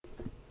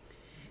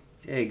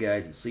Hey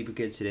guys, it's Sleepy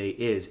Kid. Today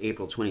is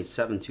April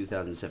 27th,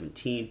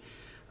 2017.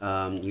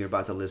 You're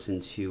about to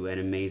listen to an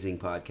amazing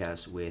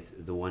podcast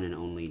with the one and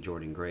only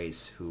Jordynne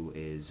Grace, who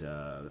is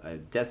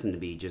destined to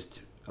be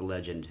just a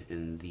legend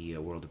in the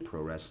world of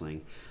pro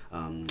wrestling.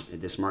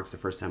 This marks the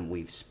first time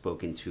we've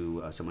spoken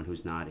to someone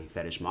who's not a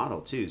fetish model,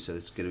 too. So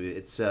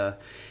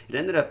it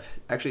ended up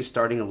actually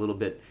starting a little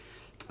bit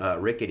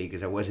rickety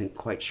because I wasn't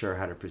quite sure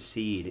how to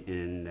proceed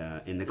in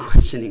the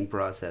questioning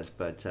process,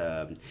 but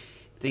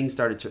things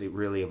started to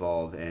really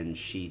evolve, and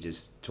she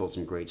just told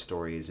some great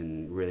stories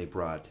and really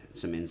brought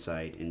some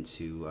insight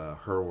into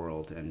her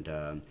world,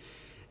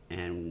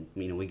 and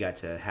we got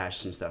to hash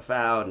some stuff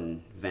out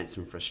and vent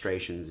some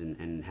frustrations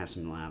and have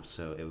some laughs.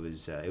 So it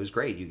was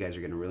great. You guys are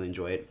going to really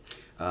enjoy it.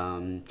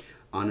 On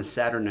a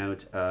sadder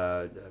note,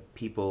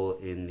 people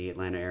in the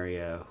Atlanta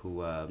area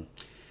who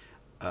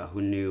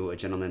knew a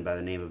gentleman by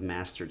the name of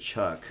Master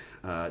Chuck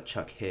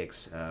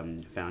Hicks,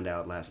 found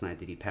out last night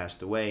that he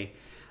passed away.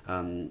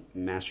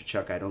 Master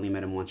Chuck, I'd only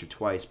met him once or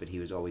twice, but he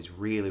was always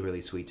really,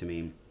 really sweet to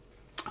me.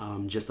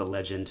 Just a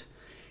legend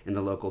in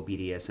the local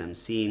BDSM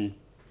scene,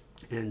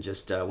 and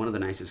just one of the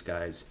nicest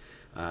guys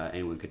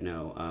anyone could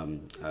know.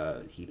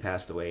 He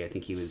passed away. I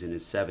think he was in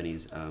his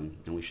 70s,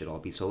 and we should all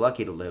be so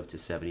lucky to live to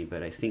 70,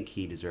 but I think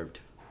he deserved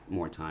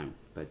more time.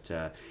 But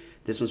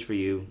this one's for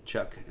you,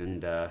 Chuck,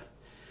 and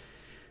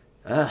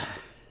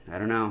I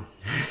don't know.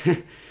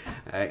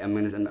 I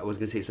was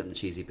gonna say something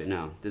cheesy, but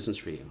no, this one's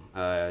for you.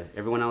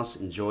 Everyone else,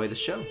 enjoy the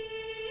show.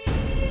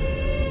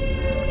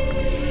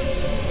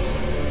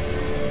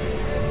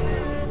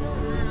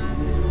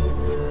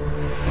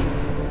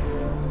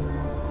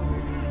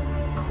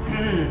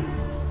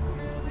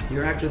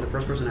 You're actually the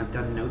first person I've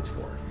done notes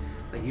for.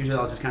 Like, usually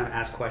I'll just kind of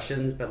ask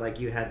questions, but like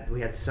we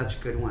had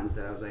such good ones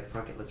that I was like,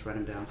 fuck it, let's write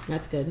them down.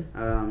 That's good.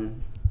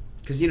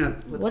 Because,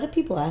 what do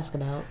people ask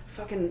about?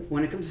 Fucking,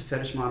 when it comes to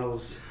fetish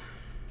models,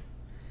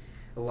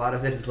 a lot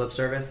of it is lip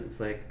service. It's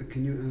like,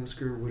 can you ask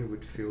her what it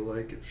would feel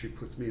like if she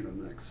puts me in a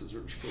neck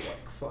scissors for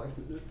like 5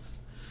 minutes?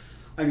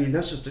 I mean,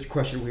 that's just a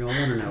question we all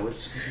want to know,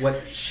 is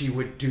what she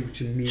would do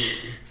to me.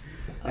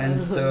 And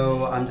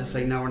so I'm just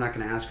like, no, we're not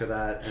going to ask her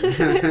that.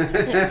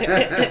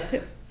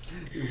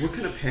 What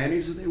kind of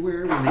panties do they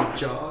wear when they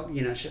jog?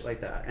 Shit like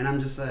that. And I'm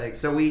just like,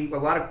 so a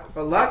lot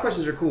of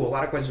questions are cool. A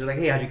lot of questions are like,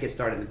 hey, how'd you get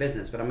started in the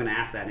business? But I'm going to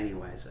ask that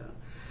anyway. So,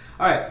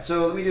 all right.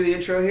 So let me do the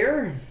intro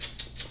here.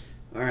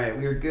 All right,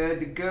 we are good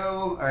to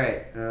go. All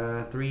right,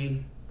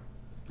 3,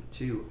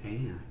 2,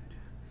 and.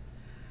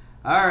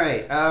 All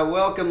right,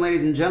 welcome,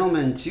 ladies and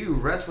gentlemen, to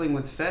Wrestling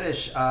with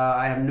Fetish.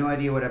 I have no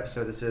idea what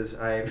episode this is.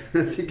 I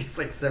think it's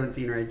like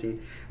 17 or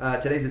 18.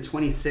 Today's the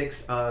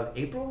 26th of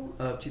April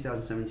of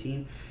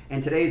 2017,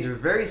 and today's a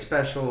very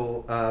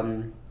special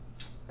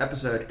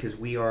episode because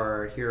we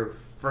are here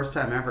first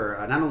time ever.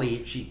 Not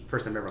only she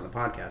first time ever on the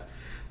podcast,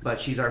 but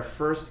she's our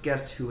first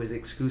guest who is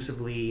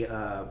exclusively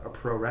a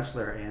pro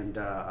wrestler and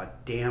a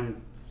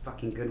damn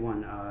fucking good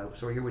one.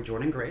 So we're here with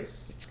Jordynne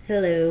Grace.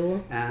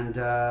 Hello. And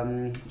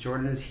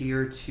Jordynne is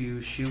here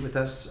to shoot with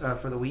us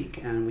for the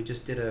week, and we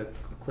just did a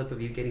clip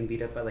of you getting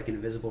beat up by like an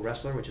invisible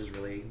wrestler, which is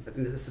really, I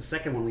think this is the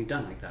second one we've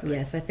done like that. Right?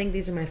 Yes, I think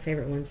these are my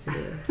favorite ones to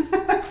do.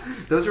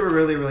 Those were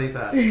really, really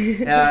fast.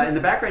 In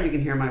the background you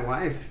can hear my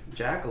wife,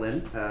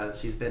 Jacqueline.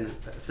 She's been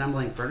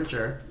assembling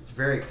furniture. It's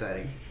very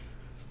exciting.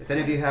 If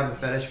any of you have a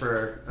fetish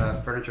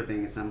for furniture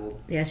being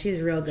assembled, yeah,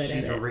 she's real good at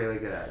it. She's really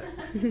good at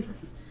it.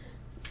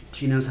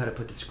 She knows how to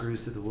put the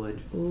screws through the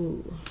wood.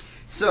 Ooh.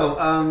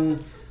 So,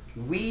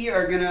 we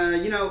are gonna,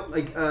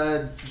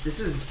 this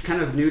is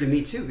kind of new to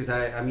me too, because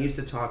I'm used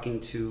to talking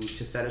to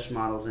fetish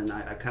models, and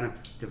I kind of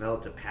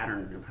developed a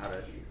pattern of how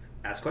to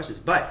ask questions.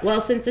 But well,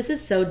 since this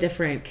is so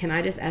different, can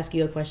I just ask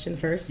you a question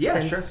first?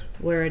 Yeah, since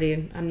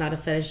I'm not a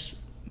fetish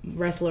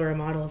wrestler or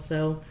model,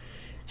 so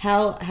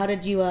how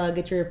did you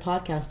get your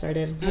podcast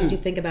started? How did you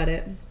think about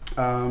it?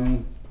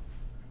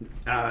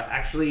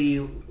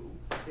 Actually,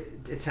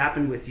 it's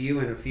happened with you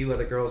and a few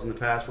other girls in the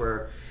past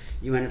where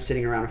you end up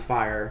sitting around a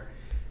fire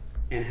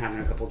and having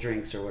a couple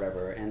drinks or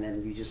whatever, and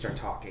then you just start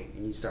talking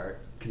and you start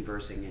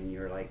conversing, and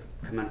you're like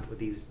coming up with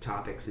these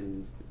topics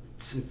and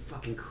some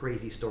fucking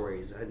crazy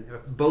stories,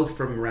 both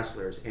from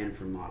wrestlers and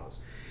from models,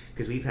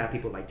 because we've had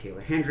people like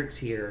Taylor Hendricks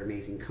here,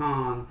 Amazing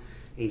Kong,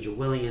 Angel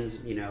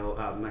Williams,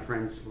 my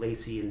friends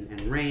Lacey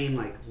and Rain,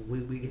 like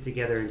we get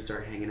together and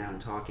start hanging out and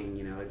talking.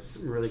 It's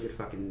some really good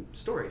fucking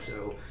stories.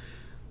 So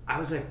I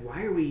was like,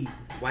 we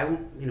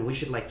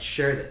should like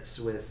share this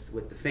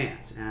with the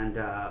fans. And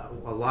a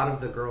lot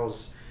of the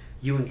girls,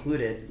 you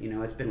included,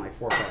 it's been like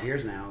 4 or 5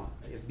 years now,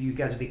 you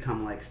guys have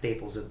become like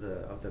staples of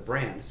the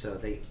brand, so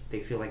they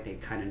feel like they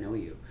kind of know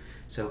you.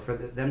 So for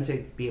them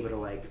to be able to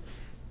like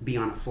be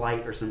on a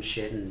flight or some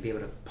shit and be able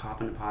to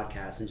pop in a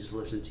podcast and just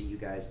listen to you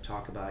guys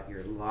talk about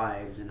your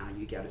lives and how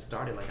you got it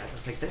started, like I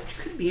was like, that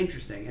could be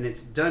interesting. And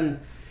it's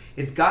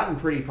gotten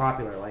pretty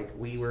popular. Like,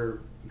 we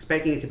were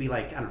expecting it to be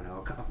like, I don't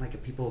know,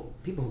 like people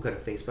who go to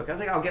Facebook. I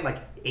was like, I'll get like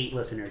 8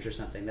 listeners or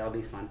something. That'll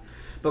be fun.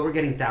 But we're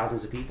getting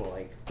thousands of people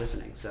like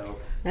listening. So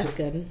that's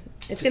good.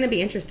 It's going to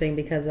be interesting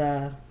because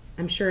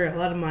I'm sure a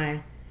lot of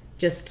my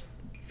just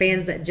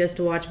fans that just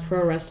watch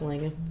pro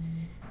wrestling,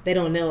 they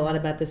don't know a lot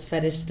about this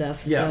fetish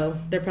stuff. Yeah. So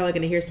they're probably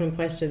going to hear some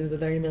questions that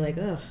they're going to be like,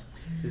 oh.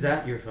 Is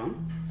that your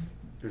phone?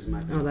 There's my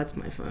phone. Oh, that's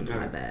my phone. Okay.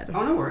 My bad.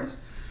 Oh, no worries.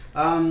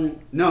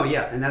 No,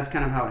 yeah, and that's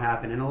kind of how it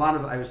happened. And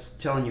I was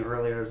telling you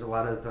earlier, there's a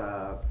lot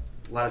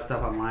of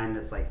stuff online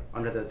that's like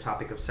under the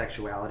topic of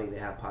sexuality. They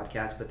have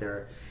podcasts, but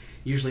they're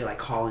usually like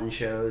call-in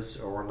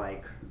shows, or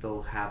like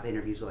they'll have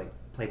interviews with like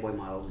Playboy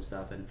models and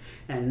stuff.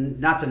 And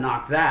not to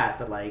knock that,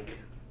 but like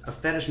a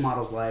fetish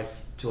model's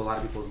life to a lot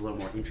of people is a little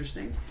more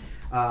interesting.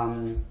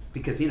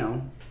 Because,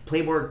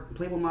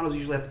 Playboy models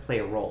usually have to play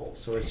a role.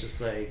 So it's just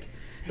like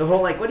the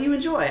whole like, what do you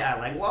enjoy? I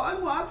like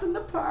long walks in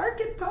the park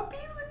and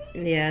puppies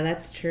and Yeah,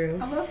 that's true.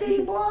 I love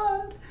being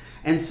blonde.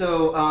 And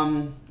so,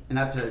 and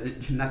not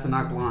to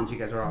knock blondes, you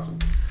guys are awesome.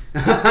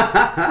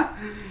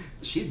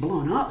 She's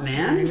blown up,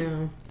 man. I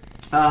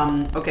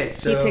know. Okay,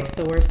 so He picks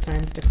the worst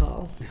times to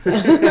call. So.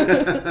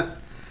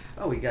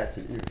 Oh, we got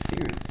some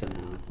interference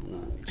somehow. Hold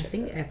on, I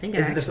think it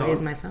Is it the actually phone?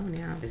 is my phone.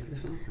 Yeah. Is it the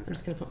phone? Okay. I'm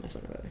just gonna put my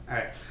phone over there. All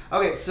right.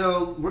 Okay,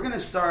 so we're going to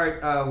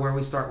start where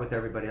we start with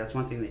everybody. That's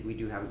one thing that we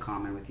do have in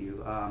common with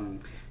you.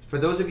 For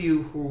those of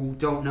you who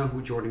don't know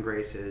who Jordynne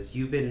Grace is,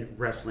 you've been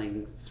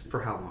wrestling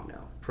for how long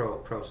now?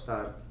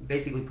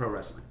 Basically pro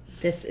wrestling.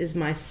 This is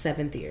my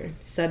 7th year.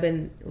 So I've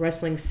been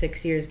wrestling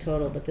 6 years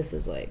total, but this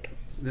is like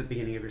The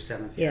beginning of your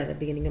 7th year. yeah, the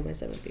beginning of my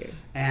 7th year.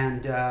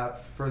 And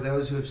for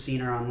those who have seen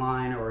her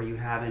online, or you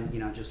haven't,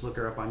 just look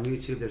her up on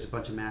YouTube. There's a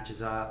bunch of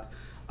matches up.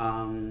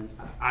 I'm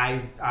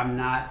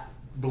not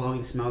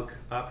blowing smoke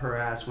up her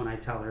ass when I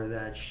tell her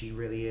that she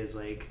really is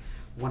like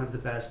one of the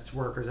best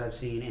workers I've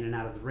seen in and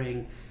out of the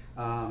ring.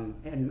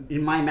 And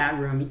in my mat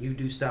room, you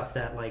do stuff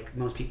that like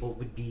most people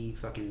would be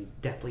fucking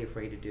deathly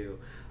afraid to do,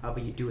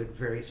 but you do it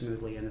very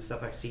smoothly. And the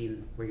stuff I've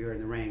seen where you're in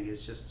the ring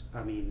is just,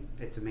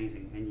 it's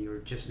amazing. And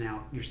you're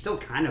still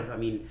kind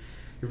of,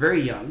 you're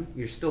very young.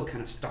 You're still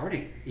kind of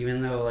starting,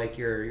 even though like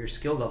your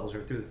skill levels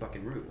are through the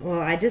fucking roof.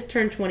 Well, I just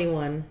turned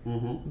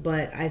 21,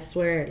 but I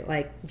swear,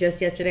 like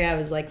just yesterday I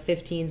was like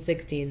 15,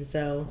 16.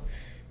 So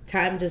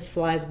time just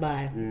flies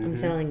by. I'm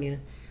telling you.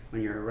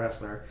 When you're a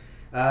wrestler.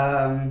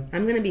 I'm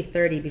gonna be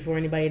 30 before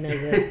anybody knows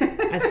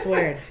it. I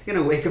swear. You're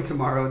gonna wake up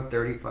tomorrow at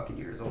 30 fucking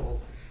years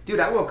old. Dude,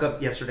 I woke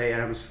up yesterday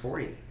and I was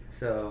 40.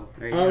 So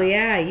there you go. Oh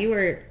yeah, you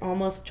were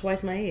almost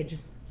twice my age.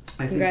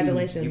 I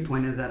Congratulations. think you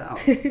pointed that out.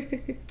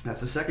 That's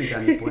the second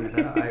time you pointed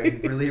that out. I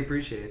really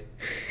appreciate it.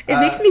 It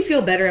makes me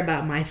feel better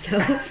about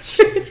myself.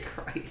 Jesus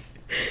Christ.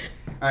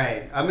 All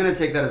right, I'm gonna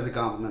take that as a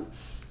compliment,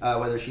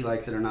 whether she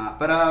likes it or not.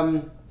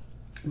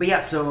 But yeah,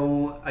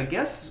 so I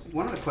guess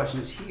one of the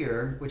questions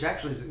here, which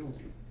actually is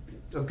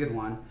a good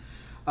one,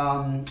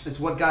 is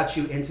what got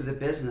you into the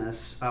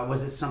business?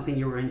 Was it something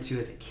you were into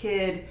as a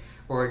kid,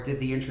 or did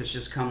the interest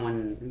just come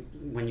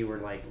when you were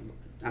like,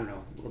 I don't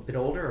know, a little bit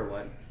older, or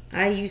what?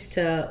 I used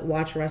to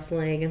watch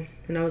wrestling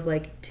when I was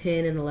like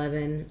 10 and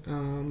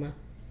 11.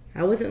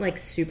 I wasn't like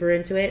super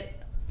into it.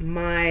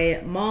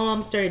 My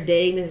mom started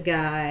dating this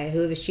guy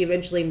who she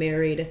eventually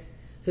married,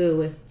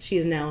 who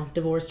she's now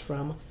divorced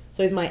from.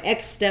 So he's my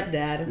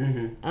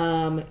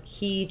ex-stepdad.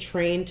 He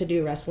trained to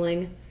do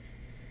wrestling,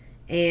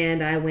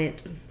 and I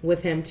went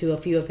with him to a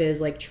few of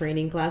his like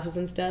training classes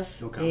and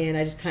stuff. Okay. And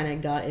I just kind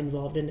of got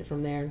involved in it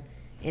from there,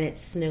 and it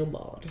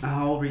snowballed.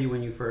 How old were you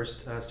when you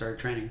first started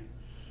training?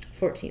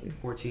 14.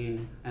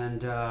 14.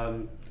 And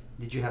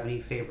did you have any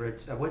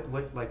favorites?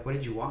 What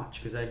did you watch?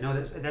 Because I know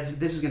this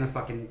is gonna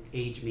fucking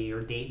age me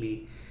or date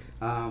me.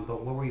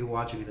 But what were you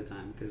watching at the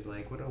time? Because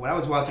like what I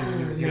was watching when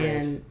you was your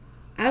age.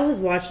 I was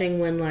watching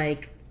when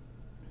like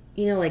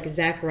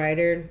Zack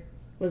Ryder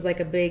was like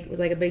a big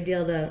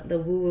deal. The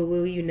woo woo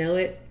woo, you know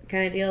it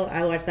kind of deal.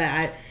 I watched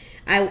that.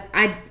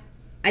 I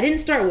didn't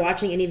start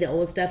watching any of the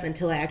old stuff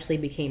until I actually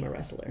became a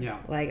wrestler. Yeah.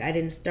 Like I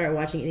didn't start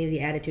watching any of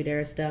the Attitude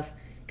Era stuff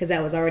because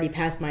that was already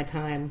past my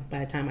time by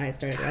the time I had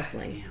started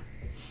wrestling.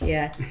 Damn.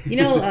 Yeah.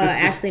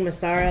 Ashley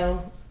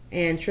Massaro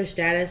and Trish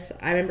Stratus.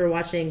 I remember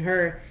watching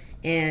her,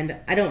 and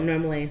I don't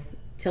normally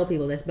tell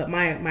people this, but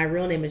my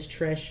real name is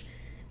Trish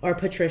or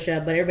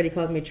Patricia, but everybody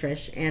calls me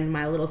Trish, and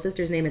my little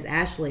sister's name is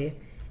Ashley.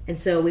 And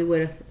so we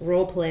would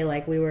role play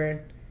like we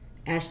were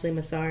Ashley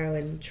Massaro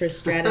and Trish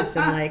Stratus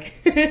and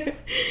like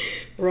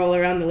roll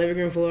around the living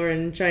room floor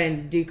and try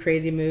and do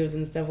crazy moves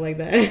and stuff like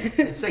that.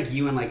 It's like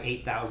you and like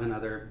 8,000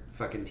 other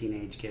fucking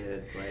teenage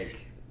kids,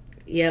 like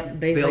yep,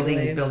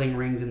 basically building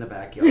rings in the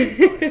backyard and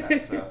stuff like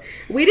that. So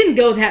we didn't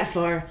go that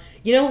far.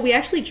 We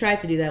actually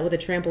tried to do that with a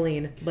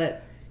trampoline,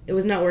 but it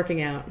was not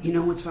working out. You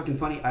know what's fucking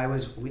funny? I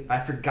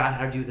forgot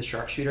how to do the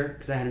sharpshooter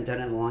because I hadn't done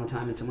it in a long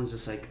time, and someone's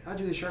just like, "I'll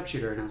do the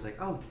sharpshooter," and I was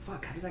like, "Oh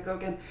fuck, how did that go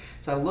again?"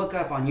 So I look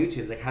up on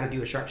YouTube, like how to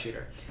do a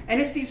sharpshooter,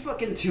 and it's these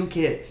fucking two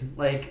kids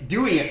like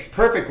doing it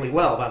perfectly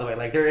well. By the way,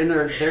 like they're in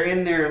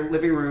their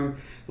living room,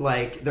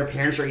 like their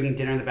parents are eating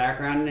dinner in the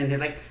background, and they're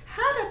like,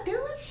 "How to do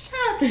a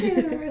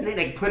sharpshooter?" And they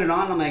like put it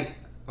on. I'm like,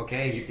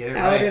 "Okay, you did it right."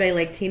 How old are they?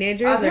 Like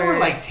teenagers? They were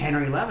like 10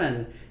 or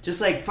 11. Just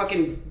like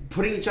fucking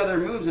putting each other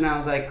in moves, and I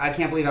was like, I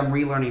can't believe I'm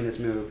relearning this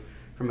move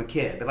from a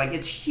kid, but like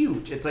it's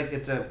huge. It's like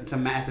it's a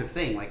massive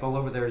thing. Like all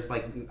over there's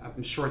like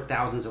I'm sure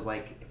thousands of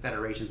like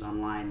federations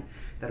online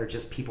that are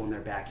just people in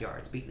their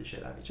backyards beating the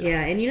shit out of each other.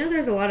 Yeah, and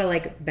there's a lot of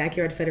like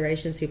backyard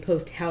federations who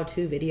post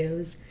how-to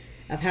videos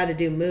of how to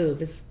do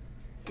moves.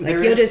 Like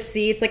you'll just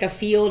see it's like a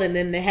field, and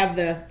then they have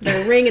the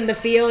ring in the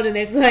field, and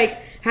it's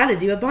like how to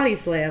do a body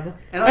slam.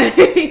 And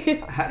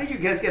like, how did you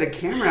guys get a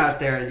camera out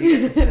there?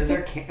 Is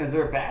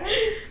there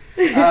batteries?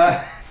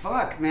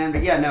 Fuck, man.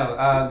 But yeah,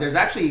 no. There's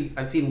actually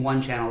I've seen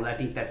one channel that I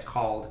think that's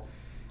called.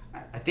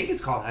 I think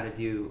it's called How to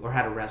Do or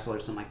How to Wrestle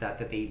or something like that.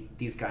 That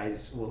these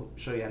guys will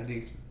show you how to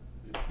do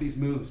these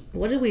moves.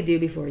 What did we do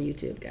before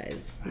YouTube,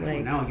 guys? I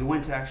don't know. You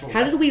went to actual.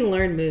 How did we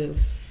learn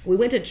moves? We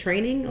went to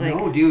training. Like,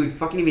 no, dude.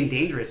 Fucking even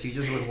dangerous. You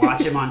just would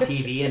watch him on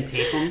TV and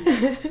tape them.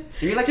 And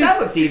you're like,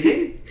 that looks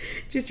easy.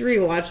 Just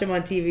rewatch him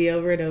on TV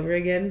over and over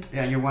again.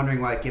 Yeah, and you're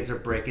wondering why kids are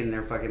breaking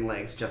their fucking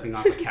legs, jumping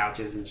off of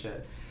couches and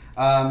shit.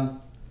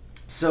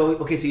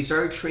 So you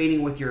started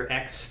training with your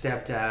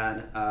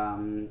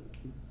ex-stepdad.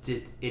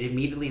 Did it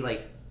immediately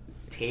like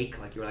you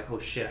were like, oh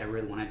shit, I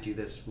really want to do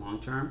this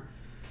long term?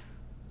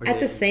 I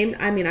was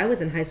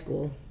in high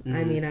school.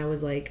 Mm-hmm. I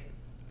was like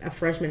a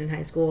freshman in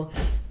high school,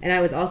 and I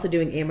was also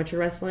doing amateur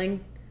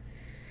wrestling.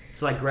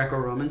 So like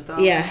Greco-Roman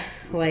style? Yeah,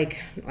 like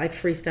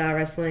freestyle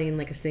wrestling and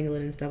like a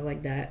singlet and stuff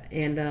like that.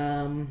 And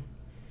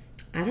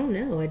I don't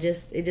know, it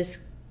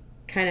just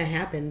kind of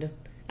happened.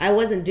 I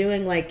wasn't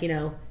doing like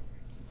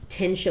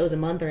 10 shows a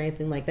month or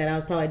anything like that. I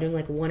was probably doing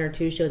like 1 or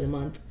 2 shows a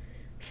month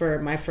for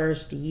my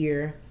first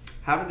year.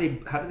 How do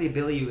they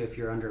bill you if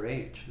you're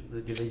underage?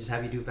 Do they just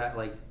have you do that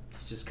like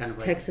just kind of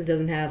like Texas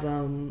doesn't have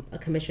a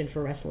commission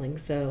for wrestling,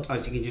 so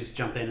you can just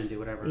jump in and do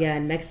whatever. Yeah,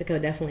 and Mexico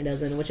definitely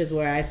doesn't, which is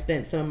where I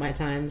spent some of my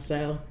time.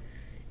 So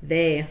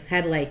they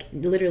had like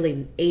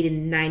literally 8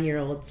 and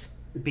 9-year-olds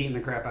beating the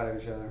crap out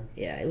of each other.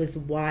 Yeah, it was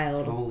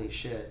wild. Holy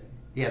shit.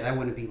 Yeah, that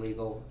wouldn't be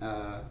legal,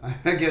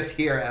 I guess,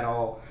 here at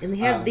all. And they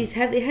had these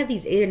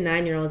 8 and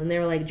 9-year-olds, and they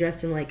were like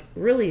dressed in like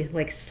really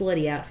like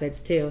slutty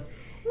outfits too.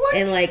 What?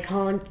 And like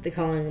calling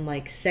them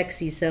like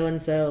sexy so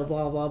and so,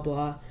 blah blah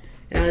blah.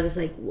 And I was just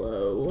like,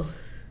 whoa.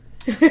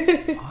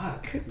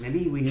 Fuck.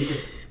 Maybe we need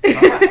to.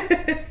 Fuck.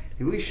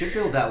 Maybe we should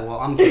build that wall.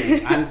 I'm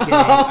kidding.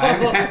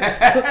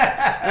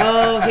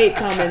 Oh, hate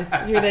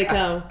comments. Here they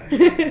come. Build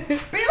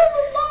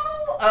the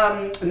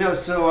wall. No.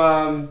 So.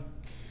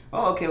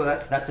 Oh, okay. Well,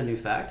 that's a new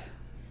fact.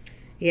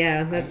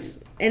 Yeah, that's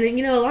and then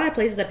a lot of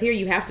places up here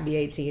you have to be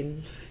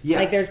 18. Yeah.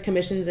 Like there's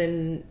commissions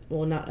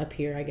not up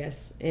here, I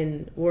guess,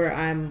 in where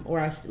I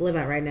live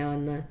at right now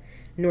in the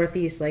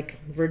Northeast,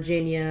 like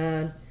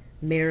Virginia,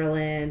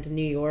 Maryland,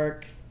 New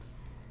York.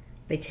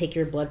 They take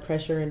your blood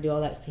pressure and do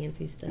all that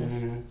fancy stuff.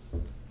 Mm-hmm.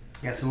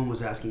 Yeah, someone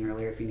was asking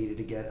earlier if you needed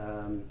to get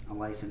a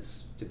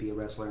license to be a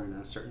wrestler in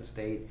a certain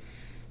state,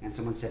 and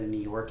someone said in New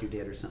York you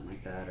did or something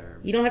like that. Or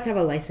you don't have to have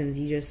a license.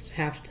 You just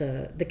have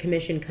to. The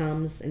commission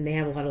comes and they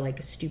have a lot of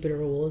like stupid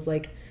rules,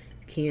 like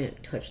you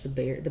can't touch the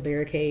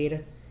barricade,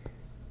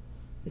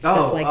 and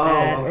stuff like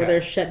that, okay. Or they're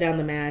shut down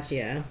the match.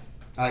 Yeah.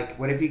 Like,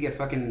 what if you get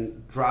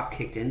fucking drop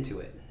kicked into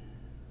it?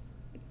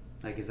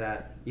 Like, is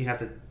that you'd have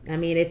to? I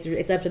mean,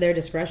 it's up to their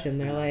discretion.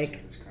 They're like,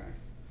 Jesus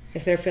Christ.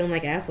 If they're feeling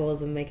like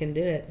assholes, then they can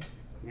do it.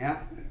 Yeah,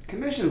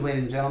 commissions,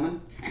 ladies and gentlemen.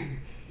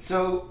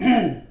 So,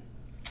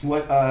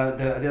 what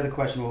the other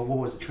question? Well, what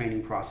was the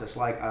training process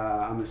like?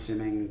 I'm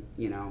assuming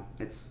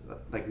it's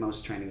like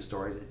most training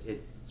stories.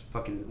 It's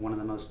fucking one of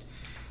the most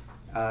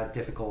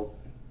difficult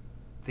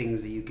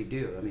things that you could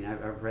do. I mean,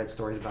 I've read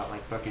stories about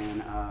like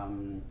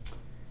fucking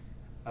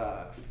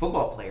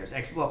football players,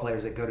 ex-football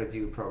players that go to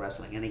do pro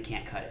wrestling and they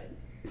can't cut it.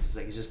 It's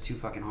just too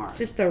fucking hard. It's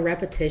just the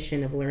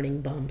repetition of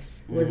learning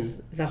bumps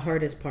was the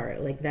hardest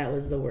part. Like that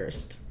was the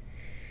worst.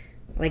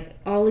 Like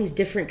all these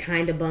different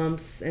kind of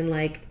bumps, and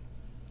like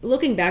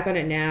looking back on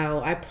it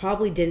now, I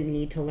probably didn't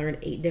need to learn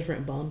 8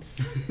 different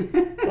bumps.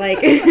 Like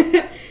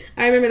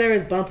I remember there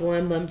was bump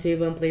 1, bump 2,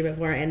 bump 3, bump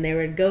 4, and they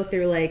would go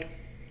through like,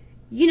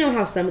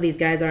 how some of these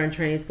guys are in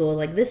training school.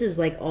 Like this is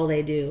like all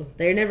they do.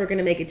 They're never going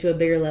to make it to a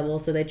bigger level,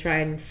 so they try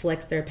and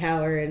flex their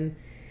power and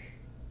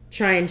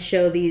try and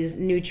show these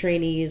new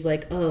trainees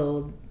like,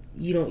 oh,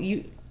 you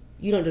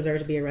don't deserve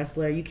to be a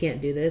wrestler. You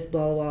can't do this.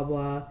 Blah blah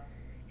blah,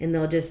 and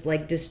they'll just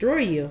like destroy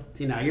you.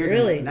 See, now you're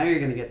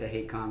gonna get the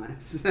hate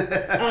comments.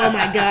 Oh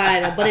my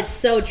god! But it's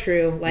so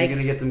true. Like you're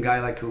gonna get some guy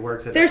like who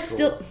works at there's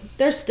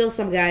still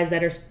some guys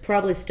that are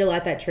probably still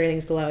at that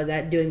training school I was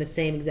at doing the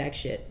same exact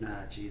shit.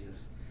 Ah,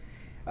 Jesus.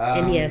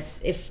 And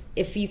yes,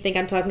 if you think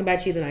I'm talking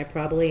about you, then I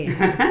probably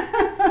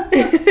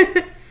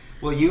am.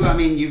 Well,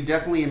 you've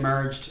definitely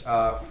emerged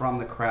from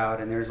the crowd,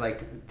 and there's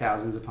like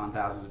thousands upon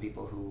thousands of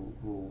people who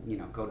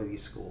go to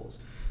these schools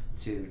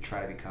to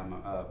try to become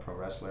a pro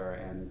wrestler.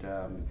 And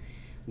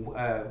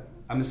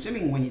I'm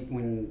assuming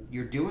when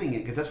you're doing it,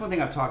 because that's one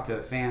thing I've talked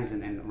to fans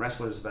and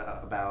wrestlers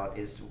about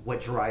is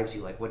what drives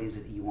you, like what is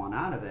it that you want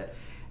out of it.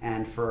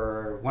 And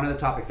for one of the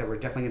topics that we're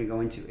definitely going to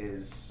go into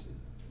is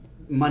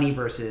money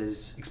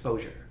versus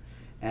exposure.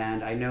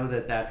 And I know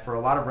that for a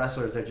lot of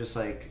wrestlers, they're just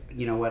like,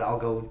 you know what, I'll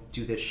go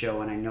do this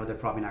show, and I know they're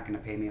probably not going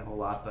to pay me a whole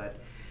lot, but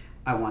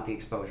I want the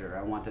exposure.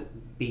 I want to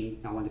be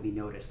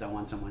noticed. I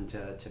want someone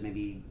to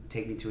maybe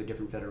take me to a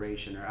different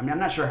federation. Or I mean, I'm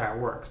not sure how it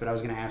works, but I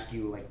was going to ask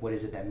you, like, what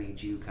is it that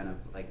made you kind of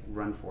like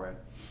run for it?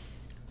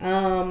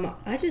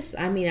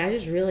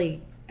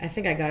 I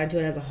think I got into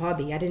it as a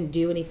hobby. I didn't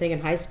do anything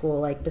in high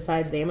school, like,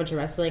 besides the amateur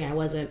wrestling. I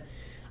wasn't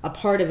a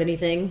part of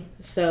anything.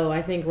 So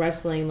I think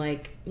wrestling,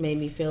 like, made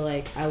me feel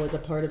like I was a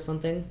part of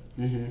something.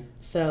 Mm-hmm.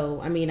 So,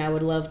 I mean, I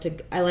love to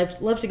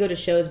go to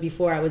shows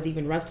before I was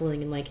even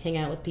wrestling and, like, hang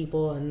out with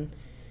people and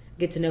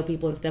get to know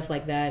people and stuff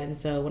like that. And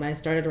so when I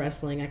started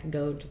wrestling, I could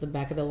go to the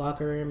back of the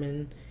locker room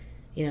and,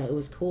 you know, it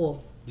was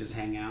cool. Just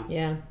hang out.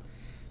 Yeah.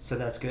 So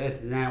that's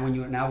good. Now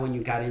when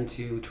you got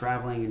into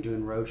traveling and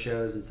doing road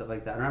shows and stuff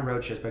like that, or not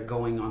road shows, but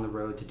going on the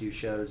road to do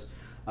shows,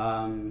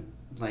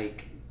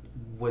 like,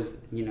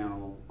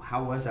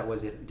 how was that?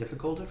 Was it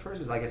difficult at first?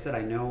 Because, like I said,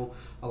 I know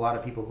a lot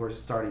of people who are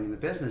starting in the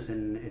business,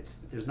 and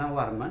there's not a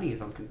lot of money,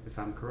 if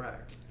I'm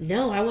correct.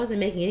 No, I wasn't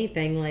making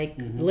anything. Like,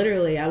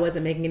 literally, I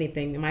wasn't making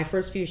anything. In my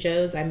first few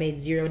shows, I made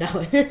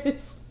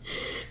 $0.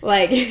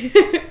 Like,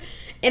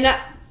 and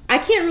I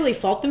can't really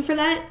fault them for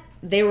that.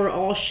 They were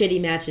all shitty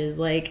matches.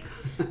 Like,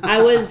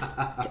 I was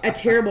a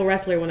terrible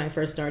wrestler when I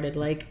first started.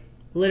 Like,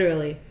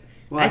 literally.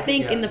 Well, I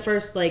think in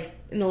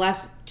the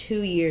last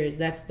 2 years,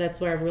 that's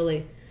where I've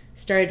really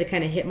started to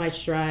kind of hit my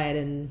stride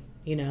and,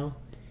 you know,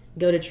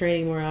 go to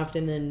training more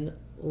often and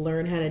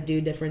learn how to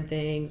do different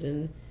things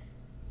and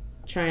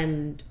try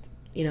and,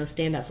 you know,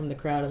 stand out from the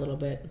crowd a little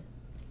bit.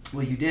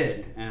 Well, you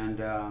did.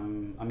 And,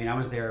 I mean, I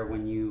was there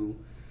when you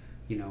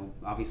know,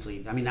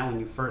 obviously, I mean, not when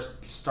you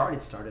first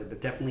started,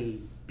 but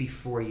definitely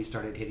before you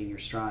started hitting your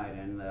stride.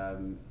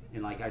 And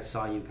like, I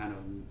saw you kind of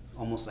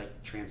almost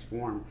like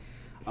transform.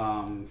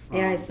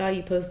 Yeah, I saw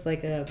you post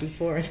like a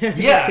before and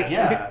after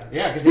yeah,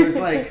 because it was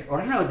like,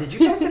 or I don't know, did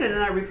you post it and then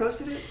I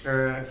reposted it,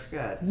 or I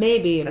forgot?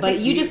 Maybe, but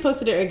you just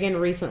posted it again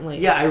recently.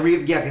 Yeah,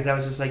 because I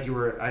was just like,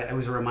 I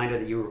was a reminder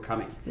that you were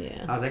coming.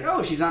 Yeah, I was like,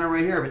 oh, she's on her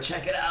way here, but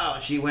check it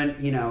out. She went,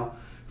 you know,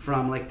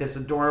 from like this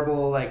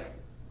adorable, like,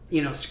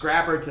 you know,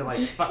 scrapper to like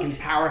fucking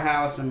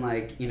powerhouse and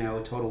like, you know,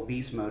 total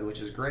beast mode, which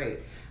is great.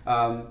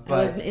 But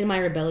I was in my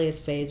rebellious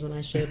phase when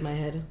I shaved my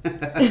head.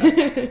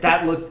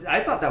 I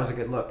thought that was a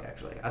good look,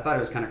 actually. I thought it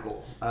was kind of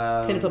cool.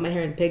 Couldn't put my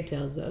hair in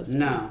pigtails, though. So.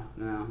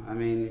 No. I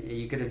mean,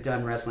 you could have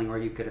done wrestling, or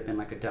you could have been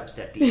like a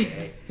dubstep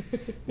DJ,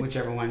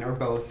 whichever one, or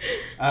both.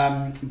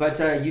 But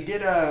you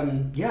did,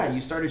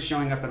 you started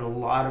showing up at a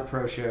lot of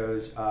pro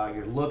shows.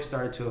 Your look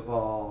started to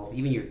evolve,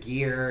 even your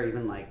gear,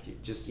 even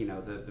like just, you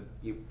know,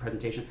 your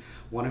presentation.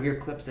 One of your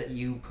clips that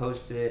you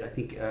posted, I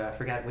think, I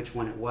forgot which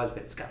one it was,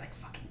 but it's got like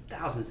fucking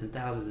thousands and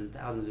thousands and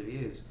thousands of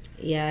views.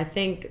 Yeah, I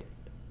think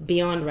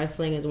Beyond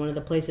Wrestling is one of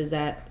the places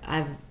that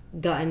I've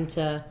gotten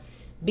to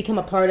become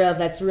a part of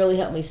that's really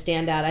helped me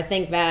stand out. I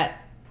think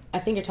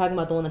you're talking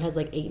about the one that has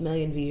like 8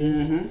 million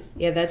views. Mm-hmm.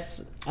 Yeah,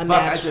 that's a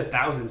match. I said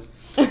thousands.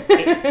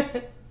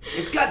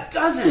 It's got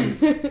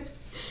dozens.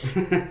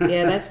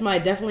 Yeah, that's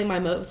definitely my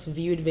most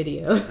viewed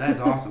video. That's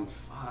awesome.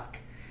 Fuck.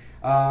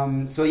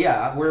 So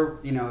yeah,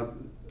 we're, you know,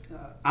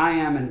 I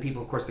am, and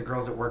people, of course, the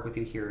girls that work with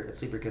you here at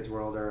Sleeper Kids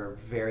World are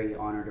very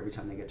honored every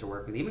time they get to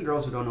work with you. Even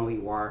girls who don't know who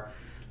you are,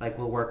 like,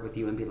 will work with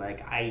you and be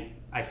like, I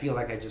feel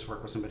like I just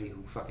work with somebody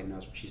who fucking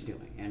knows what she's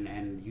doing,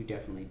 and you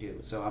definitely do.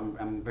 So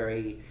I'm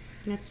very...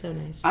 That's so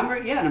nice. And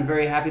I'm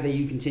very happy that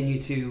you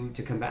continue to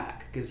come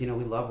back, because, you know,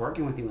 we love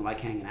working with you, we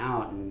like hanging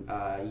out, and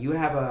you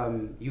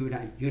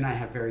and I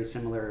have very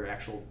similar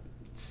actual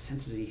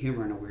senses of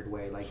humor in a weird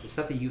way. Like, the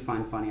stuff that you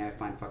find funny, I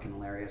find fucking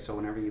hilarious. So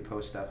whenever you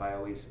post stuff,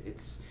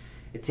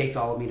 it takes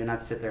all of me to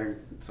not sit there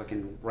and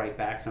fucking write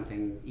back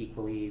something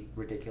equally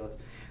ridiculous.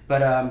 But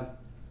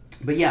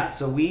yeah,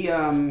 so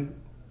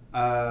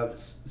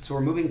so we're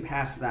moving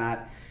past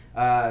that.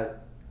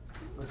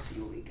 Let's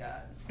see what we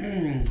got.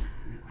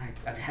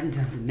 I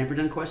never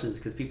done questions,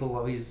 because people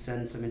always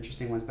send some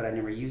interesting ones, but I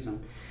never use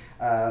them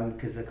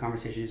because the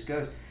conversation just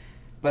goes.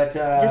 But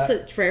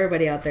just for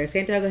everybody out there,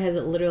 Santiago has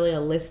literally a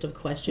list of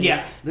questions.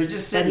 Yes, they're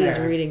just sitting that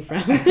he's reading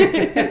from.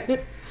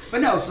 But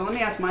no, so let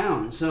me ask my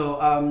own. So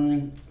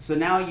so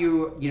now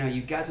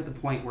you got to the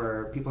point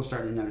where people are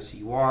starting to notice who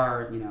you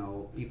are. You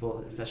know,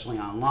 people, especially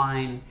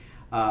online.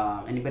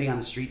 Anybody on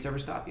the streets ever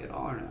stop you at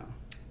all, or no?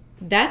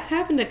 That's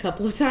happened a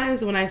couple of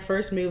times when I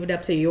first moved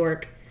up to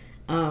York.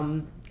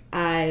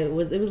 It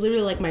was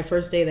literally like my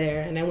first day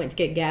there, and I went to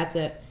get gas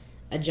at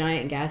a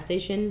giant gas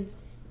station,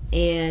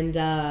 and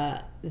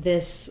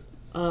this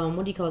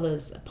what do you call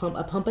those? A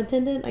pump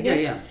attendant, I guess.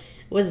 Yeah.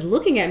 Was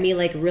looking at me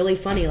like really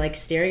funny, like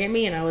staring at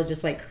me, and I was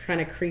just like kind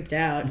of creeped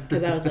out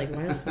because I was like,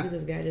 why the fuck is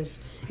this guy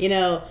just, you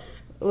know,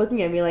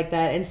 looking at me like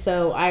that? And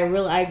so I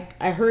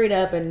hurried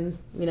up and,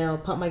 you know,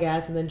 pumped my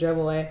gas and then drove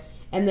away.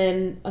 And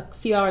then a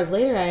few hours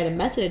later, I had a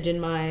message in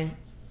my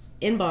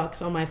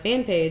inbox on my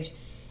fan page,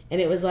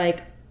 and it was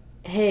like,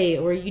 hey,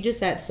 were you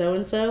just at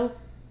so-and-so?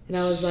 And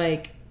I was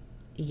like,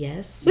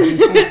 yes.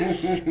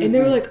 And they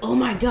were like, oh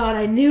my God,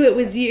 I knew it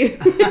was you.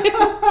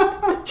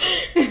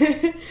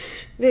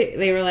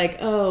 They were like,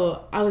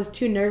 oh, I was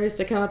too nervous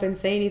to come up and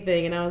say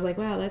anything. And I was like,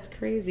 wow, that's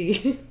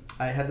crazy.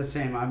 I had the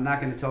same. I'm not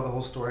going to tell the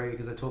whole story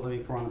because I told it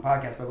before on the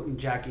podcast. But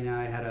Jackie and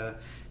I had a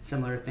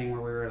similar thing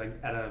where we were like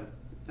at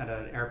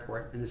an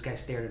airport, and this guy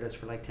stared at us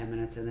for like 10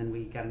 minutes, and then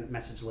we got a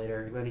message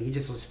later, and he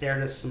just stared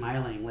at us,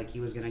 smiling like he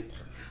was going to.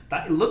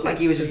 It looked like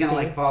he was just going to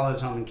like follow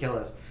us home and kill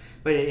us,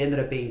 but it ended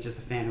up being just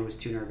a fan who was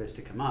too nervous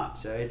to come up.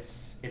 So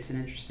it's an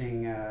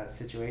interesting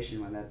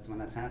situation when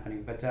that's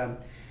happening. But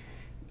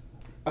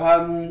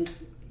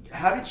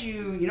how did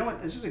you? You know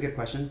what? This is a good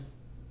question.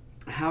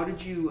 How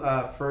did you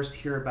first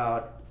hear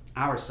about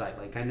our site?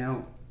 Like, I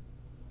know,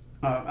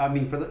 I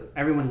mean,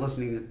 everyone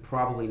listening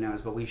probably knows,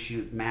 but we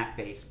shoot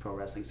mat-based pro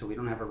wrestling, so we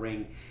don't have a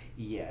ring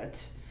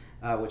yet,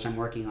 which I'm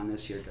working on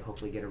this year to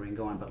hopefully get a ring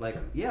going. But like,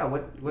 yeah,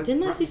 what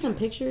Didn't I see some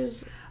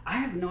pictures I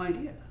have no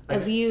idea.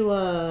 of you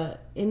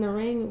in the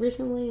ring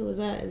recently? Is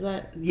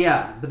that?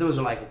 Yeah, but those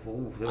are like,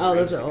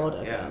 those are old.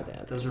 Okay, yeah,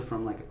 okay. Those are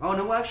from like,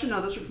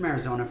 those are from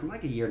Arizona, from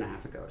like a year and a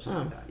half ago or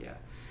something like that. Yeah,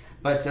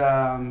 but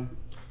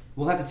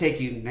we'll have to take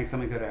you next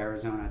time we go to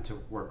Arizona to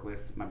work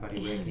with my buddy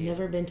Rick. I've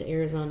never been to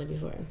Arizona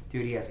before.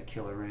 Dude, he has a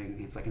killer ring.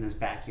 It's like in his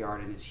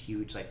backyard in his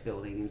huge like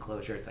building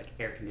enclosure. It's like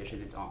air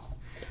conditioned. It's awesome.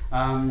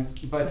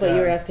 But you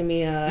were asking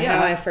me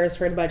how I first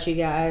heard about you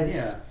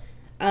guys.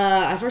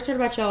 Yeah. I first heard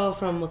about y'all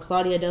from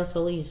Claudia Del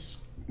Solis.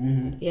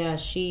 Mm-hmm. Yeah,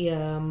 she. I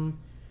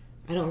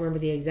don't remember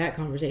the exact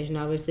conversation,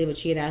 obviously, but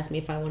she had asked me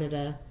if I wanted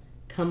to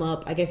come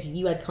up. I guess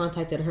you had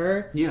contacted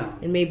her. Yeah.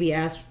 And maybe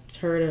asked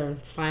her to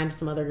find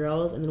some other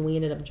girls, and then we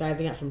ended up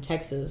driving out from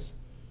Texas.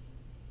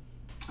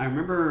 I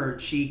remember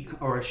she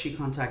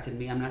contacted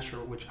me. I'm not sure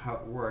how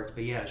it worked,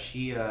 but yeah,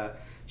 she had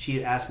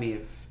asked me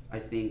if I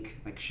think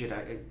like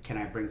can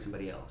I bring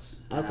somebody else?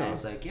 And Okay. I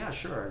was like, yeah,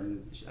 sure.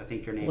 And I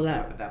think your name came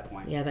up at that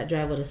point. Yeah, that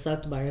drive would have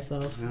sucked by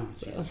herself. Oh,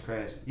 so. Jesus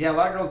Christ. Yeah, a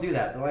lot of girls do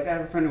that. They're like, I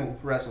have a friend who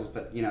wrestles,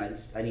 but you know,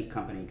 I need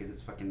company because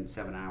it's fucking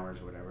 7 hours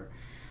or whatever.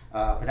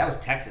 But that was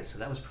Texas, so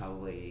that was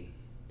probably.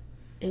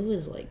 It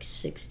was like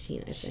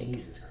 16, I think.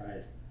 Jesus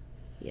Christ.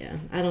 Yeah,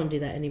 I don't do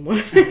that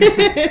anymore.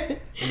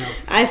 You know,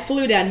 I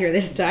flew down here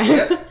this time.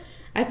 Yep.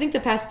 I think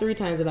the past 3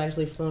 times I've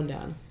actually flown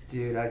down.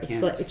 dude, I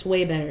can't. It's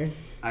way better.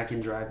 I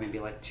can drive maybe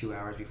like 2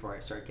 hours before I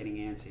start getting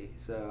antsy.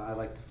 So I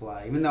like to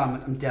fly, even though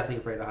I'm definitely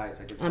afraid of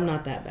heights. I'm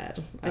not that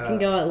bad. I can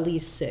go at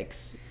least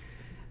 6.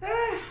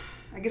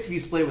 I guess if you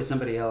split it with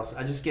somebody else,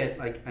 I just get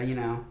like I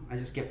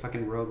just get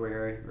fucking road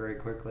weary very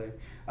quickly.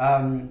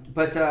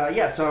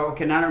 Yeah, so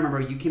okay, now I remember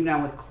you came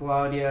down with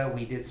Claudia.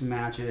 We did some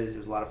matches. It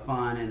was a lot of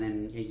fun. And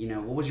then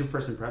what was your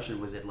first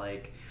impression? Was it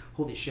like,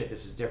 holy shit,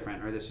 this is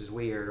different, or this is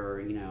weird,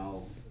 or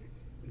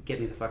get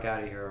me the fuck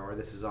out of here, or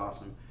this is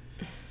awesome?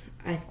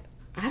 I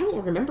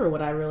don't remember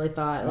what I really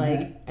thought.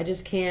 Like I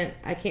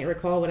can't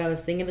recall what I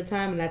was thinking at the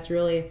time, and that's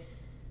really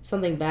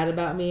something bad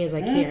about me is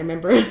I can't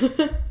remember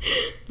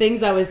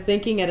things I was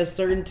thinking at a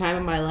certain time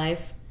in my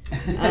life.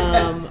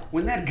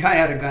 When that guy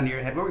had a gun to your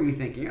head, what were you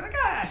thinking? You're like,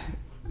 I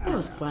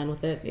was fine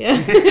with it. Yeah.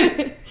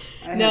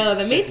 No,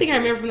 the main thing I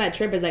remember from that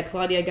trip is that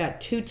Claudia got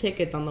 2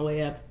 tickets on the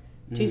way up.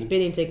 2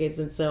 speeding tickets,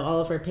 and so all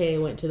of her pay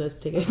went to those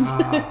tickets.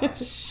 Oh,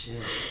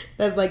 shit.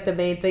 That's like the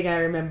main thing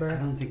I remember. I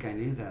don't think I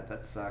knew that.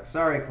 That sucks.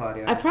 Sorry,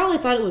 Claudia. I probably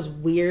thought it was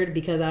weird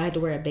because I had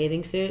to wear a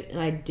bathing suit, and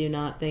I do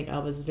not think I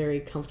was very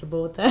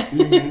comfortable with that.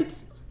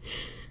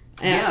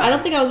 Yeah. I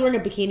don't think I was wearing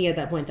a bikini at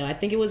that point, though. I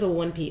think it was a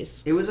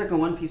one-piece. It was like a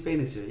one-piece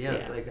bathing suit. Yeah,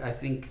 it's Yeah. like I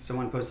think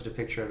someone posted a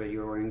picture of it.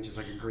 You were wearing just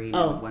like a green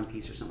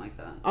one-piece or something like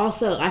that.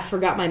 Also, I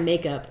forgot my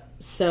makeup,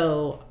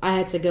 so I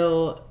had to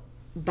go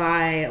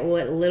buy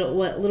what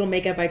little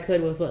makeup I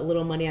could with what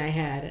little money I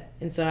had,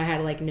 and so I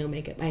had like no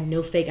makeup. I had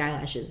no fake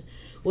eyelashes,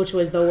 which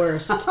was the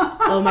worst.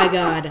 Oh my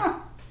god!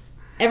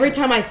 Every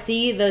time I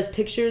see those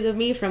pictures of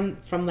me from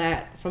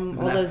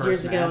all those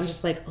years ago, I'm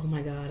just like, oh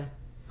my god,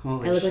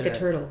 Holy I look shit. like a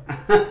turtle.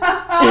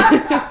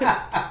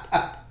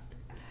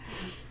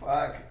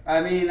 Fuck.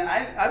 I mean,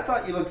 I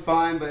thought you looked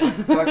fine, but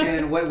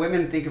fucking what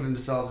women think of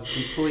themselves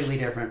is completely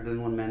different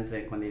than what men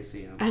think when they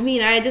see them. I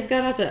mean, I just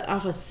got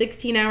off a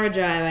 16-hour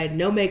drive. I had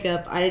no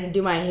makeup. I didn't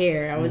do my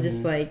hair. I was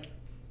just like,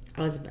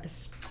 I was a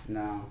mess.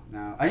 No.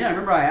 I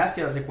remember I asked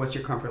you, I was like, what's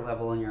your comfort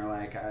level? And you're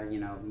like, I'll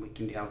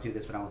do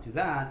this, but I won't do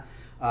that.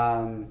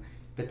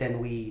 But then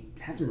we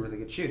had some really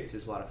good shoots. It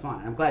was a lot of fun.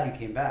 And I'm glad you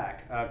came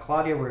back.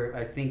 Claudia,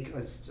 I think,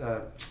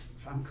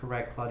 if I'm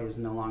correct, Claudia's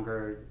no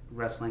longer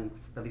wrestling,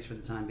 at least for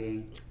the time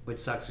being, which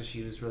sucks because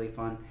she was really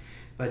fun.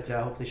 But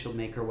hopefully she'll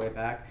make her way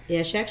back.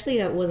 Yeah, she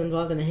actually was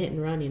involved in a hit and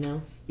run,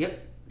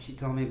 Yep, she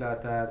told me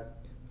about that.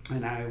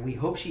 And we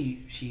hope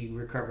she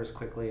recovers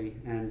quickly.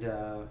 And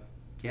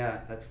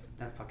yeah,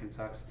 that fucking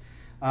sucks.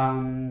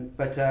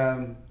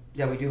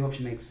 Yeah, we do hope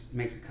she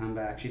makes a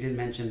comeback. She did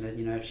mention that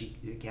if she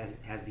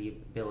has the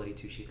ability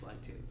to, she'd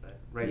like to. But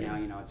right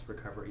now, it's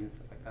recovery and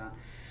stuff like that.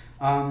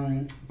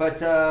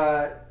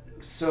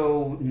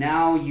 So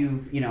now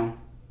you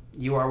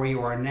are where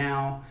you are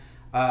now.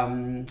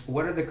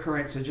 What are the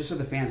current? So just so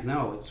the fans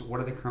know,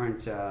 what are the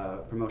current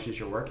promotions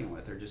you're working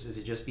with, or is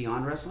it just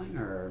Beyond Wrestling,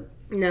 or?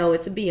 No,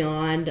 it's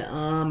Beyond.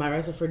 I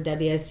wrestle for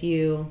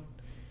WSU.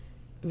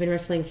 I've been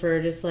wrestling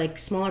for just like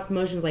smaller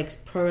promotions like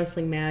Pro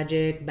Wrestling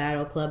Magic,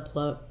 Battle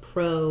Club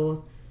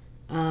Pro,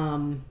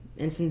 and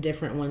and some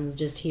different ones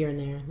just here and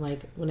there,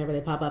 like whenever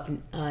they pop up.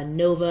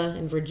 Nova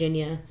in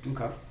Virginia.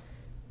 Okay.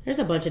 There's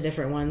a bunch of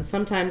different ones.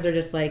 Sometimes they're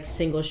just like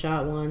single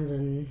shot ones,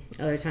 and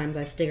other times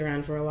I stick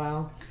around for a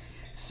while.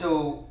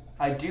 So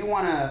I do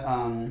want to.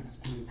 I'm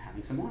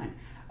having some wine.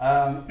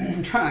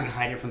 I'm trying to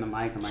hide it from the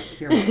mic. I'm like,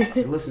 here,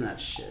 listen to that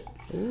shit.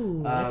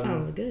 Ooh, that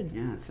sounds good.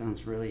 Yeah, it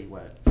sounds really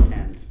wet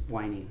and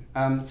whiny.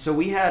 So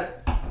we had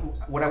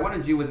what I want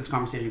to do with this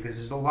conversation, because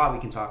there's a lot we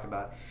can talk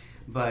about,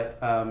 but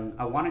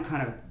I want to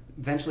kind of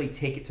eventually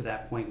take it to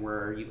that point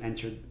where you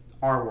entered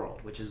our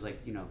world, which is like,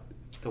 you know,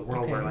 the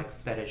world where like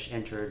fetish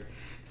entered.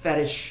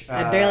 Fetish.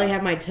 I barely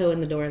have my toe in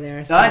the door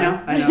there. So. I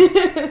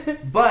know.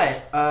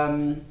 But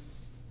I'm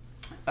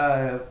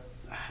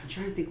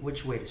trying to think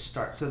which way to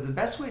start. So the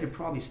best way to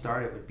probably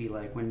start it would be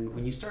like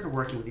when you started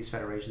working with these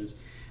federations,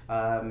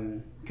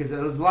 because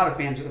there was a lot of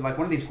fans. Like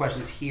one of these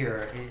questions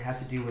here, it has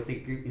to do with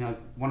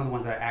one of the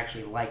ones that I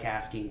actually like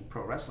asking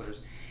pro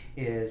wrestlers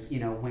is, you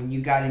know, when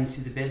you got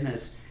into the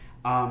business,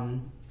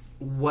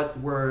 what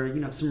were, you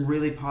know, some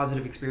really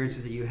positive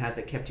experiences that you had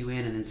that kept you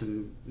in, and then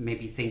some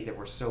maybe things that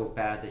were so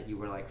bad that you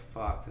were like,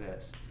 fuck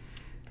this.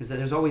 Because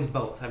there's always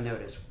both, I've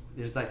noticed.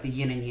 There's like the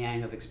yin and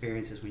yang of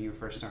experiences when you were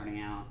first starting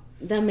out.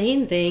 The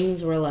main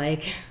things were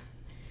like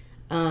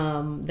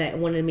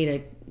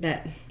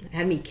that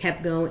had me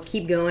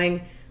keep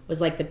going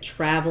was like the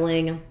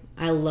traveling.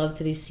 I love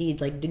to see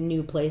like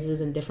new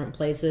places and different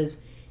places,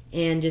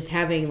 and just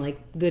having like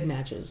good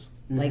matches.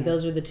 Mm-hmm. Like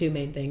those are the two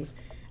main things.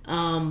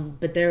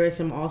 But there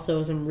was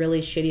also some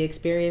really shitty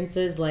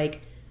experiences,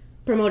 like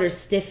promoters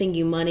stiffing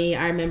you money.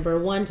 I remember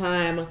one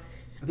time.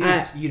 I think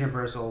it's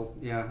universal,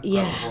 across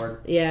the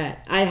board. Yeah,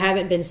 I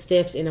haven't been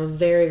stiffed in a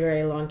very,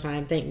 very long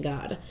time, thank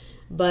God.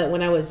 But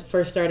when I was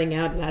first starting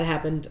out, that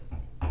happened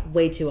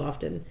way too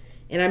often.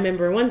 And I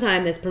remember one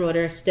time this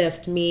promoter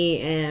stiffed me,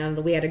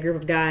 and we had a group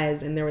of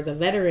guys, and there was a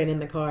veteran in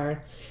the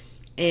car,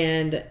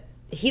 and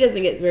he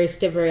doesn't get very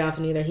stiff very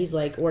often either. He's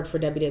like worked for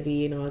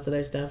WWE and all this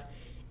other stuff.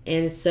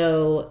 And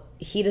so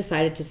he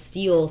decided to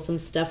steal some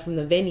stuff from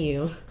the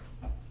venue.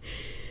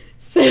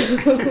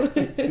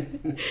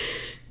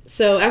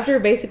 So after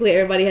basically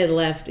everybody had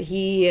left,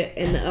 he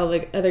and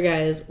the other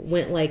guys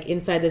went like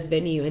inside this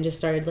venue and just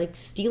started like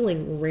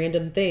stealing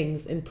random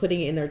things and putting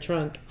it in their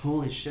trunk.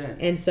 Holy shit.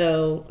 And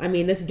so, I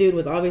mean, this dude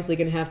was obviously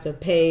going to have to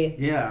pay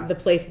the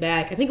place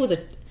back. I think it was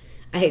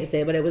I hate to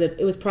say it, but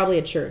it was probably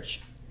a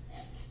church.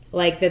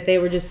 Like that they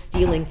were just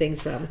stealing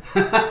things from.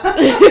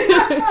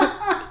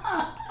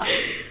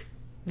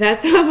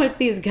 That's how much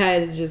these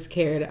guys just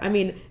cared. I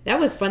mean, that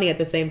was funny at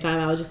the same time.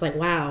 I was just like,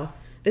 wow,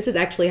 this is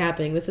actually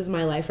happening. This is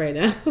my life right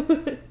now.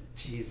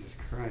 Jesus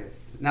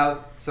Christ.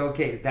 Now, so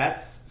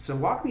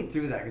walk me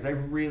through that, because I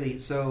really,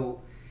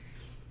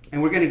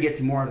 and we're going to get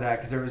to more of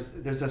that, because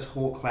there's this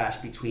whole clash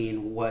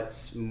between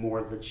what's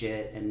more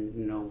legit and,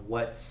 you know,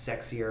 what's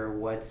sexier,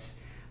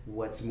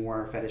 what's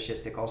more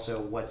fetishistic,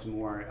 also what's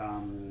more,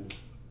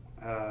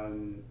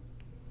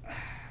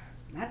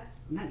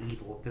 not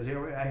evil, because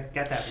I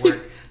got that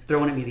word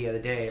thrown at me the other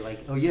day,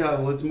 like, oh yeah,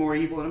 well it's more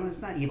evil, and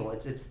it's not evil,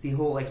 it's the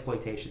whole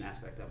exploitation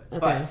aspect of it. Okay.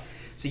 But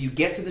so you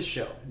get to the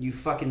show, you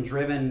fucking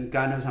driven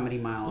God knows how many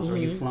miles, or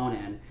you've flown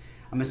in.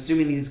 I'm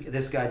assuming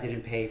this guy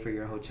didn't pay for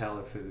your hotel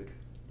or food.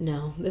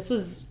 No, this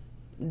was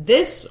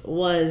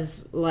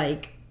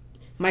like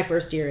my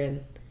first year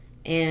in,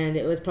 and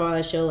it was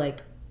probably a show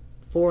like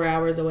 4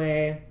 hours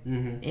away,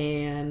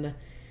 and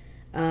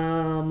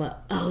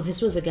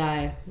this was a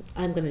guy.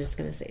 I'm just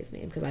gonna say his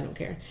name because I don't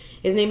care.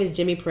 His name is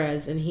Jimmy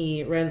Perez, and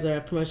he runs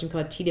a promotion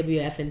called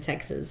TWF in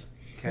Texas.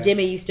 Okay.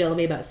 Jimmy used to owe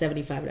me about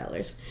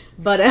 $75,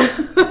 but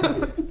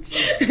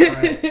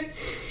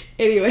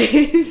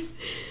anyways,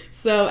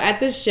 so at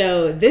this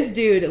show, this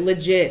dude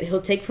legit,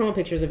 he'll take promo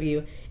pictures of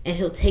you, and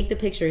he'll take the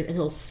pictures and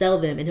he'll sell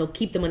them, and he'll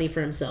keep the money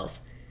for himself.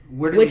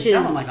 Where does he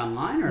sell them? Like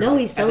online, or no?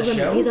 He sells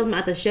them. He sells them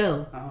at the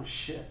show. Oh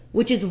shit!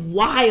 Which is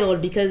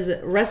wild, because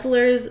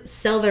wrestlers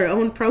sell their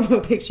own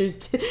promo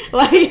pictures.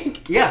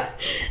 Like, yeah,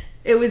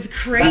 it was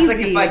crazy. That's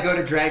like if I go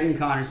to Dragon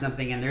Con or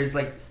something, and there's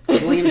like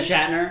William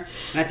Shatner,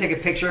 and I take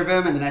a picture of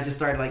him, and then I just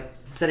start like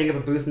setting up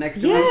a booth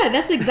next to him. Yeah,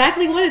 that's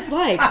exactly what it's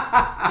like.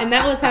 And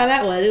that was how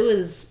that was. It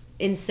was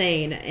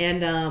insane.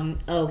 And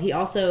he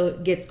also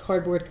gets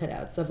cardboard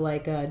cutouts of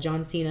like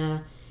John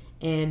Cena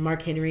and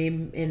Mark Henry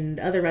and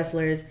other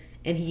wrestlers.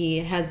 And he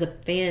has the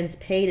fans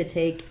pay to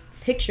take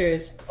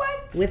pictures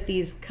with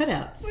these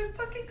cutouts. With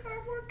fucking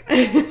cardboard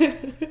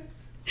cutouts.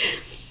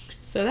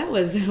 So that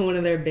was one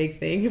of their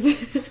big things.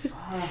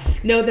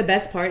 No, the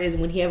best part is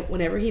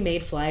whenever he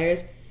made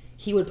flyers,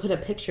 he would put a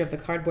picture of the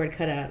cardboard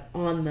cutout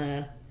on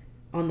the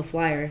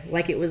flyer,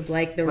 like it was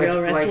like the real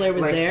wrestler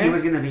was there. He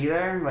was going to be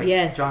there. Like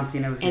yes. John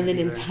Cena was going to be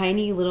there. And then in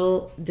tiny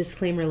little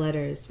disclaimer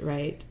letters,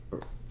 right?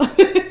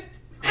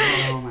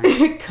 Oh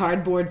my!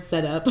 Cardboard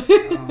setup.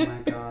 Oh my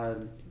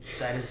god.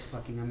 That is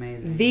fucking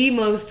amazing. The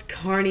most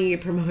carny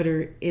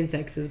promoter in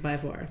Texas by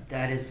far.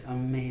 That is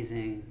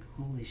amazing.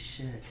 Holy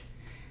shit.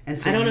 And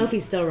so I don't know if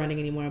he's still running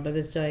anymore, but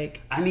it's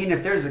like... I mean,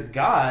 if there's a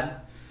God,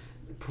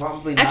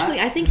 Probably not.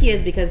 Actually, I think he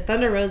is because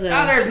Thunder Rosa.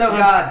 Oh, there's no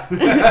God.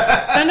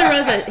 Thunder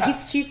Rosa.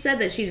 She said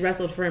that she's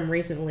wrestled for him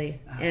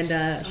recently, and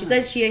she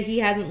said he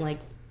hasn't like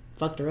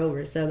fucked her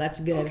over, so that's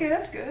good. Okay,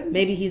 that's good.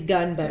 Maybe he's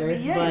gotten better.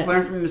 Yeah, he's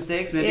learned from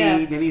mistakes.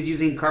 Maybe he's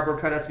using cardboard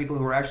cutouts of people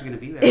who are actually going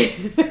to be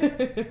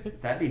there.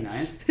 That'd be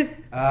nice.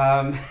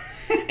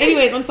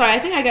 Anyways, I'm sorry. I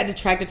think I got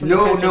distracted from the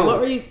question. No. What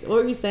were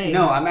you saying?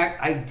 No,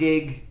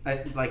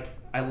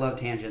 I love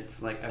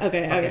tangents. Like,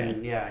 okay.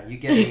 Yeah, you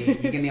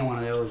get me on one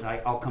of those.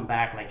 I'll come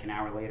back like an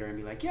hour later and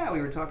be like, yeah,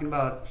 we were talking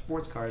about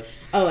sports cars.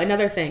 Oh,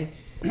 another thing.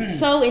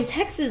 So in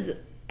Texas,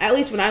 at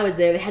least when I was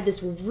there, they had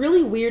this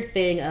really weird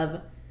thing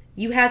of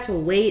you had to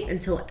wait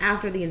until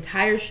after the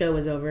entire show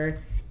was over,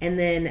 and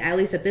then at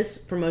least at this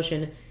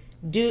promotion,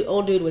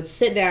 old dude would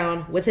sit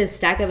down with his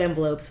stack of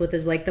envelopes with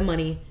his like the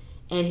money,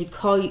 and he'd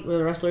call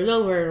the wrestlers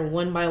over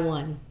one by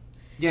one.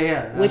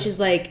 Yeah. Which is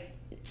like,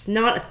 it's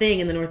not a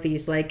thing in the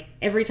Northeast. Like,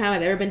 every time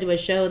I've ever been to a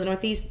show in the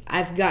Northeast,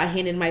 I've got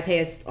handed my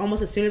pay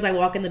almost as soon as I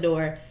walk in the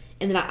door,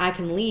 and then I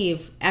can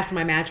leave after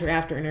my match or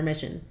after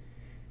intermission.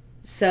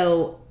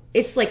 So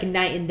it's like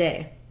night and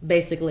day,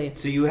 basically.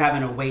 So you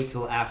having to wait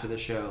till after the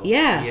show.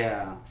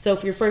 Yeah. So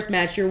for your first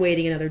match, you're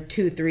waiting another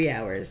 2-3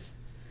 hours.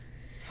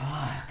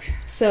 Fuck.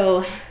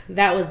 So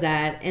that was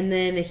that. And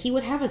then he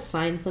would have us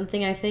sign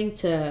something, I think,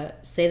 to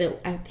say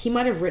that he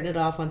might have written it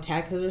off on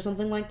taxes or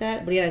something like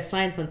that, but he had to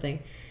sign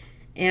something.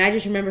 And I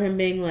just remember him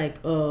being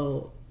like,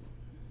 oh,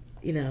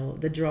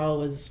 the draw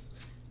was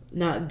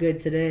not good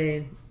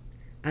today.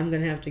 I'm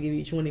going to have to give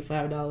you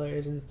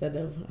 $25 instead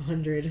of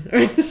 $100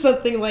 or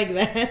something like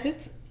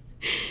that.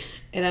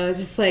 And I was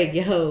just like,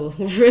 yo,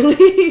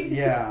 really?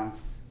 Yeah.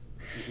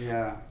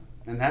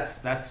 And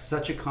that's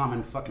such a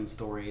common fucking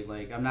story.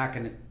 Like, I'm not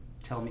going to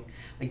tell me.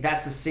 Like,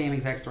 that's the same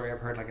exact story I've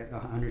heard like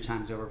 100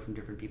 times over from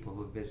different people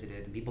who have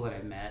visited and people that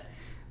I've met.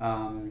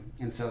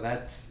 And so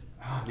that's,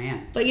 oh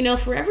man. But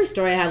for every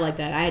story I have like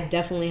that, I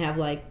definitely have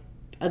like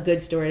a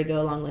good story to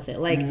go along with it.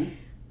 Like,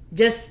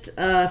 just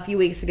a few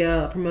weeks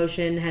ago, a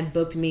promotion had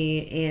booked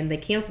me and they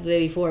canceled the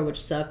day before, which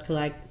sucked because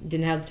I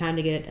didn't have the time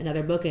to get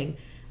another booking.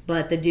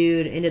 But the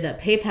dude ended up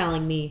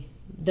PayPaling me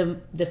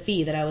the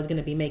fee that I was going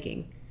to be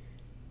making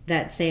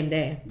that same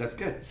day. That's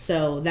good.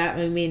 So that,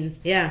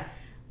 yeah.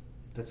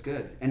 That's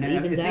good. And I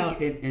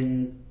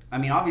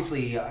think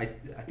obviously, I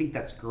think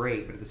that's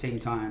great, but at the same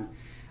time,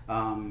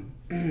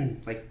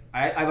 like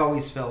I've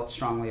always felt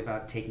strongly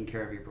about taking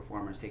care of your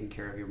performers, taking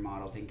care of your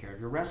models, taking care of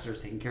your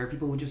wrestlers, taking care of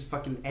people who just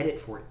fucking edit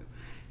for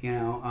you,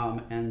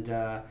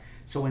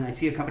 so when I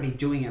see a company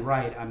doing it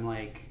right, I'm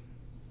like,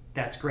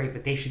 that's great,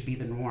 but they should be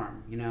the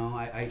norm,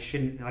 I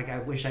shouldn't, like, I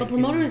wish but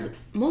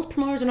most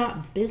promoters are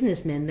not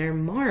businessmen, they're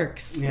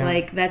marks. Yeah.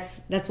 Like,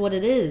 that's what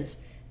it is.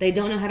 They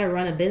don't know how to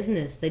run a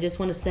business. They just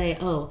want to say,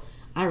 oh,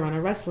 I run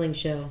a wrestling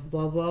show,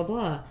 blah blah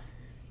blah.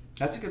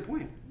 That's a good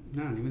point.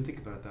 No, I didn't even think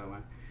about it that way.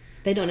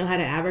 They don't know how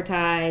to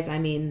advertise.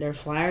 Their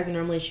flyers are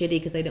normally shitty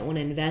because they don't want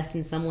to invest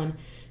in someone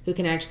who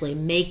can actually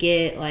make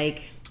it.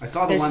 Like, there's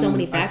so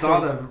many factors. I saw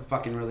the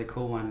fucking really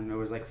cool one. It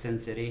was like Sin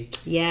City.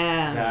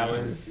 Yeah. That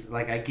was,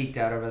 like, I geeked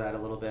out over that a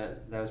little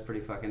bit. That was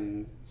pretty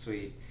fucking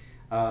sweet.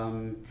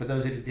 For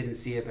those who didn't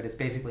see it, but it's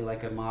basically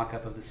like a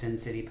mock-up of the Sin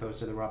City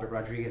poster, the Robert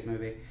Rodriguez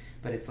movie.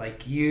 But it's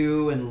like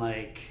you and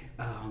like...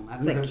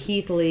 it's like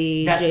Keith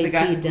Lee, that's JT the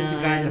guy, Dunn, who's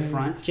the guy in the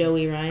front?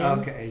 Joey Ryan.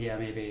 Okay, yeah,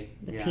 maybe.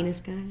 The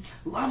penis guy?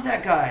 Love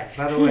that guy,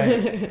 by the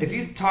way. If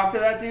you talk to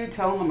that dude,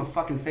 tell him I'm a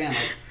fucking fan.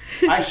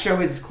 Like, I show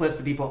his clips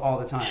to people all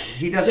the time.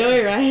 He does.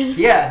 Joey Ryan?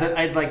 Yeah,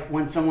 I'd like,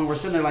 when we're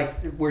sitting there, like,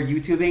 we're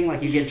YouTubing,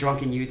 like, you get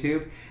drunk in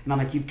YouTube, and I'm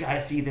like, you've got to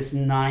see this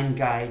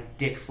 9-guy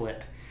dick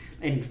flip.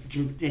 And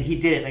he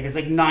did it. Like, it's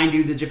like 9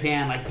 dudes in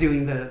Japan, like,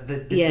 doing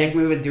the dick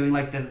move and doing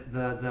like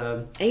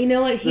the and you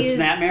know what? The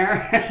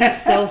snapmare.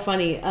 He's so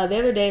funny. The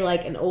other day,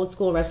 like, an old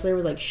school wrestler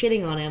was like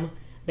shitting on him,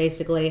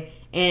 basically,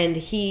 and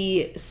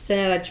he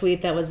sent out a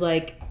tweet that was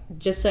like,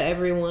 just so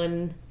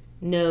everyone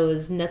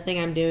knows, nothing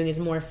I'm doing is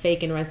more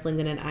fake in wrestling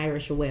than an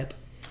Irish whip.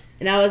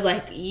 And I was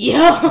like, yo!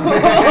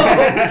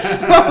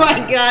 Oh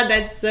my god,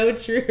 that's so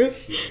true.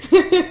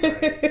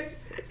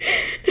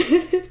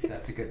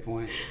 That's a good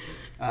point.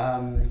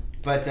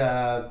 But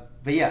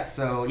yeah,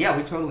 so yeah,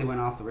 we totally went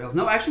off the rails.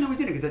 No, actually, no, we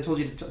didn't, because I told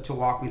you to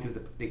walk me through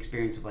the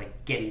experience of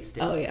like getting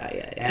stitched. Oh yeah.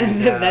 And,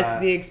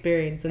 that's the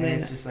experience, and then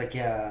it's just like,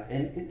 yeah,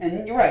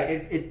 and you're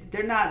right.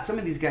 They're not. Some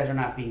of these guys are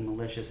not being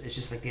malicious. It's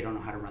just like they don't know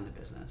how to run the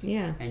business.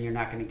 Yeah. And you're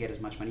not going to get as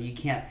much money. You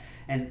can't.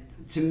 And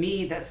to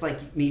me, that's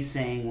like me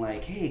saying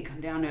like, hey,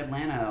 come down to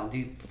Atlanta. I'll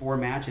do 4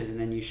 matches, and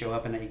then you show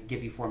up and I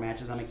give you 4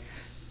 matches. I'm like,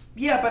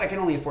 yeah, but I can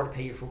only afford to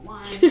pay you for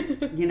 1.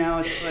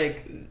 It's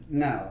like,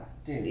 no.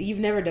 Dude. You've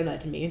never done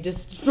that to me,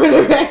 just for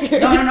the record.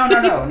 No.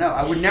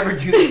 I would never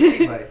do this to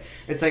anybody.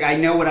 It's like, I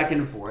know what I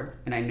can afford,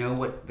 and I know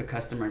what the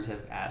customers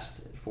have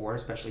asked for,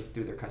 especially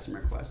through their custom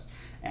requests.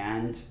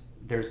 And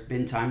there's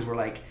been times where,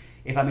 like,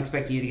 if I'm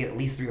expecting you to get at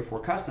least 3 or 4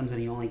 customs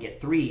and you only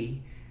get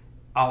 3,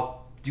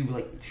 I'll do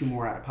like 2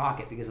 more out of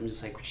pocket, because I'm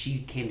just like, she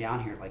came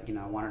down here, like,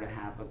 I want her to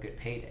have a good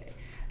payday.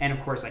 And of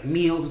course, like,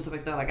 meals and stuff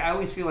like that. Like, I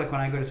always feel like when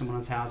I go to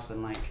someone's house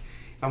and like,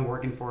 I'm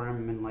working for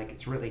them and like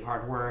it's really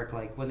hard work,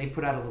 like when they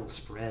put out a little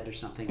spread or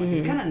something, like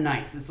it's kind of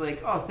nice. It's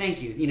like, oh, thank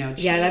you, you know.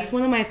 Cheese, yeah, that's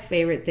one of my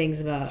favorite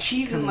things about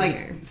cheese and coming like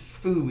here.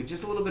 food,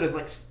 just a little bit of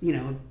like, you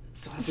know,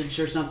 sausage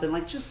or something,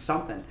 like just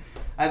something.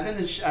 I've been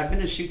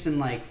to shoots in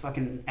like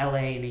fucking L.A.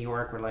 and New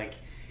York where like,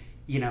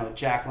 you know,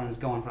 Jacqueline's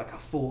going for like a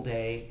full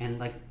day and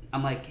like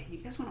I'm like, you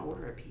guys want to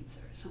order a pizza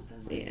or something?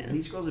 Like, Yeah.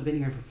 these girls have been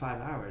here for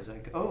 5 hours.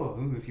 Like, oh,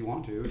 if you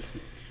want to.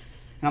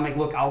 And I'm like,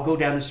 look, I'll go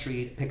down the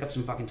street, pick up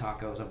some fucking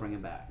tacos, I'll bring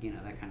them back, you know,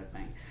 that kind of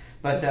thing.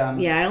 But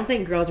Yeah, I don't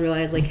think girls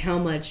realize like how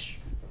much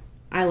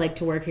I like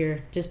to work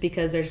here, just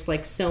because there's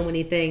like so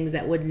many things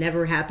that would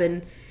never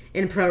happen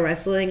in pro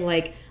wrestling.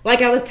 Like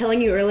I was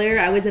telling you earlier,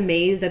 I was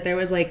amazed that there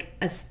was like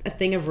a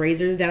thing of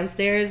razors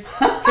downstairs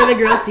for the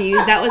girls to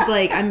use. That was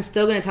like, I'm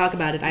still going to talk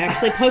about it. I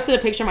actually posted a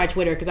picture on my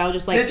Twitter because I was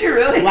just like, did you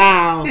really?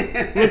 Wow,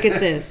 look at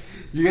this.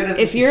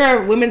 If you're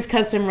a women's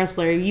custom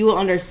wrestler, you will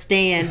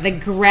understand the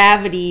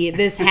gravity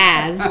this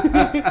has.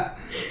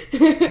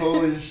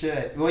 Holy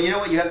shit. Well, you know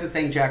what? You have to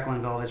thank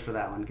Jacqueline Velvetz for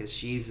that one, because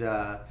she's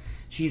like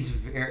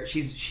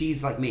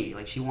me.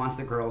 Like, she wants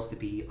the girls to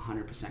be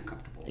 100%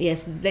 comfortable.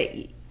 Yes,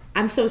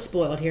 I'm so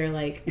spoiled here.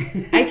 Like,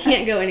 I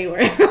can't go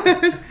anywhere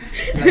else.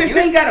 Like, you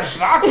ain't got a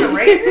box of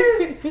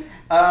razors?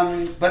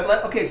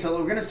 Okay, so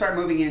we're going to start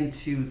moving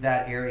into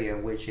that area,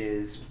 which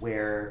is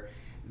where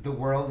the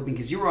world,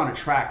 because you were on a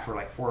track for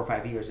like 4 or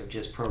 5 years of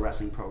just pro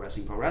wrestling,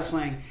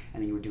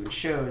 and then you were doing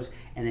shows,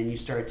 and then you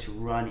started to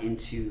run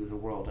into the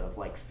world of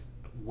like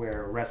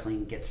where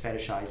wrestling gets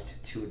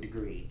fetishized to a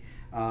degree.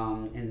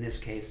 In this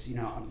case, you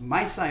know,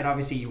 my side,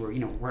 obviously you were, you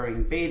know,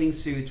 wearing bathing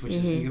suits, which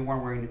is, you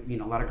weren't wearing, you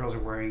know, a lot of girls are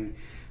wearing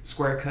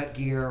square cut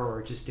gear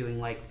or just doing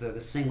like the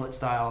singlet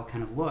style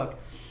kind of look,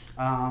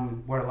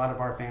 where a lot of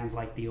our fans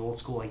like the old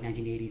school, like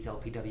 1980s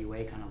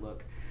LPWA kind of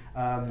look.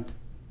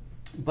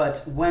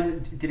 But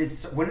when did it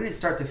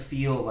start to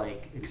feel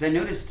like, because I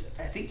noticed,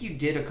 I think you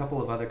did a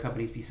couple of other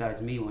companies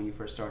besides me when you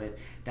first started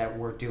that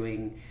were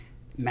doing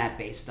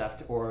mat-based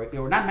stuff, or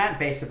not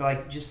mat-based stuff, but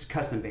like just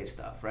custom-based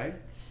stuff, right?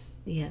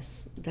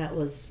 Yes, that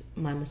was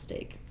my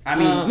mistake. I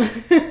mean, I'm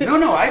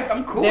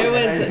cool.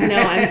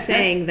 I'm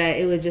saying that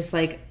it was just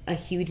like a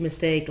huge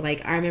mistake.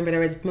 Like, I remember there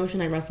was a promotion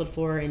I wrestled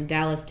for in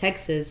Dallas,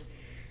 Texas.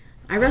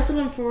 I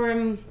wrestled for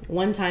him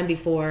one time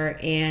before,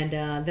 and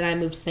then I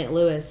moved to St.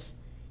 Louis.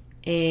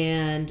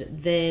 And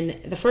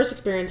then the first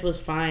experience was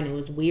fine. It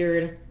was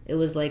weird. It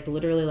was like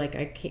literally like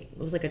it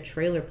was like a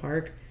trailer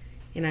park,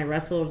 and I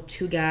wrestled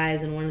 2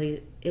 guys in one of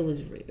these. It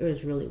was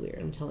really weird.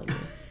 I'm telling you.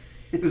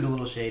 It was a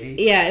little shady.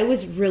 Yeah, it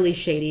was really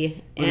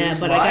shady. Was this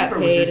but live, I got or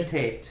paid. was this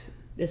taped?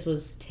 This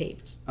was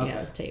taped. Okay. Yeah, it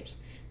was taped.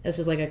 This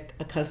was like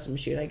a custom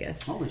shoot, I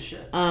guess. Holy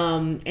shit.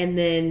 And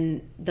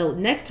then the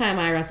next time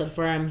I wrestled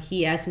for him,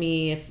 he asked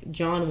me if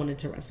John wanted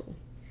to wrestle.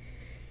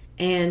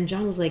 And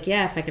John was like,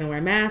 yeah, if I can wear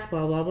a mask,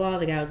 blah, blah, blah.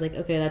 The guy was like,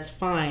 okay, that's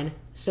fine.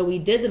 So we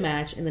did the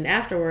match, and then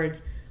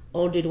afterwards,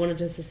 old dude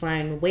wanted us to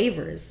sign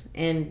waivers.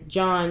 And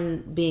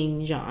John,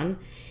 being John,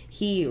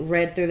 he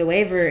read through the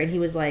waiver, and he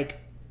was like,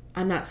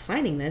 I'm not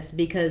signing this,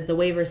 because the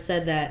waiver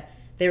said that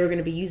they were going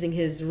to be using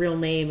his real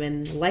name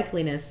and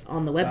likeliness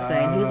on the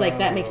website. And he was like,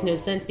 that makes no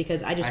sense,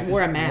 because I just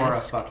wore a mask. Wore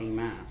a fucking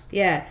mask.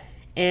 Yeah.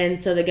 And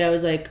so the guy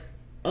was like,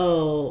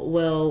 oh,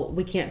 well,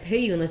 we can't pay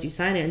you unless you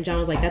sign it. And John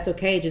was like, that's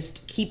okay,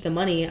 just keep the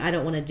money. I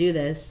don't want to do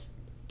this.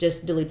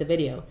 Just delete the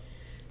video.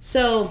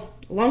 So,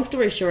 long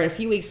story short, a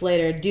few weeks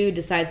later, dude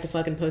decides to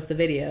fucking post the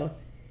video.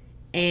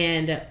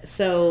 And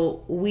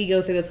so we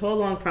go through this whole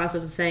long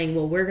process of saying,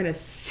 well, we're going to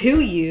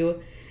sue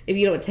you if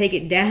you don't take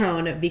it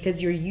down,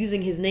 because you're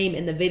using his name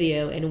in the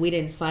video and we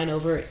didn't sign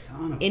over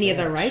any of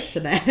the rights to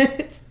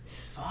that.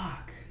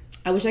 Fuck.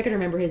 I wish I could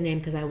remember his name,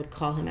 because I would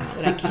call him out,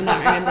 but I cannot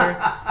remember.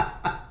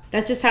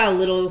 That's just how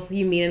little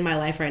you mean in my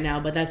life right now,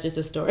 but that's just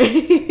a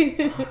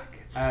story. Fuck.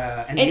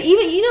 And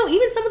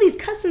even some of these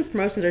customs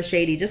promotions are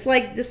shady, just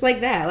like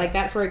that. Like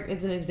that, for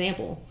it's an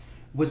example.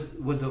 Was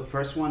the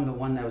first one the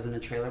one that was in a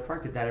trailer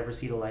park? Did that ever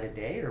see the light of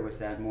day, or was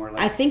that more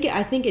like? I think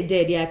it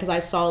did, yeah, because I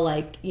saw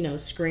like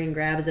screen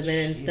grabs of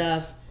it and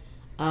stuff.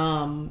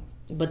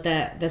 But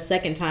the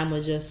second time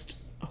was just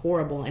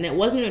horrible, and it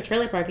wasn't in a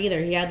trailer park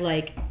either. He had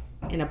like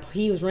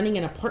he was renting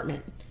an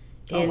apartment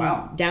in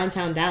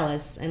downtown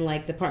Dallas, and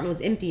like the apartment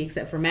was empty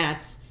except for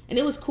mats, and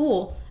it was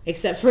cool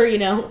except for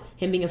him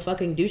being a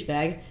fucking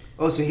douchebag.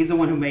 Oh, so he's the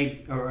one who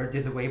made or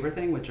did the waiver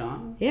thing with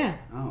John? Yeah.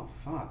 Oh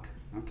fuck.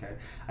 Okay,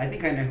 I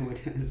think I know who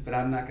it is, but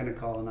I'm not going to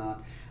call him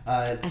out.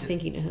 I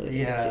think you know who it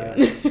is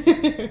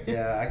too.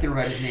 Yeah, I can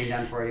write his name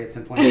down for you at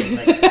some point. Just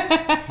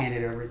hand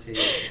it over to you.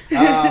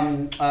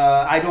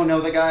 I don't know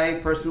the guy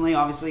personally.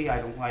 Obviously, I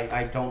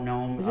don't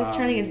know him. Is this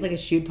turning into like a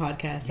shoot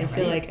podcast? Yeah, I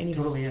feel like I need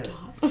to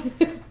stop.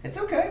 It's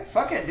okay.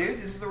 Fuck it, dude.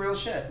 This is the real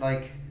shit.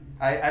 Like,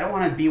 I don't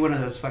want to be one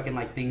of those fucking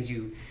like things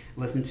you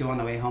listen to on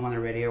the way home on the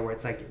radio where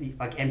it's like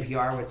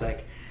NPR, where it's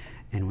like.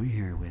 And we're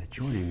here with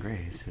Jordynne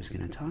Grace, who's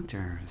going to talk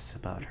to us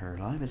about her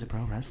life as a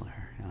pro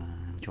wrestler.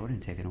 Jordynne,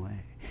 take it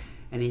away.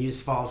 And then you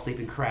just fall asleep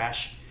and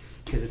crash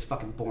because it's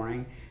fucking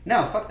boring.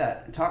 No, fuck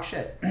that. Talk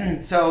shit.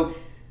 So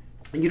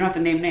You don't have to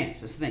name names.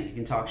 That's the thing. You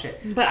can talk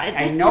shit. But I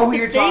that's know just who the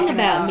you're thing talking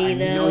about about. me, I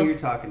know though. who you're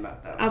talking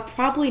about, though. I'll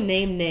probably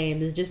name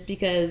names just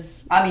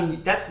because I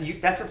mean, that's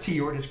up to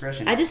your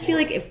discretion. I just feel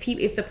like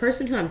if the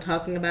person who I'm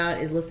talking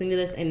about is listening to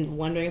this and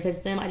wondering if it's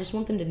them, I just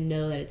want them to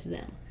know that it's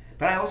them.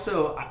 But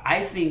I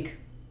think,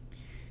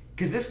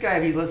 because this guy,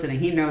 if he's listening,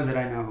 he knows that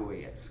I know who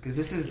he is. Because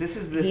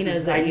He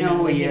knows that I you know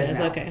who he he is knows,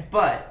 now. okay.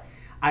 But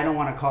I don't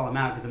want to call him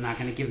out because I'm not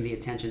going to give him the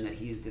attention that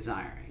he's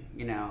desiring.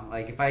 You know,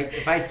 like if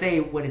I say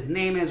what his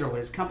name is or what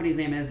his company's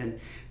name is, and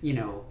you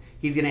know,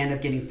 he's going to end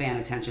up getting fan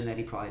attention that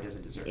he probably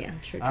doesn't deserve. Yeah,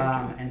 true.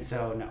 And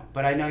so no,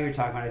 but I know you're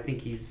talking about. I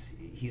think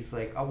he's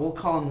like, we'll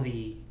call him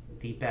the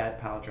bad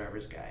pile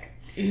drivers guy.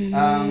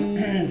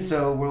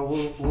 So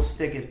we'll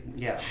stick it.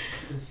 Yeah,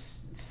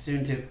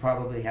 soon to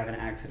probably have an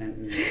accident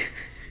and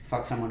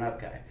fuck someone up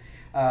guy.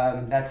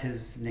 That's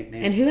his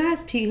nickname. And who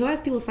has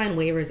people sign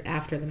waivers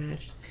after the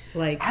match?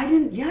 Like I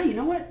didn't. Yeah, you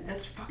know what?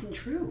 That's fucking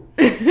true.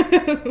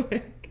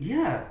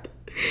 Yeah.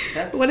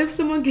 That's. What if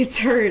someone gets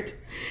hurt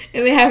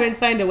and they haven't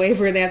signed a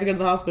waiver and they have to go to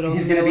the hospital?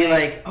 He's gonna be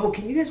like, "Oh,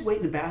 can you guys wait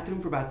in the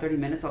bathroom for about 30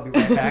 minutes? I'll be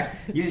right back."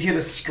 You just hear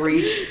the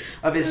screech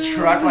of his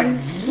truck, like.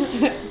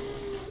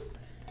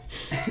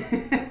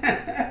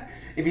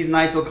 If he's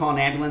nice, he'll call an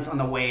ambulance on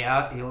the way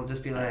out. He'll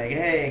just be like,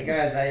 "Hey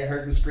guys, I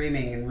heard some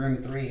screaming in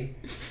room 3."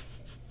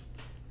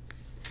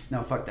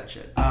 No, fuck that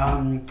shit.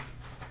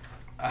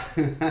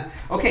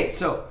 Okay,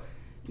 so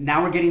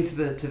now we're getting to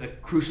the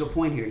crucial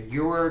point here.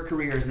 Your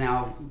career is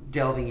now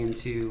delving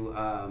into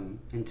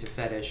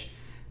fetish,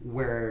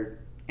 where,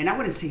 and I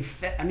wouldn't say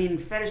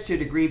fetish to a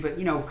degree, but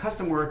you know,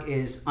 custom work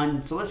is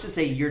so let's just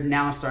say you're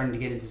now starting to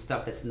get into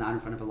stuff that's not in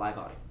front of a live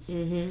audience.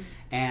 Mm-hmm.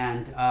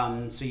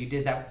 And so you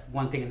did that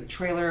one thing in the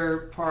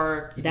trailer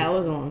park. That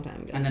was a long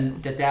time ago. And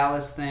then the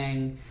Dallas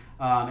thing.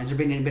 Has there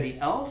been anybody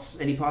else?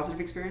 Any positive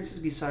experiences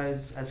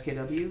besides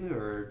SKW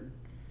or?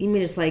 You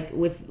mean just like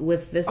with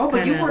this but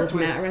kind you of worked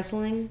with with mat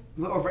wrestling?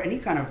 Over any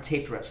kind of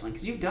taped wrestling?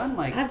 Because you've done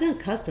like I've done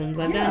customs.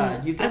 I've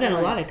Yeah, you've done done, a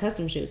like- lot of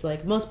custom shoots.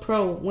 Like most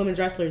pro women's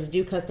wrestlers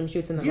do custom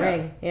shoots in the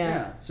ring.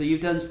 Yeah. So you've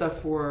done stuff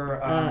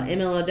for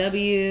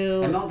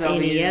MLW,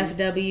 MLW.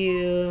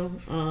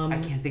 NEFW. I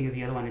can't think of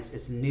the other one.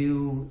 It's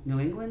New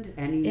England.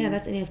 Yeah,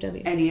 that's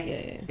NEFW.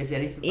 Yeah. Is it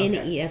anything?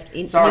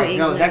 NEF. Sorry, New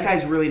no, England. that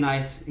guy's really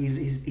nice.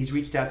 He's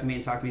reached out to me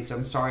and talked to me, so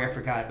I'm sorry I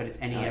forgot, but it's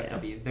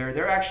NEFW.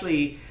 They're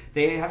actually,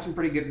 they have some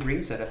pretty good ring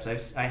setups.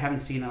 I haven't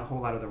seen a whole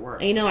lot of their work.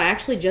 And, you know, I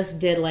actually just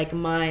did like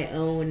my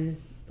own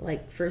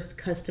like first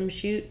custom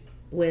shoot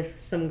with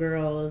some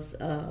girls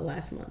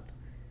last month.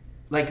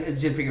 Like,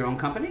 is it for your own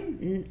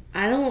company?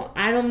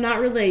 I'm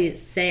not really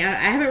saying. I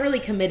haven't really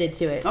committed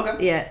to it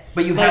yet.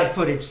 But you have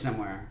footage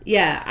somewhere.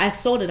 Yeah, I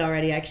sold it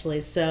already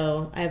actually.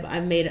 So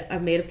I've made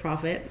a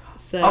profit.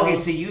 So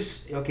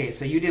Okay,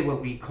 so you did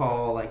what we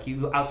call like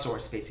you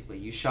outsourced basically.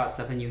 You shot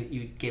stuff and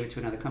you gave it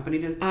to another company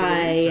to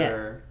release,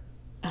 or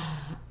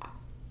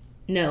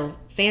no,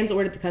 fans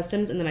ordered the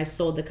customs and then I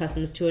sold the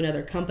customs to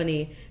another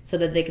company so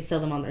that they could sell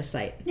them on their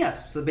site.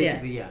 Yes. So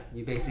basically,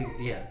 you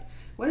basically.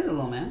 What is it,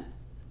 little man?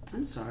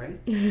 I'm sorry.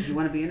 Do you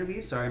want to be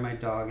interviewed? Sorry, my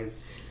dog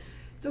is.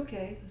 It's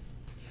okay.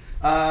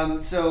 But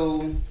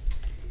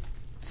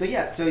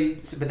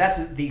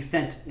that's the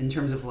extent in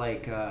terms of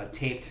like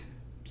taped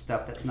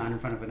stuff that's not in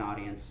front of an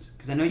audience.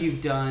 Because I know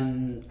you've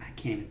done. I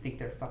can't even think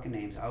their fucking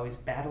names. Always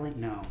battling.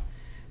 No,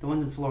 the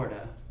ones in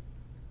Florida.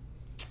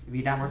 Have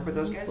you not worked with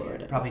those guys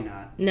yet? Probably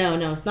not.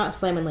 No, it's not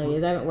Slammin'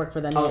 Ladies. I haven't worked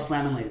for them Oh, yet.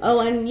 Slammin' Ladies. Oh,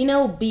 and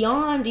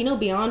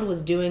Beyond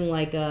was doing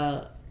like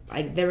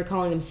they were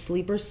calling them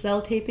sleeper cell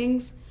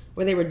tapings,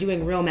 where they were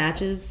doing real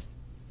matches,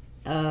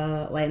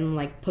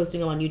 like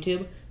posting them on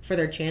YouTube for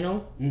their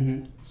channel.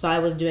 Mm-hmm. So I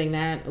was doing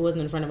that. It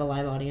wasn't in front of a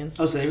live audience.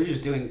 Oh, so they were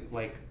just doing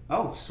like,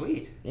 oh,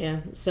 sweet. Yeah.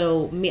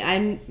 So me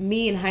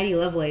and Heidi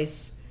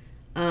Lovelace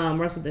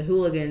wrestled the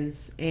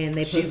Hooligans, and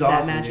they posted She's that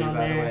awesome, match dude, on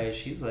by there. the way.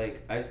 She's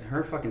like,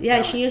 her fucking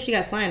Yeah, selling. she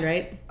got signed,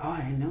 right? Oh, I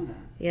didn't know that.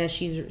 Yeah,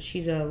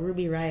 she's a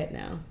Ruby Riot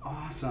now.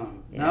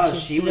 Awesome. Yeah, No,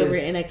 she's she was over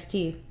at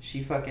NXT.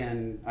 She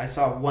fucking. I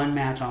saw one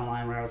match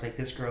online where I was like,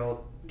 this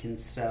girl can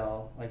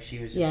sell. Like she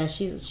was. Just,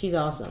 she's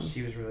awesome.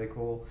 She was really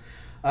cool.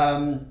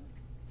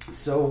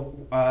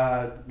 So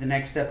the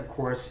next step, of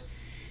course,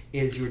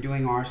 is you were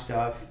doing our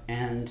stuff,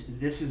 and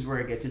this is where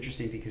it gets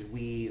interesting because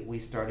we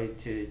started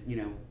to, you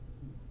know.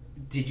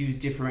 Did you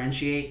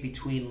differentiate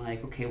between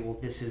like, okay, well,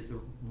 this is the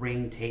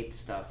ring taped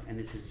stuff and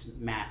this is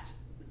mat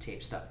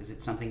tape stuff? Is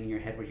it something in your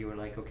head where you were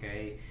like,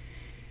 okay,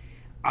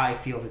 I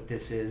feel that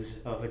this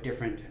is of a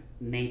different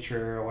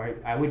nature, or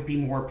I would be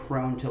more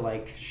prone to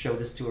like show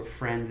this to a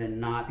friend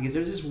than not? Because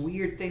there's this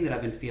weird thing that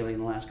I've been feeling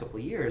the last couple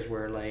of years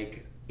where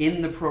like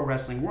in the pro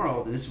wrestling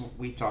world, and this is,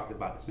 we've talked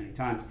about this many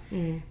times,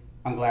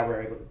 I'm glad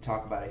we're able to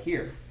talk about it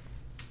here,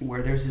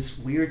 where there's this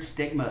weird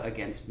stigma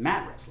against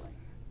mat wrestling.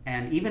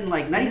 And even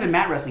like, not even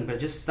mat wrestling, but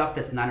just stuff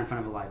that's not in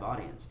front of a live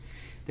audience.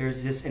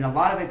 There's this, and a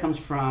lot of it comes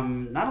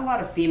from, not a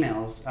lot of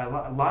females, a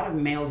lot of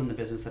males in the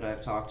business that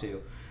I've talked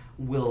to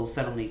will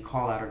suddenly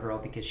call out a girl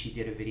because she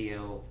did a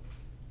video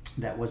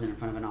that wasn't in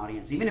front of an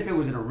audience, even if it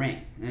was in a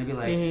ring. And they'd be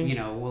like, you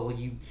know, well,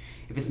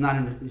 if it's not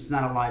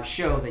a live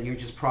show, then you're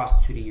just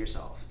prostituting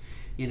yourself.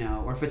 you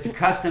know, or if it's a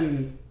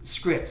custom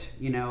script,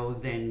 you know,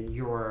 then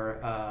you're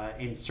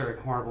insert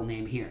horrible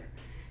name here,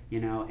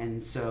 you know,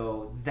 and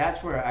so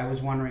that's where I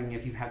was wondering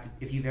if you've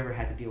ever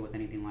had to deal with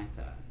anything like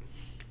that.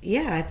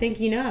 Yeah, I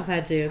think I've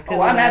had to. Oh,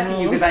 I'm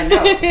asking you because I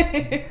know.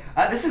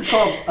 This is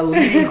called a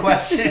leading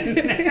question.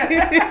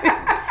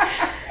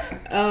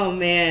 Oh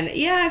man,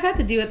 yeah, I've had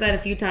to deal with that a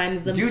few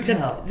times. Do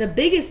tell. The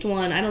biggest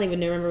one, I don't even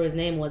remember what his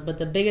name was, but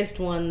the biggest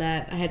one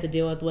that I had to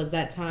deal with was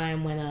that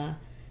time when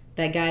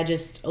that guy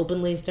just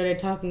openly started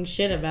talking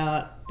shit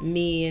about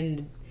me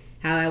and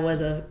how I was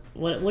a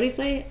what do you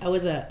say? I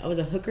was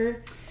a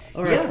hooker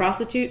or a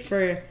prostitute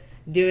for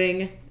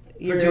doing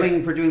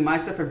for doing my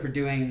stuff and for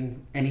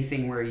doing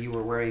anything where you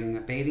were wearing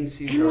a bathing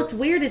suit. And what's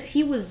weird is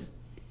he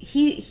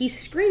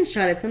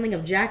screenshotted something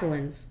of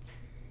Jacqueline's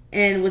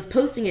and was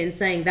posting it and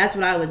saying that's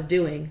what I was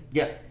doing.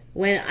 Yeah.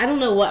 When I don't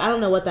know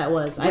what that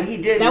was. What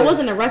he did that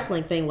wasn't a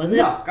wrestling thing, was it?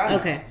 No, God,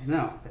 okay.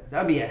 No,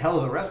 that'd be a hell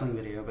of a wrestling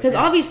video. Because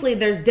obviously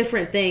there's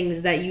different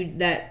things that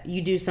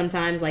you do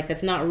sometimes, like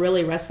that's not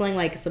really wrestling,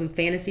 like some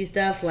fantasy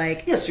stuff,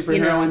 like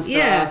superhero and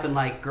stuff, and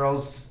like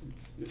girls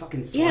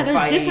fucking sword there's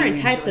fighting different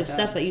types like of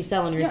stuff that you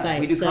sell on your site.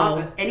 We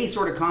do any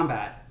sort of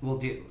combat we'll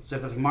do. So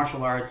if it's like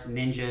martial arts,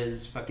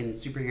 ninjas, fucking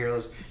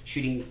superheroes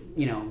shooting,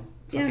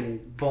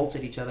 fucking bolts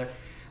at each other.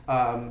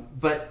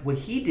 But what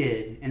he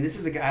did, and this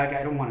is a guy,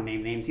 I don't want to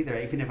name names either.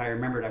 Even if I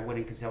remembered, I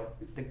wouldn't, because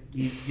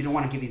you don't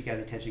want to give these guys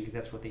attention because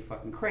that's what they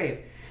fucking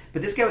crave.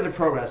 But this guy was a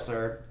pro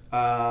wrestler,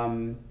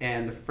 and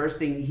the first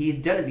thing, he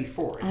had done it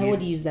before. I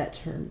would use that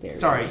term very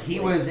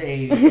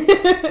loosely.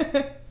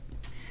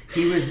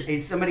 He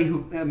was somebody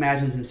who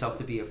imagines himself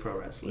to be a pro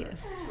wrestler.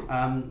 Yes.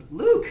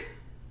 Luke,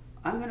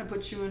 I'm going to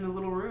put you in a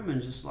little room and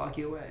just lock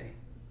you away.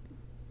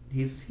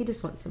 He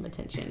just wants some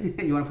attention.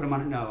 You want to put him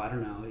on? No, I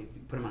don't know.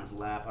 Put him on his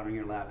lap, on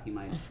your lap. He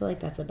might. I feel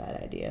like that's a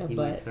bad idea. He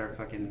might start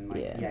fucking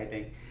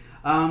yiping.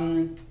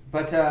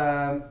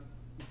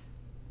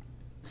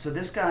 So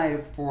this guy,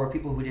 for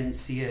people who didn't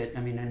see it,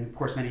 I mean, and of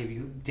course many of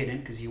you didn't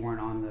because you weren't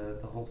on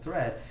the whole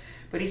thread,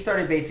 but he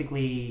started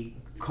basically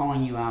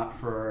calling you out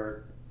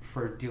for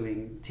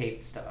doing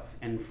taped stuff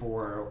and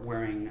for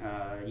wearing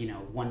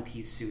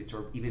one-piece suits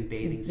or even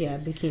bathing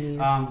suits. Yeah,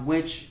 bikinis.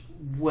 Which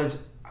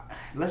was,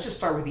 let's just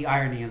start with the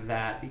irony of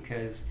that,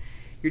 because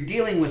you're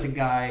dealing with a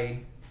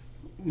guy.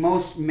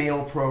 Most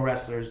male pro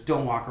wrestlers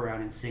don't walk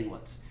around in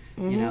singlets.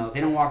 Mm-hmm.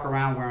 They don't walk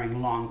around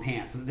wearing long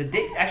pants. The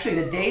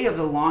day of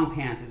the long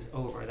pants is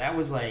over. That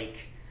was like,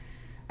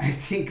 I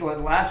think the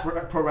last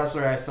pro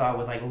wrestler I saw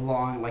with like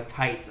long like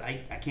tights. I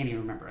can't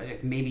even remember. I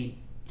think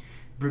maybe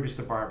Brutus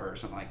the Barber or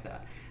something like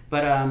that.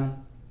 But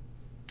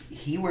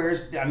he wears.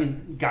 I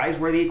mean, guys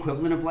wear the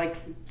equivalent of like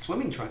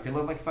swimming trunks. They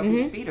look like fucking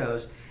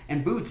Speedos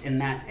and boots,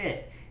 and that's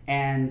it.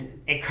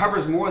 And it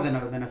covers more than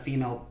a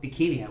female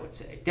bikini, I would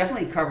say.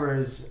 Definitely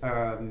covers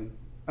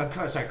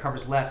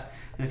covers less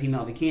than a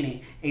female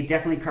bikini. It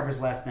definitely covers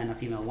less than a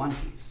female one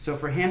piece. So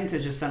for him to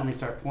just suddenly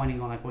start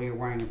pointing on like, well, you're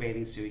wearing a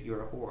bathing suit,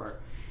 you're a whore,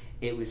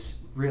 it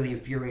was really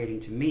infuriating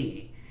to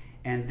me.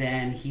 And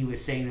then he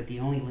was saying that the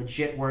only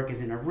legit work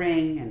is in a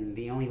ring, and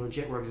the only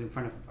legit work is in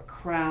front of a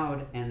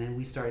crowd. And then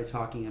we started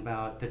talking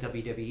about the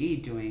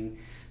WWE doing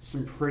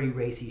some pretty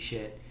racy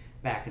shit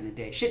back in the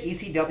day. Shit,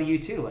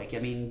 ECW too. Like, I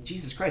mean,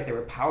 Jesus Christ, they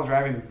were pile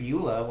driving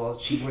Beulah while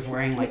she was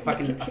wearing like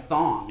fucking a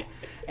thong.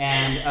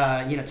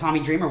 And, Tommy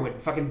Dreamer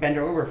would fucking bend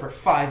her over for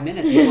 5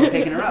 minutes before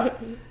picking her up.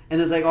 And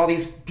there's like all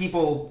these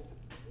people,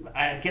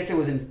 I guess it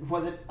was I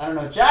don't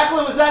know,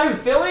 Jacqueline, was that in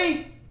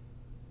Philly?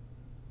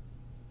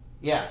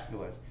 Yeah, it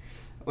was.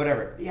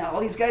 Whatever. Yeah, all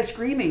these guys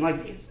screaming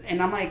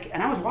and I'm like,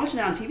 and I was watching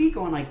it on TV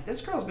going like,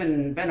 this girl's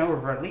been bent over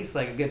for at least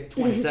like a good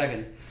 20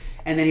 seconds.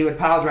 And then he would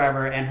pile drive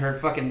her and her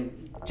fucking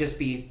just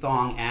be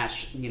thong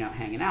ash,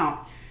 hanging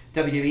out.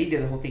 WWE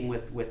did the whole thing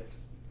with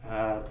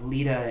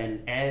Lita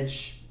and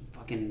Edge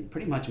fucking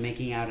pretty much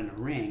making out in a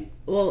ring.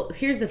 Well,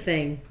 here's the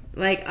thing.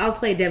 Like, I'll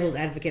play devil's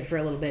advocate for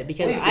a little bit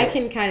because I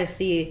can kind of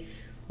see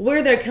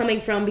where they're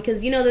coming from,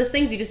 because those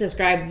things you just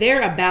described,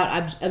 they're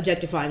about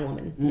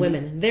objectifying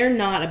women. They're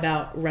not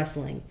about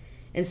wrestling.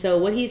 And so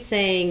what he's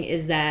saying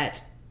is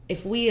that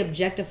if we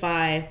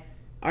objectify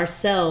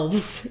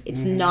ourselves,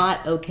 it's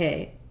not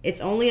okay. It's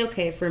only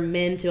okay for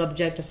men to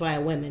objectify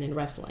women in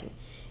wrestling.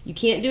 You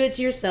can't do it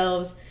to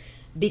yourselves,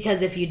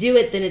 because if you do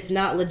it, then it's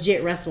not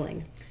legit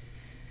wrestling.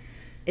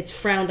 It's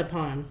frowned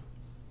upon.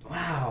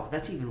 Wow,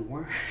 that's even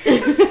worse.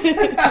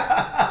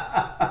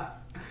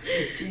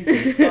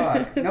 Jesus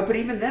fuck. No, but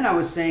even then I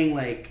was saying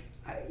like,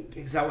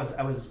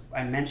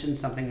 I mentioned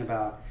something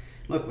about,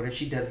 look, what if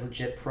she does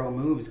legit pro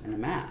moves in a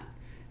mat?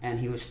 And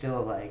he was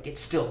still like,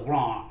 it's still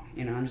wrong.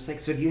 I'm just like,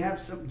 so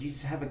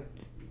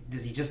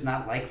does he just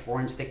not like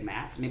 4-inch thick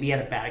mats? Maybe he had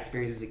a bad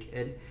experience as a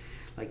kid.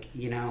 Like,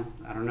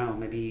 I don't know.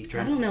 Maybe he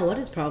dreamt. I don't know what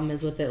his problem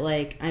is with it.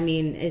 Like, I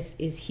mean, is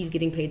he's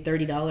getting paid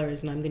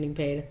 $30 and I'm getting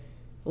paid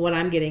what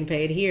I'm getting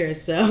paid here.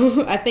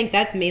 So I think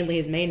that's mainly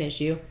his main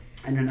issue.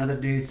 And another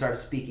dude started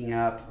speaking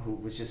up who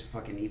was just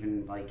fucking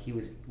even, like, he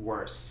was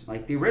worse.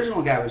 Like, the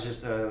original guy was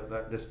just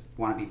this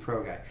wannabe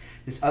pro guy.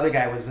 This other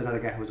guy was another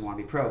guy who was a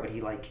wannabe pro, but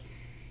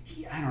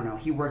I don't know,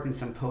 he worked in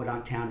some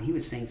podunk town. He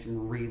was saying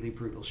some really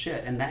brutal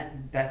shit. And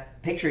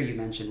that picture you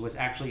mentioned was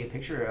actually a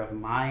picture of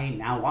my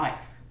now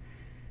wife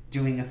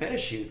doing a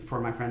fetish shoot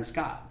for my friend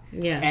Scott.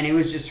 Yeah. And it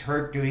was just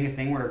her doing a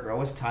thing where a girl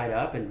was tied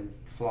up and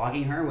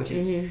flogging her, which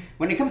is,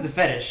 when it comes to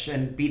fetish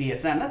and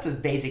BDSM, that's as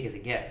basic as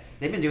it gets.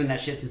 They've been doing that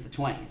shit since the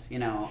 20s, you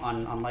know,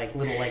 on like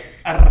little like...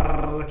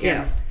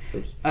 Yeah.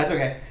 That's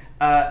okay.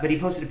 But he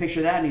posted a picture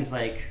of that and he's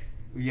like,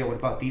 yeah, what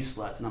about these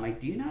sluts? And I'm like,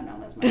 do you not know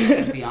that's my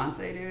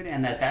fiance, dude?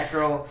 And that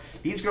girl,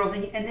 these girls,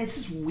 and it's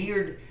this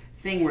weird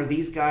thing where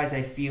these guys,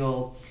 I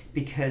feel,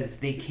 because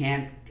they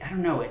can't, I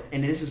don't know it,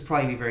 and this is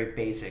probably very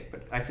basic,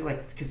 but I feel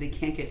like because they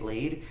can't get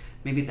laid,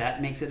 maybe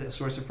that makes it a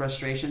source of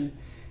frustration.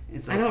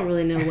 It's like, I don't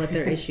really know what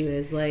their issue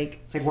is. Like,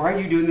 it's like, why are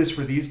you doing this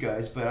for these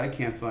guys, but I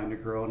can't find a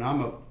girl, and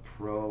I'm a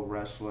pro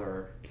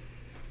wrestler.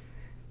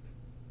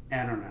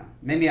 I don't know.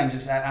 Maybe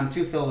I'm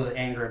too filled with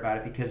anger about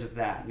it because of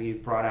that. You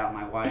brought out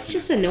my wife. It's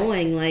just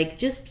annoying. Like,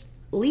 just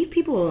leave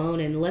people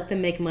alone and let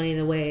them make money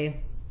the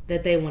way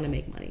that they want to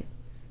make money.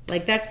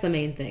 Like, that's the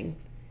main thing.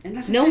 And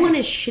that's no one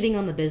is shitting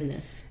on the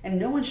business. And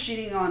no one's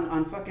shitting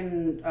on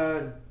fucking,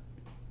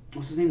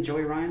 what's his name,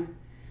 Joey Ryan?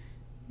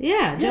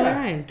 Yeah, Joey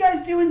Ryan.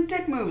 Guy's doing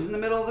dick moves in the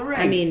middle of the ring.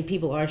 I mean,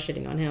 people are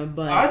shitting on him,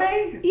 but... Are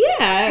they?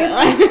 Yeah.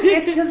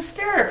 It's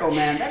hysterical,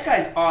 man. That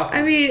guy's awesome.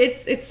 I mean,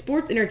 it's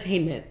sports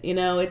entertainment, you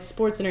know? It's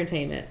sports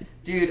entertainment.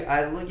 Dude,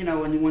 you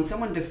know, when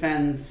someone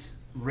defends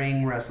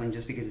ring wrestling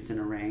just because it's in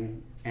a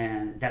ring,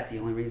 and that's the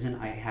only reason,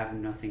 I have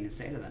nothing to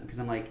say to them. Because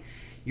I'm like,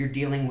 you're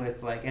dealing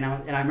with, like... And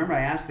I remember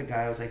I asked the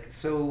guy, I was like,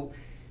 so...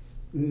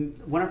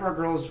 One of our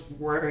girls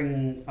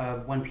wearing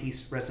one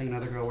piece wrestling,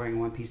 another girl wearing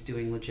one piece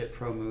doing legit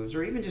pro moves,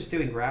 or even just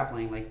doing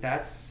grappling, like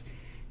that's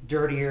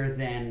dirtier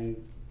than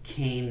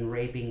Kane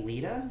raping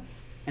Lita.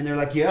 And they're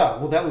like, yeah,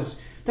 well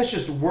that's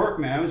just work,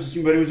 man. It was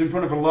just, but it was in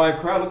front of a live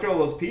crowd. Look at all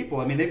those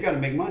people. I mean, they've got to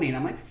make money. And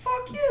I'm like,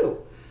 fuck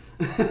you.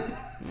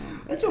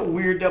 That's a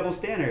weird double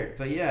standard.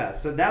 But yeah,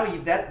 so now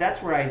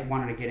that's where I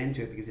wanted to get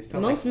into it because it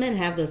felt most men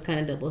have those kind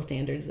of double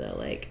standards though.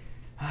 Like,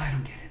 I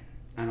don't get it.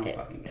 I don't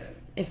fucking get it.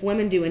 If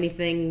women do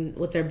anything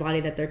with their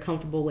body that they're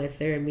comfortable with,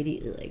 they're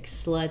immediately like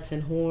sluts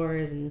and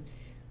whores and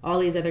all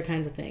these other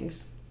kinds of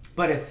things.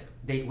 But if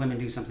women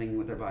do something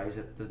with their bodies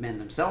that the men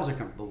themselves are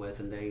comfortable with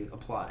and they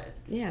applaud it,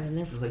 yeah, then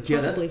they're like, yeah,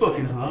 that's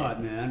fucking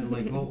hot, man.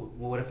 Like, well,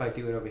 what if I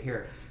do it over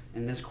here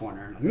in this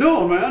corner? Like,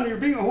 no, man, you're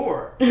being a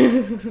whore.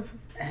 And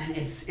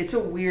it's a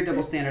weird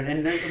double standard,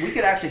 and we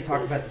could actually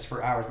talk about this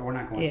for hours, but we're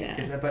not going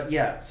to. But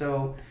yeah,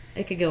 so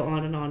it could go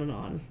on and on and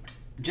on.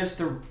 Just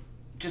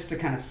to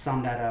kind of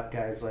sum that up,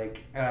 guys,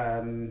 like,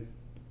 I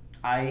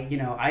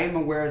am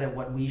aware that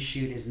what we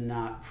shoot is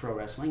not pro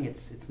wrestling.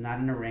 It's not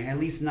in a ring, at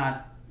least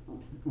not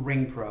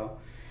ring pro.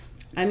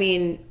 I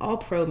mean, all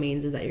pro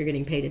means is that you're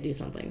getting paid to do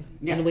something.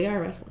 Yeah. And we are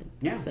wrestling.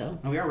 Yeah. So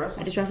we are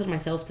wrestling. I just wrestled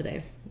myself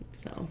today.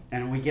 So.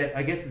 And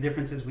I guess the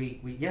difference is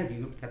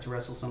you got to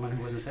wrestle someone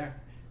who wasn't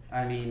there.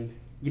 I mean,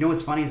 you know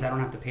what's funny is I don't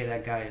have to pay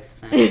that guy a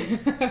cent.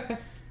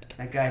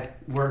 That guy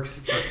works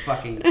for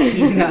fucking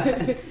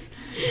peanuts.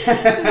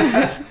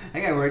 That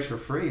guy works for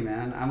free,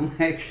 man. I'm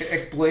like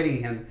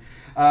exploiting him.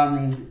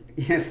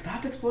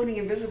 Stop exploiting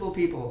invisible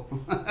people.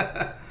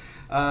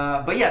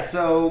 But yeah,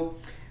 so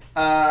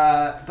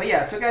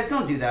guys,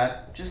 don't do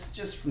that.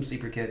 Just from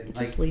Sleeper Kid.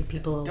 Just leave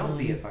people alone. Don't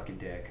be a fucking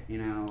dick. You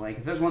know, like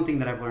if there's one thing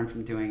that I've learned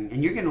from doing,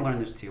 and you're gonna learn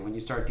this too when you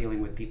start dealing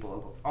with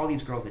people, all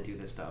these girls that do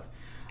this stuff.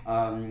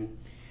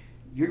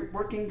 You're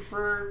working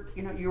to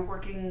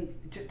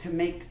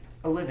make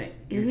a living.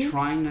 You're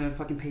trying to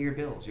fucking pay your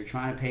bills. You're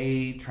trying to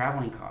pay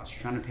traveling costs.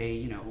 You're trying to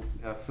pay,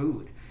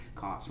 food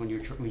costs when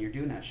you're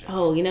doing that shit.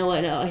 Oh, you know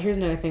what? No, here's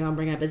another thing I'll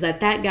bring up is that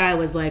guy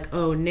was like,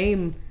 "Oh,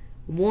 name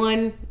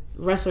one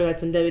wrestler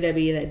that's in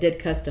WWE that did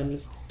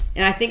customs,"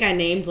 and I think I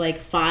named like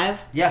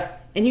 5. Yeah.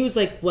 And he was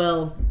like,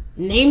 "Well,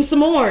 name some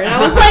more," and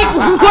I was like,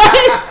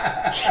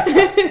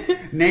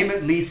 "What?" Name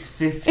at least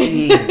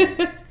 15.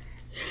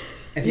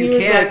 If you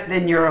can't,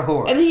 then you're a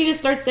whore. And then he just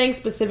starts saying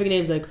specific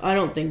names like, I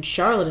don't think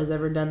Charlotte has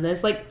ever done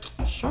this. Like,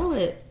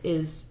 Charlotte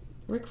is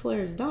Ric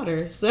Flair's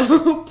daughter,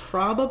 so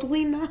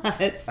probably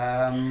not.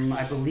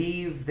 I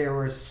believe there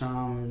were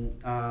some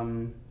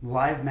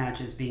live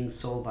matches being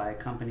sold by a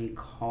company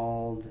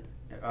called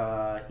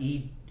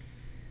EWW,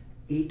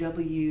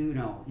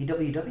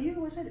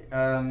 was it?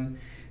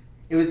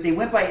 They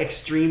went by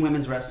Extreme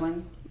Women's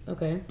Wrestling.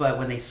 Okay. But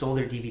when they sold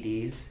their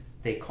DVDs,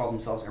 they called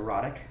themselves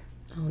Erotic.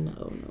 Oh,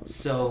 no.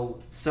 So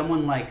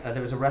someone like,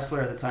 there was a wrestler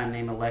at the time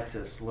named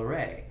Alexis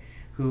LeRae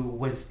who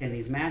was in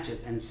these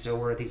matches, and so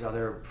were these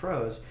other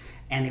pros,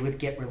 and they would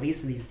get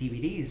released in these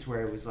DVDs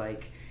where it was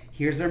like,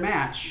 here's their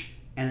match,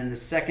 and then the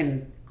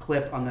second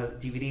clip on the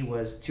DVD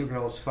was 2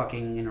 girls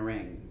fucking in a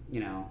ring,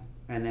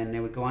 and then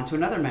they would go on to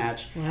another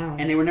match. Wow.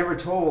 And they were never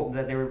told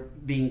that they were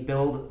being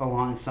billed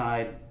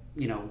alongside,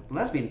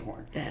 lesbian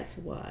porn. That's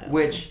wild.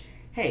 Which,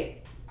 hey,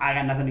 I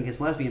got nothing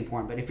against lesbian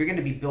porn, but if you're going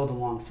to be billed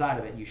alongside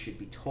of it, you should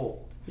be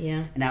told.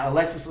 Yeah. Now,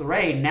 Alexis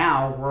LeRae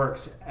now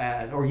works,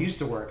 or used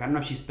to work. I don't know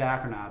if she's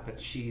back or not,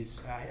 but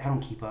I don't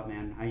keep up,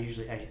 man. I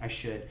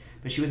should.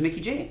 But she was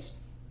Mickie James.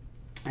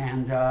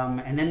 And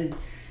then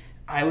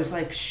I was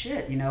like,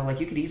 shit, you know, like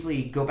you could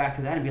easily go back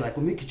to that and be like,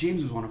 well, Mickie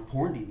James was on a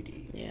porn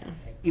DVD. Yeah.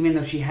 Even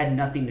though she had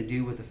nothing to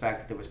do with the fact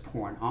that there was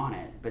porn on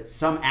it. But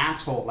some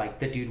asshole, like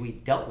the dude we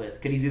dealt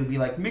with, could easily be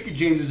like, Mickie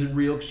James isn't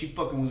real because she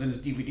fucking was in his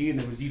DVD and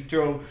there was these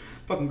two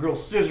fucking girls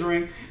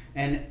scissoring.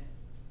 And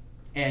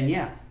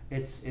yeah,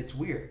 it's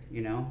weird,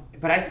 you know?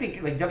 But I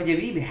think like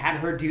WWE had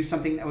her do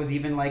something that was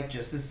even like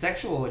just as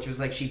sexual, which was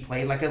like she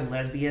played like a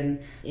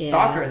lesbian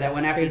stalker that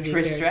went after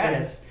Trish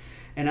Stratus.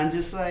 And I'm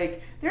just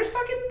like, there's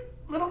fucking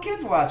little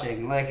kids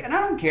watching, like, and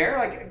I don't care,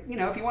 like, you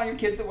know, if you want your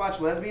kids to watch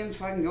lesbians,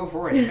 fucking go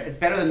for it. It's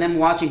better than them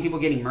watching people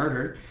getting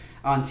murdered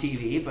on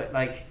TV, but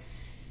like,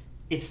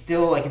 it's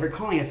still like, if you're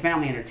calling it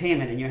family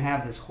entertainment and you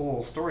have this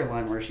whole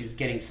storyline where she's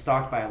getting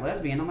stalked by a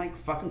lesbian, I'm like,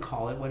 fucking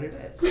call it what it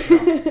is. So.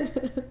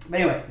 But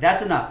anyway,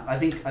 that's enough. I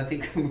think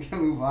we can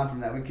move on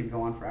from that. We can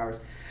go on for hours,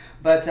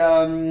 but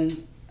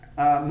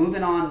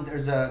moving on,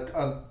 there's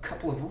a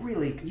couple of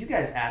really, you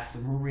guys asked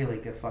some really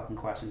good fucking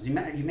questions. You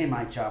made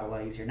my job a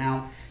lot easier.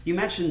 Now, you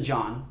mentioned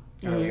John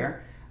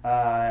earlier.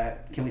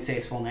 Can we say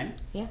his full name?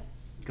 Yeah.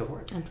 Go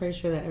for it. I'm pretty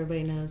sure that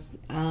everybody knows.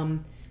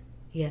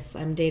 Yes,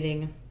 I'm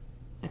dating,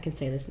 I can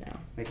say this now,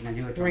 Wait, can I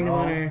do it? Ring of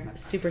Honor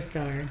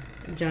superstar,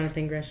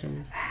 Jonathan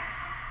Gresham.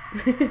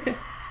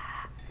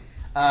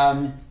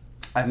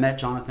 I've met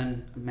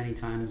Jonathan many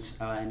times,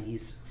 and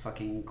he's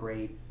fucking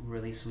great,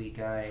 really sweet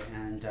guy,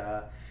 and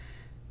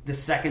the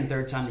second,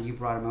 third time that you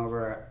brought him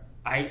over,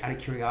 I, out of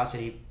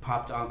curiosity,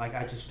 popped on, like,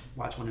 I just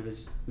watched one of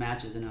his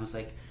matches, and I was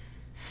like,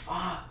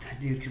 fuck, that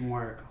dude can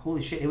work.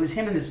 Holy shit. It was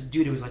him and this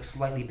dude who was, like,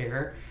 slightly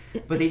bigger,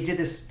 but they did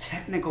this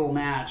technical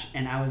match,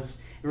 and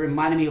it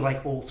reminded me of,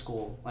 like, old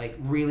school, like,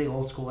 really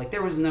old school. Like,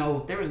 there was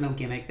no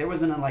gimmick. There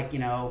wasn't a, like, you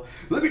know,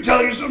 let me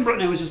tell you something.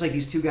 It was just, like,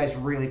 these two guys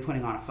really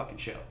putting on a fucking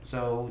show.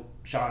 So,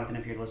 Jonathan,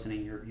 if you're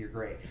listening, you're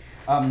great.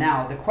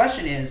 Now, the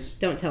question is...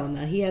 Don't tell him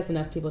that. He has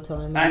enough people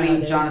telling him that. I mean,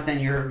 nowadays. Jonathan,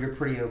 you're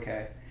pretty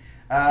okay.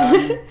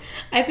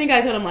 I think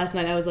I told him last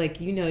night, I was like,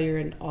 you know you're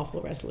an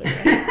awful wrestler.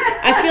 Right?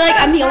 I feel like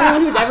I'm the only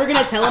one who's ever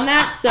going to tell him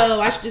that, so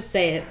I should just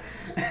say it.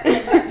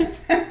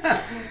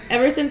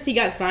 Ever since he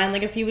got signed,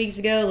 like, a few weeks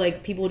ago,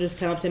 like, people just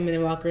come up to him in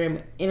the locker room,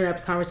 interrupt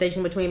the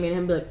conversation between me and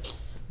him, be like,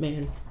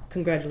 man,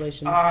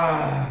 congratulations.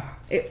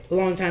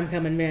 Long time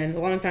coming, man.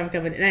 Long time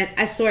coming. And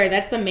I swear,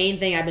 that's the main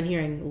thing I've been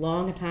hearing.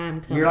 Long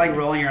time coming. You're, like,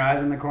 rolling your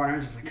eyes in the corner,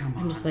 just like, come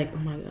on. I'm just like, oh,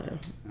 my God.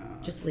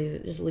 Just leave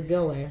it. Just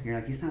go away. You're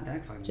like, he's not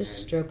that fucking Just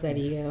good. stroke that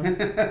ego.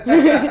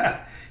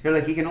 You're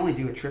like, he can only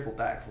do a triple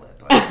backflip.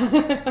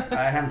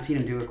 I haven't seen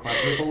him do a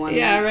quadruple one.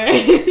 Yeah,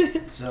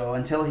 right. So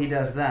until he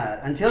does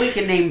that, until he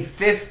can name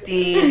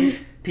 15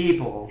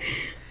 people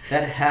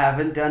that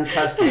haven't done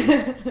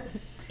customs.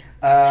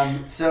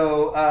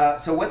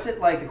 So what's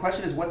it like? The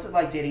question is, what's it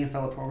like dating a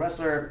fellow pro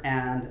wrestler?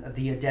 And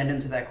the addendum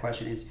to that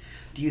question is,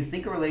 do you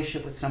think a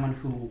relationship with someone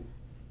who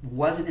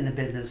wasn't in the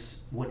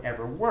business would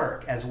ever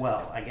work as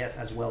well, I guess,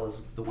 as well as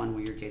the one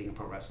where you're dating a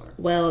pro wrestler?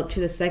 Well, to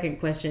the second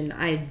question,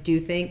 I do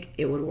think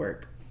it would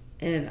work.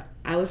 And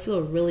I would feel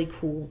really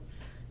cool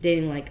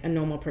dating, like, a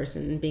normal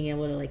person and being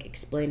able to, like,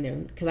 explain to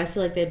them. Because I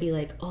feel like they'd be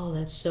like, oh,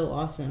 that's so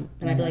awesome.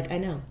 And I'd be like, I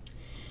know.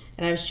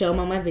 And I would show them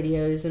all my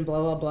videos and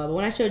blah, blah, blah. But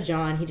when I showed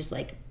John, he just,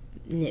 like,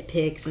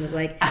 nitpicks and was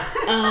like,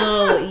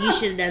 oh, you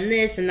should have done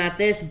this and not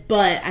this.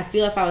 But I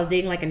feel if I was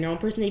dating, like, a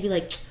normal person, they'd be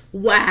like,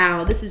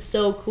 wow, this is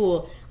so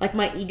cool. Like,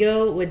 my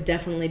ego would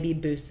definitely be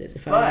boosted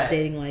if I was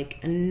dating, like,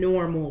 a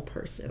normal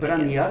person. But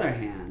on the other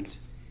hand,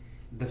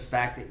 the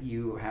fact that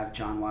you have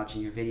John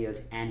watching your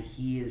videos and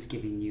he is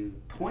giving you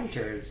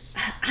pointers.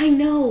 I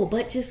know,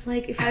 but just,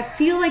 like, if I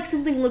feel like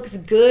something looks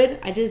good,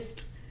 I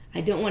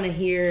don't want to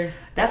hear.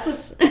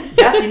 That's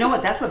you know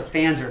what? That's what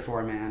fans are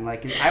for, man.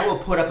 Like, I will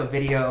put up a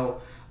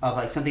video of,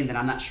 like, something that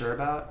I'm not sure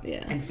about,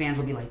 and fans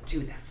will be like,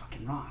 dude, that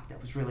fucking rocked. That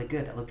was really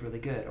good. That looked really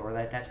good. Or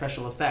that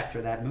special effect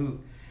or that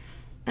move.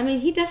 I mean,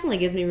 he definitely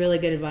gives me really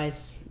good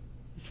advice,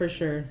 for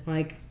sure.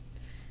 Like,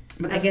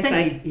 but that's the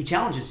thing, he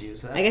challenges you.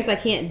 So I guess I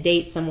can't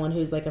date someone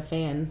who's, like, a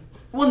fan.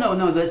 Well,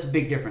 no, that's a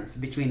big difference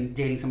between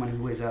dating someone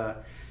who is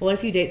a... What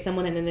if you date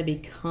someone and then they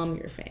become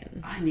your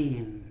fan? I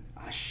mean...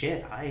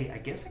 shit, I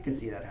guess I could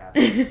see that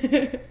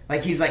happen.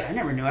 Like, he's like, I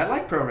never knew I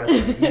liked pro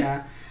wrestling, you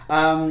know?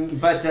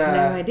 But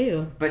no, I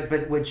do.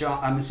 But with John,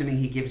 I'm assuming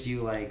he gives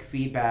you, like,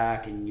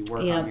 feedback and you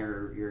work on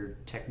your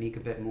technique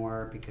a bit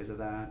more because of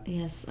that.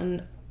 Yes,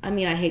 and I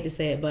mean, I hate to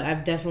say it, but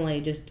I've definitely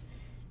just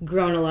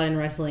grown a lot in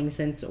wrestling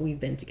since we've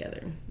been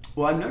together.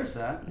 Well, I've noticed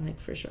that.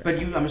 Like, for sure. But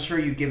I'm sure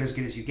you give as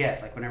good as you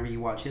get. Like, whenever you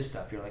watch his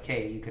stuff, you're like,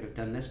 hey, you could have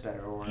done this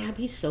better. Or yeah, but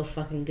he's so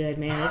fucking good,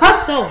 man.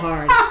 It's so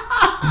hard.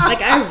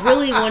 Like, I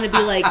really want to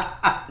be like,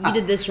 you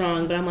did this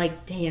wrong, but I'm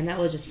like, damn, that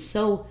was just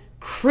so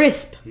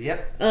crisp.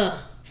 Yep. Ugh.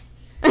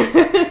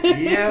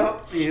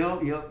 Yep.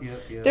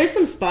 There's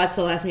some spots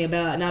he'll ask me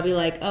about, and I'll be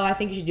like, oh, I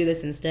think you should do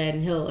this instead,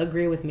 and he'll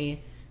agree with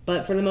me.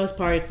 But for the most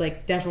part, it's,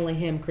 like, definitely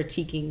him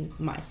critiquing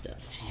my stuff.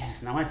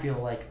 Jesus, now I feel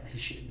like he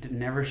should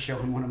never show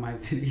him one of my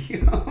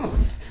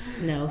videos.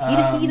 No,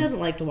 he doesn't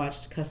like to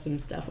watch custom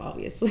stuff,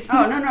 obviously.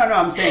 Oh, no,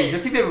 I'm saying,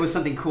 just if it was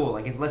something cool.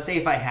 Like, let's say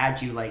if I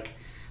had you, like,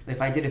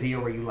 if I did a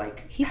video where you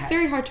like, He's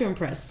very hard to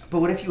impress. But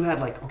what if you had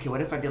like, okay,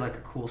 what if I did like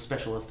a cool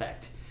special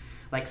effect?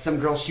 Like some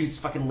girl shoots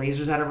fucking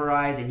lasers out of her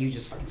eyes, and you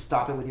just fucking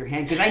stop it with your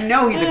hand. Because I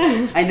know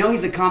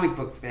he's a comic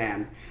book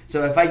fan.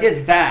 So if I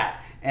did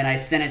that and I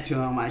sent it to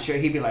him, I'm sure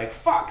he'd be like,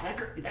 "Fuck, that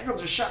girl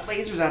just shot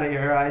lasers out of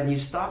your eyes, and you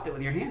stopped it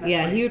with your hand."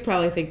 That's he would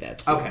probably think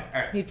that's cool. Okay.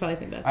 All right. He'd probably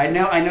think that's cool.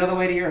 I know the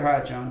way to your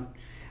heart, Joan.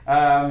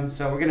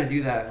 So we're gonna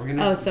do that. We're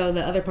gonna. Oh, so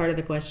the other part of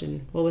the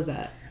question, what was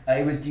that?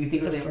 It was. Do you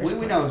think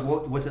we know is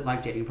what was it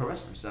like dating a pro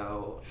wrestler?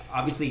 So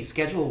obviously,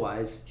 schedule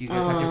wise, do you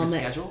guys have different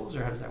schedules,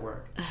 or how does that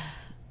work?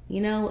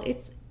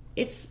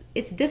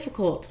 It's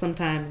difficult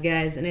sometimes,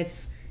 guys, and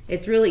it's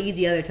really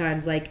easy other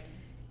times. Like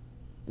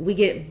we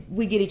get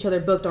each other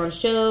booked on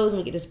shows, and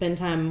we get to spend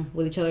time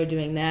with each other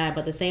doing that.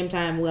 But at the same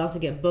time, we also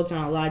get booked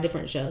on a lot of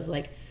different shows.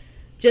 Like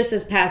just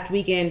this past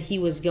weekend, he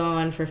was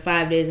gone for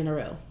 5 days in a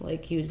row.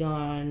 Like he was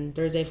gone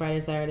Thursday, Friday,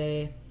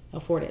 Saturday,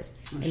 4 days,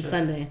 and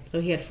Sunday. So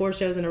he had 4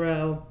 shows in a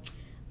row.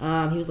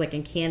 He was like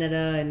in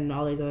Canada and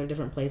all these other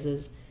different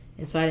places,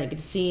 and so I didn't get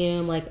to see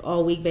him like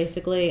all week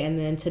basically. And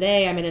then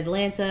today I'm in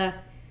Atlanta.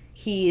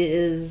 He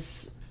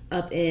is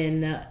up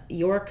in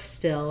York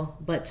still,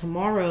 but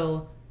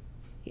tomorrow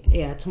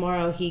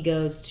he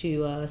goes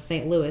to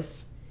St.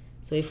 Louis.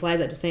 So he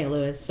flies up to St.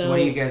 Louis. So when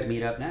do you guys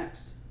meet up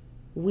next?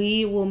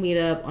 We will meet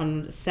up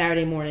on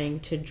Saturday morning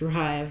to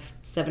drive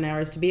 7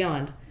 hours to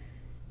Beyond.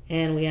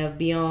 And we have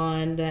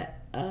Beyond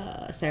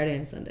Saturday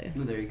and Sunday.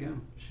 Oh, there you go.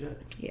 Shit.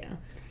 Yeah.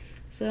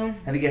 So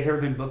have you guys ever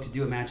been booked to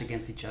do a match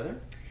against each other?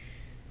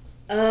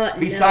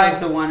 Besides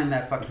the one in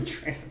that fucking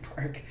trailer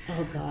park.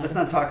 Oh, God. Let's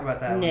not talk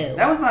about that No. one.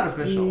 That was not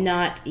official.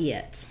 Not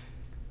yet.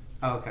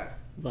 Oh, okay.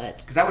 But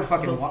because I would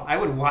fucking I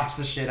would watch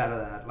the shit out of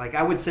that. Like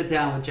I would sit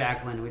down with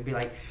Jacqueline and we'd be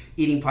like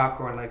eating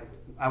popcorn. Like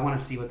I want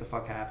to see what the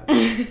fuck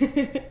happens.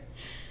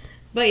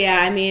 But yeah,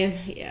 I mean,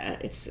 yeah,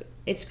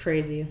 it's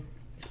crazy,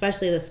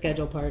 especially the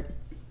schedule part.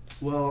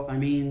 Well, I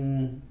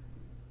mean,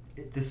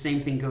 the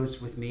same thing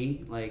goes with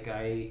me. Like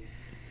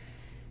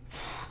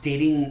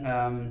dating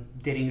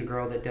a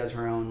girl that does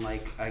her own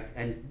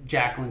and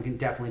Jacqueline can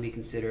definitely be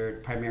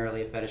considered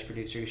primarily a fetish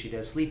producer. She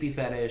does sleepy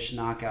fetish,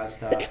 knockout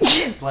stuff.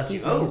 Bless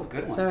you. Oh,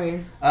 good one.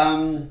 Sorry.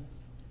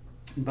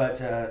 But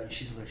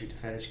she's allergic to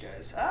fetish,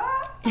 guys.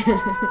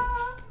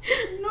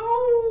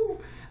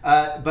 No.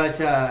 But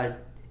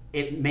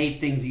it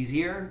made things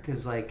easier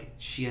because like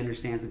she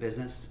understands the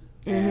business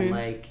and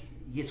like.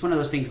 It's one of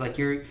those things like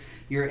you're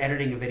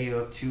editing a video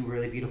of 2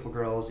 really beautiful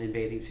girls in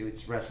bathing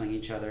suits wrestling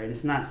each other, and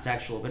it's not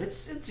sexual, but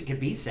it can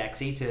be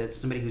sexy to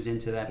somebody who's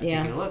into that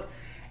particular look.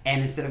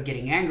 And instead of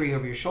getting angry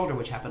over your shoulder,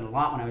 which happened a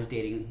lot when I was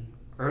dating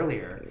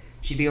earlier,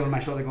 she'd be over my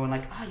shoulder going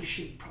like, "Oh, you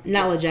should probably."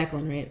 Not with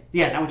Jacqueline, right?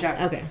 Yeah, not with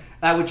Jacqueline. Okay.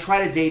 I would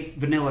try to date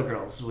vanilla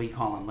girls, we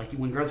call them. Like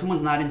when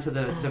someone's not into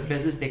the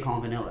business, they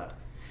call them vanilla.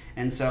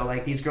 And so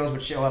like these girls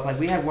would show up. Like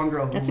we had one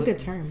girl who That's a good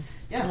term.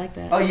 Yeah, I like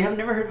that. Oh, you have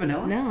never heard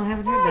vanilla? No, I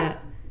haven't heard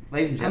that.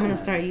 Ladies and gentlemen, I'm going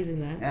to start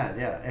using that.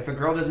 Yeah. If a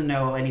girl doesn't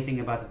know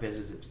anything about the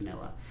business, it's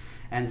vanilla.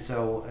 And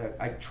so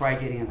I tried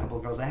dating a couple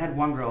of girls. I had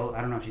one girl,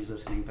 I don't know if she's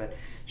listening, but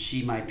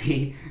she might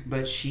be,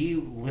 but she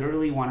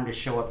literally wanted to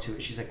show up to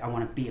it. She's like, "I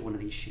want to be at one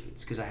of these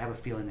shoots because I have a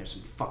feeling there's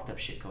some fucked up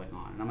shit going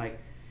on." And I'm like,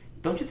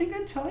 "Don't you think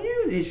I'd tell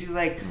you?" And she's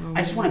like,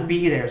 "I just want to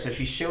be there." So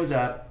she shows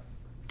up.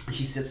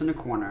 She sits in a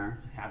corner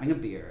having a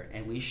beer,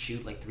 and we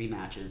shoot like 3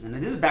 matches. And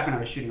this is back when I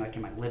was shooting like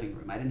in my living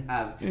room. I didn't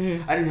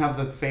have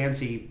the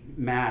fancy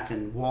mats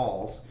and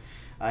walls.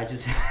 I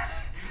just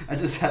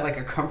had like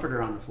a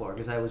comforter on the floor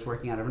because I was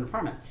working out of an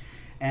apartment.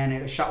 And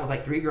it was shot with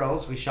like 3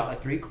 girls. We shot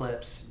like 3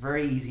 clips,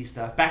 very easy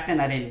stuff. Back then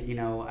I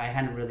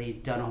hadn't really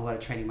done a whole lot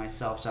of training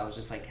myself, so I was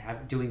just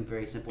like doing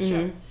very simple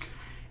shit.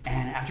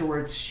 And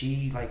afterwards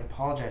she like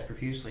apologized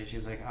profusely. She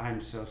was like,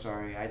 "I'm so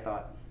sorry. I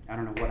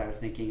don't know what I was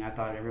thinking. I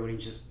thought everybody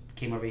just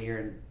came over here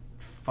and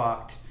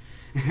fucked."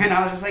 And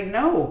I was just like,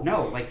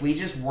 no, like we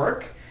just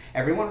work,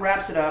 everyone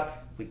wraps it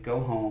up, we go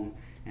home,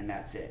 and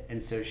that's it.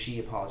 And so she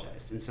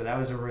apologized, and so that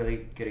was a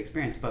really good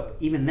experience. But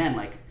even then,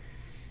 like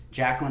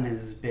Jacqueline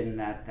has been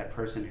that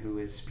person who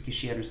is, because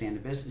she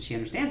understands the business,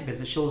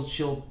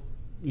 she'll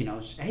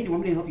hey, do you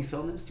want me to help you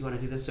film this? Do you want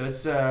to do this? So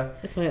it's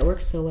that's why it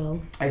works so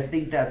well. I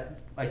think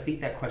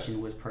that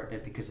question was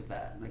pertinent because of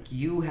that. Like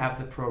you have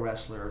the pro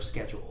wrestler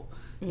schedule.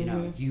 You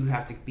know, you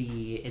have to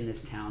be in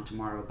this town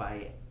tomorrow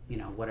by,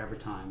 whatever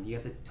time. You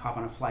have to hop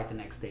on a flight the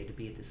next day to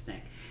be at this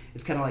thing.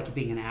 It's kind of like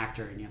being an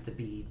actor and you have to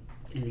be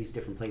in these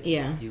different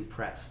places to do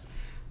press.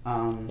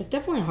 It's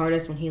definitely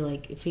hardest when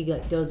if he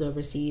goes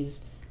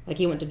overseas. Like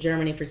he went to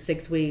Germany for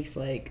 6 weeks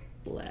like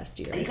last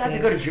year. You got to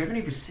go to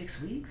Germany for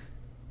 6 weeks?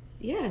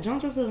 Yeah,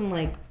 John's wrestled in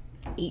like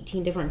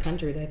 18 different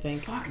countries, I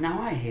think. Fuck, now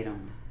I hate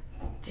him.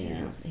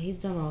 Jesus. Yeah,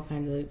 he's done all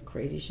kinds of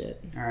crazy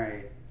shit. All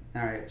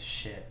right,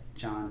 shit.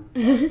 John.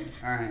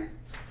 All right.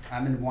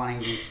 I've been wanting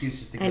the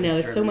excuses to go I know, to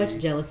it's so much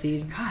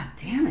jealousy. God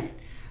damn it.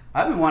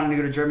 I've been wanting to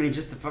go to Germany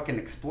just to fucking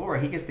explore.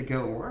 He gets to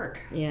go and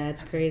work. Yeah,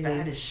 it's crazy.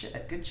 Bad as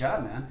shit. Good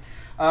job, man.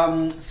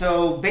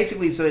 So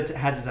basically, it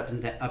has its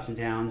ups and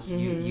downs.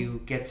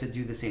 You get to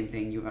do the same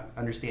thing. You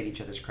understand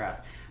each other's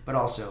craft, but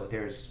also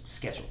there's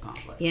schedule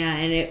conflicts. Yeah,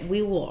 and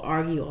we will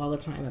argue all the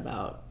time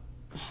about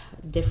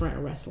different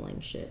wrestling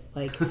shit,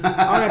 like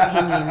our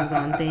opinions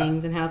on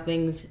things and how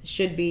things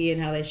should be and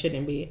how they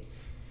shouldn't be.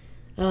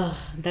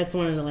 That's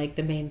one of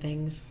the main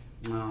things.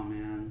 Oh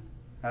man.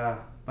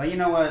 But you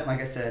know what?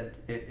 Like I said,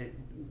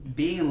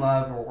 being in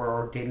love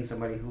or dating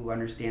somebody who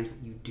understands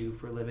what you do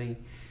for a living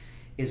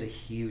is a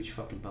huge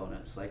fucking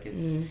bonus. Like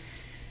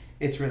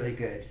it's really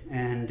good,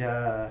 and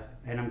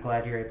I'm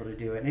glad you're able to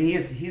do it. And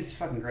he's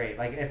fucking great.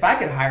 Like if I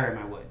could hire him,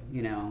 I would.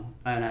 You know,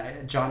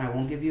 and John, I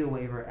won't give you a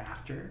waiver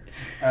after.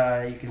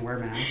 You can wear a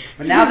mask.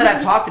 But now that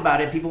I've talked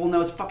about it, people will know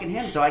it's fucking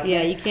him. So I can't.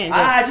 Yeah, you can't.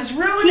 I just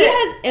ruined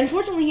it.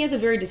 Unfortunately, he has a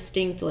very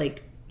distinct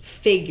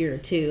figure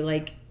too.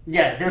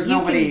 Yeah, there's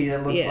nobody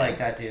that looks like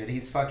that dude.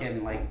 He's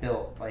fucking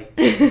built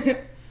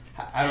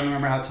I don't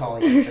remember how tall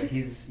he is, but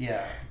he's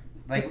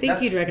I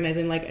think you'd recognize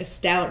him, a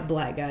stout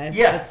black guy.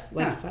 Yeah, that's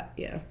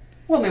yeah.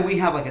 Well, I mean, we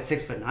have a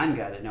 6'9"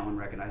 guy that no one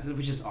recognizes,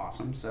 which is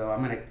awesome. So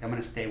I'm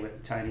gonna stay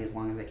with Tiny as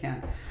long as I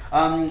can.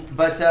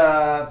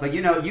 But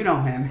you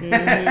know him.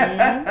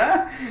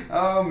 Mm-hmm.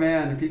 Oh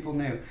man, people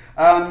knew.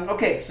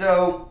 Okay,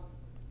 so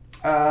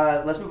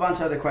let's move on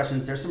to other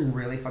questions. There's some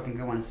really fucking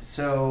good ones.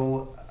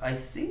 So I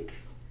think.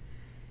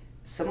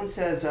 Someone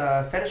says,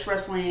 fetish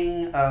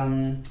wrestling,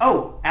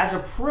 as a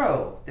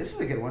pro, this is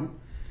a good one.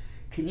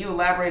 Can you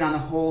elaborate on the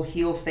whole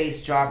heel,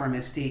 face, jobber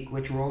mystique?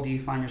 Which role do you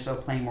find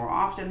yourself playing more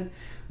often?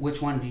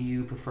 Which one do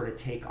you prefer to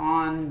take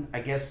on? I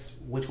guess,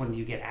 which one do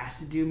you get asked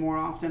to do more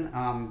often?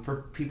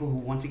 For people who,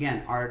 once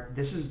again,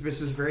 this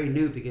is very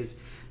new because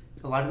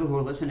a lot of people who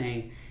are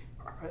listening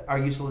are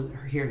used to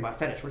hearing about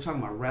fetish. We're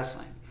talking about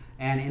wrestling.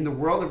 And in the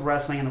world of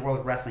wrestling and the world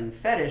of wrestling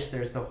fetish,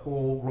 there's the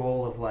whole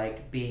role of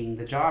being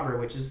the jobber,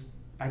 which is,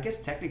 I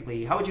guess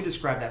technically, how would you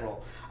describe that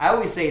role? I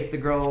always say it's the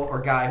girl or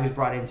guy who's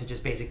brought in to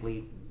just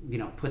basically,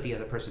 put the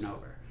other person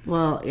over.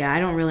 Well, yeah, I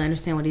don't really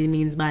understand what he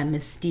means by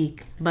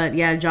mystique. But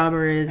yeah,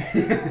 jobber is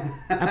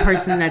a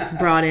person that's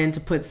brought in to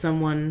put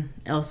someone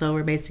else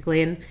over,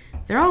 basically. And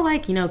they're all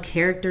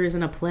characters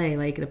in a play,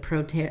 the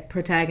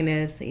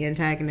protagonist, the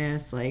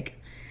antagonist,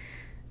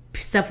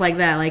 stuff like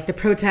that. The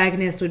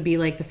protagonist would be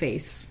the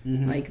face,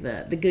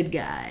 the good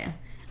guy.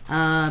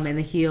 And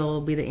the heel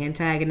will be the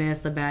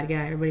antagonist, the bad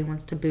guy. Everybody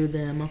wants to boo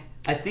them.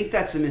 I think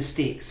that's a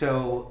mystique.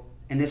 So,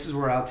 and this is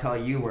where I'll tell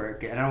you where,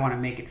 and I don't want to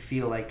make it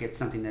feel like it's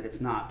something that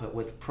it's not, but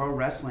with pro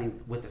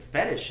wrestling, with the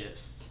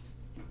fetishists,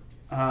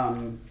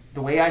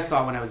 the way I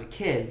saw it when I was a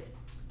kid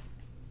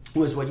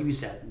was what you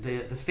said.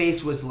 The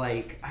face was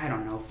I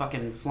don't know,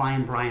 fucking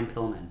flying Brian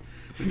Pillman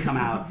would come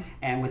out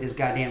and with his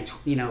goddamn,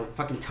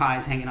 fucking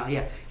ties hanging out.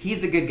 Yeah,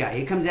 he's the good guy.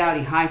 He comes out,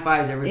 he high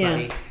fives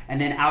everybody,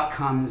 and then out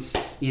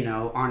comes,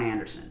 Arn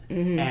Anderson.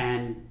 Mm-hmm.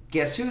 And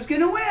guess who's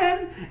gonna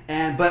win?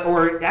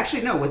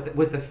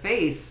 With the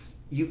face,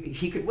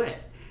 he could win.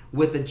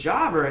 With the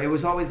jobber, it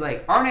was always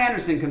Arn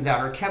Anderson comes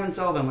out or Kevin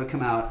Sullivan would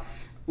come out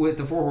with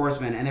the Four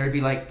Horsemen, and there would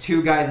be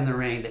two guys in the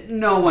ring that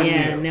no one knew.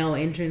 Yeah, no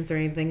entrance or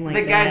anything like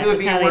that. The guys would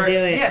be how they do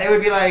it. Yeah, they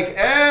would be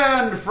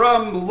and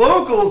from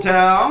local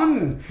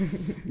town,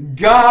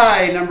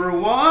 guy number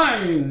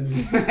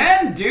 1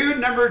 and dude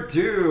number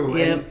 2.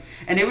 Yep.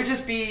 And they would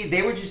just be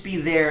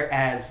there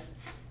as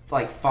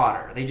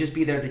fodder. They'd just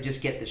be there to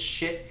just get the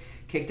shit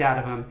kicked out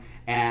of them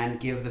and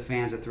give the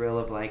fans a thrill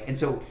of and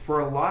so for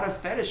a lot of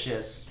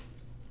fetishists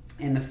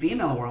in the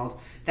female world,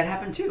 that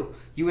happened too.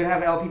 You would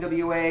have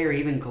LPWA or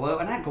even Glow,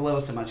 and not Glow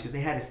so much because they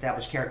had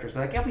established characters,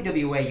 but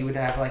LPWA you would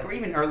have or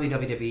even early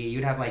WWE,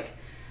 you'd have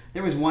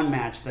there was one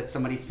match that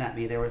somebody sent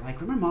me. They were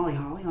remember Molly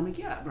Holly? I'm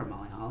yeah, I remember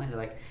Molly Holly.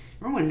 They're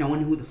remember when no one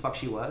knew who the fuck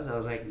she was? I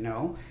was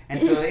no. And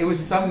so it was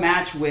some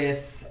match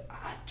with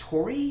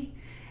Tori,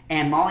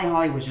 and Molly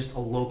Holly was just a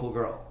local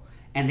girl,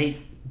 and they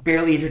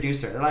barely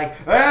introduced her. They're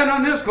and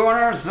on this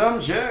corner,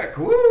 some chick,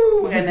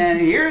 woo! And then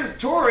here's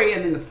Tori,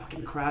 and then the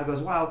fucking crowd goes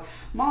wild.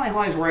 Molly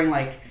Holly's wearing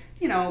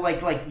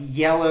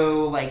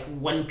yellow,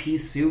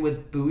 one-piece suit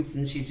with boots,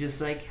 and she's just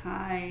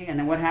hi. And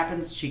then what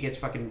happens? She gets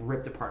fucking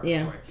ripped apart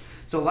with Tori.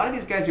 So a lot of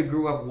these guys who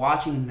grew up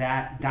watching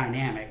that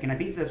dynamic, and I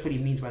think that's what he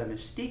means by the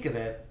mystique of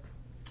it,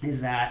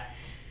 is that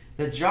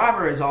the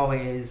jobber is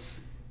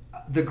always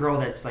the girl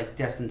that's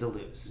destined to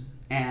lose.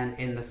 And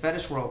in the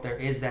fetish world, there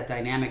is that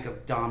dynamic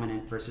of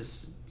dominant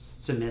versus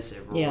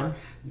submissive, or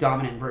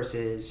dominant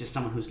versus just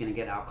someone who's going to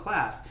get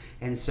outclassed.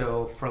 And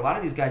so for a lot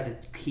of these guys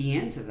that key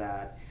into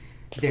that,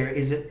 there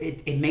is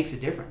it makes a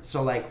difference.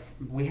 So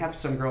we have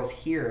some girls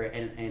here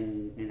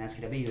in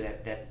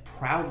SKW that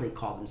proudly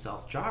call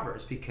themselves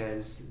jobbers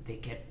because they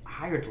get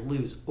hired to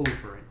lose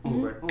over and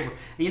over and over.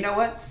 And you know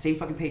what? It's the same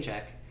fucking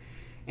paycheck.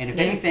 And if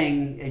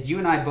anything, as you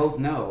and I both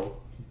know,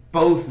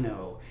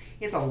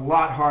 it's a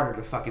lot harder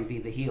to fucking be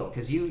the heel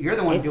because you're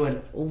the one doing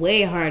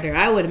way harder.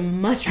 I would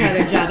much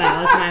rather job out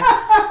all the time,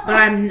 but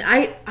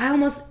I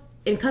almost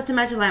in custom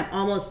matches I'm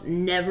almost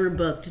never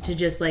booked to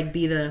just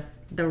be the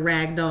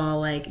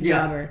ragdoll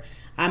jobber.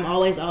 I'm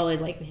always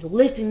like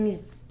lifting these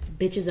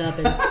bitches up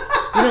and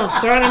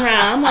throwing them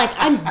around. I'm like,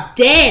 I'm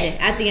dead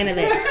at the end of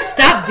it.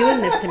 Stop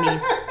doing this to me.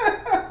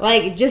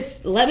 Like,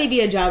 just let me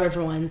be a jobber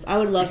for once. I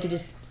would love to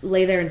just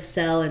lay there and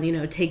sell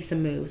and take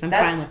some moves. I'm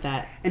fine with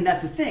that. And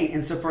that's the thing.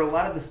 And so for a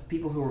lot of the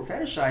people who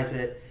fetishize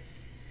it,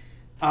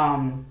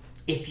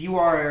 if you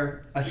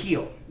are a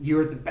heel,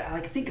 you're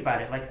think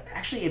about it. Like,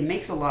 actually, it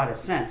makes a lot of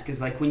sense because,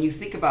 like, when you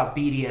think about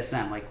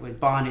BDSM, like with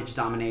bondage,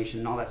 domination,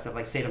 and all that stuff,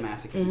 like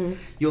sadomasochism,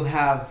 you'll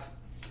have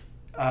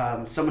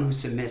someone who's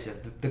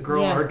submissive, the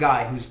girl or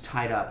guy who's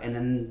tied up, and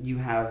then you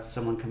have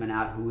someone coming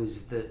out who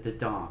is the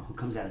dom, who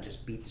comes out and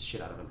just beats the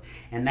shit out of him.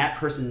 And that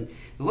person,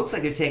 it looks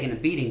like they're taking a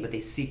beating, but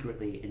they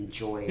secretly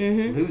enjoy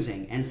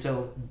losing. And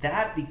so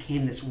that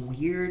became this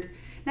weird.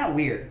 Not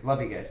weird,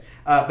 love you guys,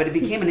 but it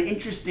became an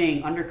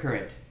interesting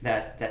undercurrent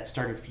that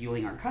started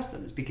fueling our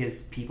customs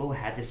because people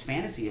had this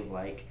fantasy of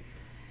like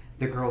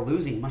the girl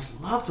losing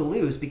must love to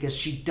lose because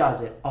she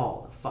does it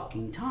all the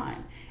fucking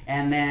time,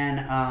 and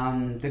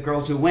then the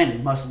girls who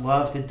win must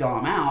love to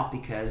dom out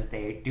because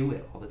they do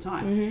it all the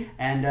time.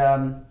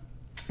 And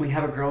we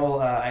have a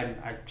girl,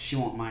 she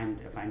won't mind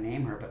if I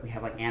name her, but we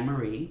have like Anne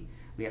Marie.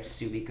 We have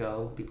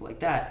Sumiko, people like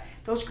that.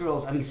 Those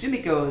girls, I mean,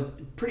 Sumiko is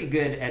pretty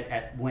good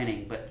at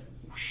winning, but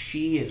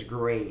she is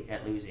great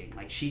at losing.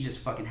 Like, she just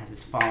fucking has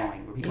this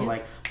following where people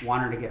like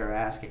want her to get her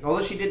ass kicked.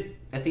 Although she did,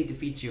 I think,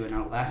 defeat you in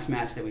our last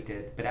match that we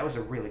did, but that was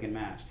a really good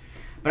match.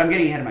 But I'm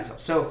getting ahead of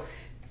myself. So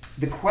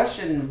the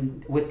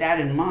question with that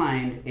in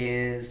mind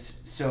is,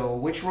 so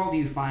which role do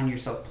you find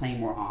yourself playing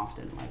more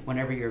often? Like,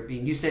 whenever you're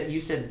being, you said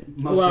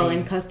mostly. Well,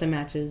 in custom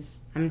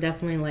matches, I'm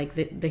definitely like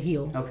the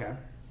heel. Okay.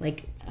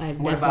 Like, I've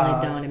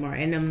definitely done it more,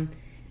 and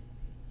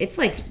it's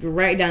like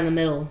right down the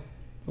middle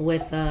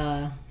with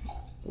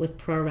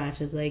pro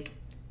matches, like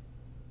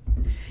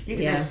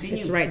I've seen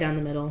it's right down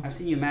the middle. I've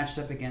seen you matched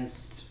up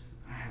against,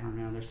 I don't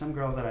know, there's some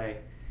girls that I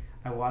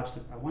watched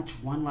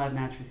one live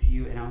match with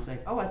you and I was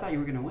like, oh, I thought you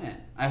were gonna win.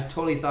 I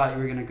totally thought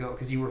you were gonna go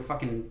because you were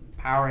fucking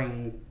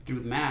powering through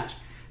the match,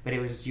 but it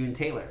was you and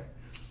Taylor.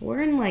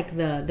 We're in like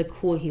the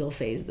cool heel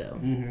phase though,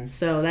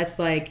 so that's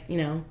like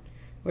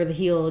where the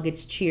heel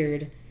gets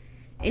cheered.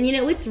 And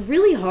it's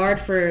really hard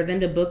for them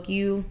to book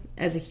you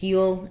as a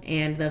heel,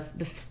 and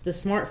the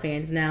smart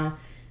fans now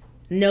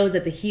knows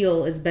that the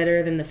heel is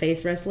better than the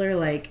face wrestler,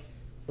 like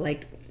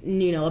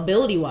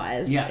ability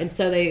wise. Yeah. And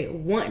so they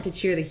want to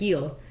cheer the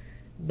heel,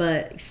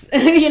 but so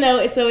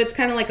it's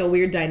kind of like a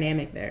weird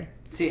dynamic there.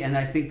 See, and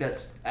I think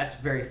that's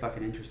very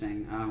fucking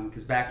interesting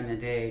because back in the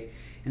day,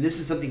 and this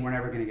is something we're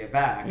never going to get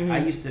back. I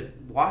used to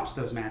watch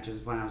those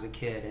matches when I was a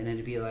kid, and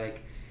it'd be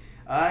like,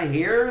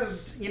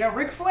 here's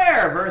Ric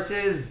Flair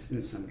versus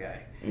some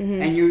guy,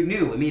 and you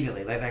knew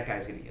immediately like that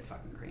guy's gonna get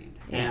fucking creamed.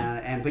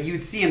 But you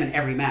would see him in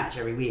every match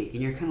every week,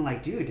 and you're kind of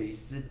like, dude,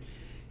 you're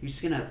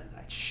just gonna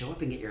show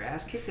up and get your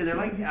ass kicked? And they're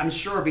like, I'm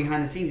sure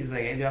behind the scenes he's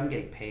like, hey, I'm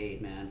getting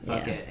paid, man,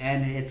 fuck it.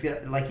 And it's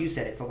like you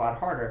said, it's a lot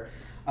harder.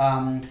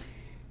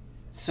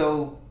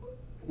 So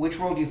which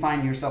role do you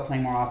find yourself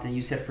playing more often?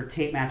 You said for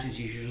tape matches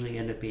you usually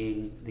end up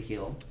being the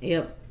heel.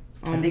 Yep.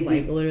 I think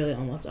literally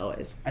almost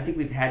always. I think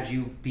we've had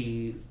you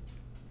be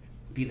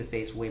the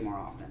face way more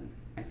often,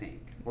 I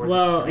think. Or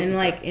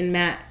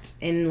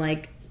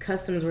in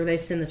customs where they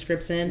send the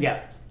scripts in. Yeah.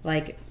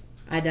 Like,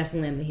 I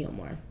definitely am the heel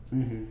more.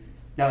 No,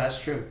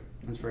 that's true.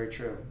 That's very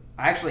true.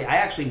 I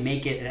actually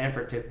make it an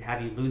effort to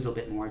have you lose a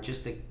bit more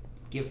just to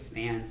give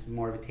fans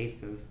more of a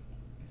taste of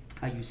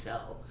how you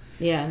sell.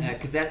 Yeah.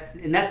 Because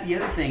that's the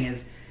other thing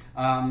is,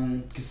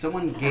 because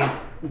someone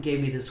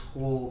gave me this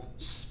whole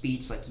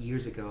speech like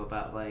years ago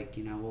about like,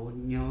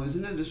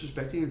 isn't it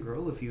disrespecting a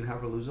girl if you have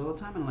her lose all the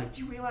time? And I'm like,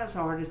 do you realize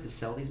how hard it is to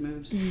sell these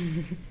moves?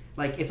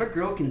 Like, if a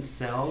girl can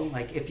sell,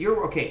 like, if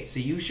you're okay, so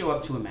you show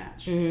up to a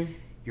match,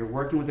 you're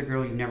working with a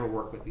girl you've never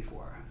worked with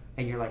before,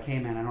 and you're like, hey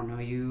man, I don't know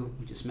you,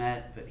 we just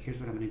met, but here's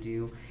what I'm going to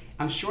do.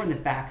 I'm sure in the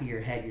back of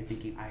your head you're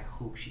thinking, I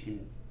hope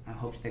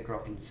that girl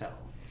can sell.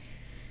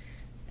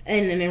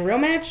 And in a real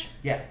match?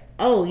 Yeah.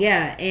 Oh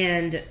yeah,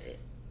 and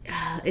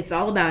it's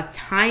all about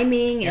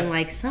timing, and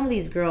like some of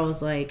these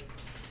girls like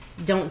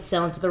don't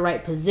sell into the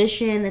right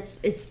position.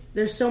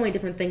 There's so many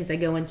different things that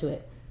go into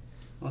it.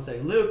 I'll say,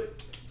 Luke,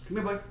 come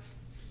here, boy.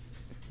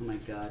 Oh my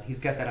god, he's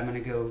got that I'm gonna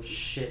go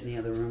shit in the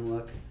other room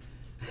look.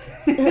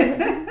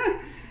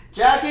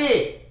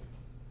 Jackie!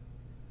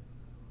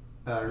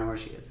 I don't know where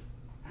she is.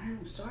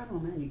 I'm sorry, little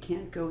man, you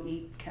can't go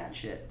eat cat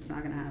shit. It's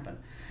not gonna happen.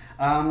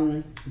 So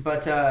I'm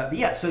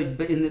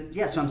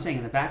saying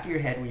in the back of your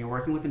head when you're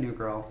working with a new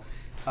girl,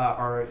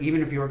 or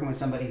even if you're working with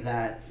somebody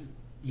that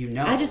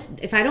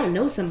if I don't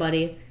know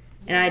somebody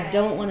and I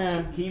don't want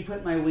to... Can you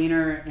put my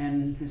wiener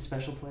in his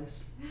special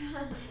place?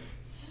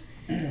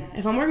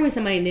 If I'm working with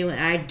somebody new and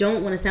I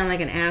don't want to sound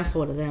like an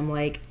asshole to them,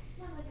 like,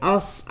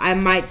 I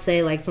might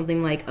say like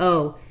something like,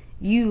 oh,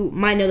 you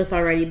might know this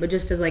already, but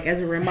just as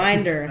a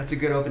reminder... That's a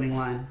good opening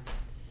line.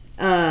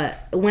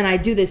 When I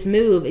do this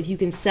move, if you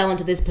can sell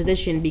into this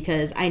position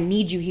because I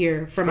need you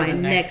here for my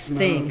next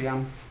thing.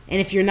 Yeah. And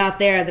if you're not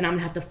there, then I'm going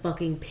to have to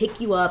fucking pick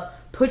you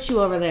up, put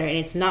you over there, and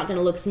it's not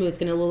gonna look smooth. It's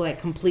gonna look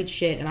like complete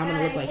shit, and I'm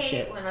gonna look like I hate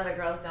shit. when other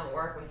girls don't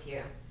work with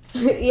you.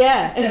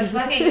 Yeah. It's so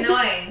fucking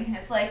annoying.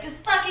 It's like, just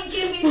fucking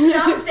give me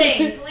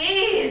something,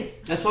 please.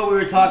 That's what we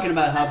were talking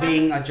about. How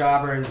being a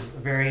jobber is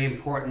very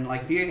important.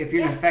 Like if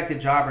you're an effective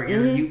jobber,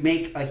 you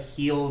make a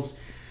heel's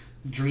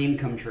dream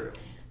come true.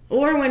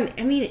 Or when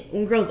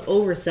girls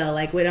oversell,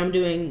 like when I'm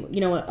doing,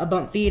 a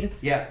bump feed.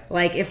 Yeah.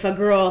 Like if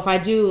I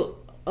do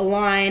a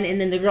line and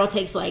then the girl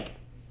takes like,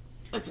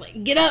 it's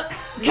like, get up,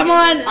 come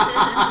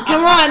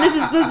on, this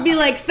is supposed to be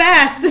like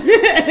fast.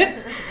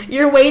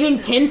 You're waiting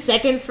 10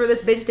 seconds for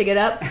this bitch to get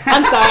up.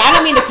 I'm sorry, I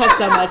don't mean to cuss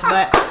so much,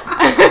 but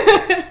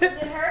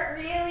It hurt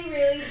really,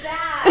 really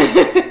bad.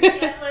 You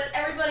have to let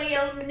everybody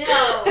else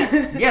know.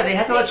 Yeah, they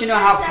have to let you know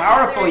how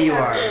powerful you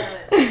are.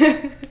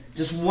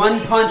 Just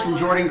one punch from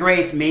Jordan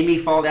Grace made me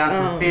fall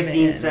down for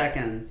 15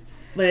 seconds.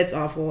 But it's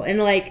awful. And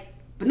like,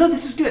 but no,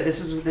 this is good.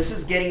 This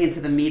is getting into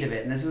the meat of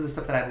it, and this is the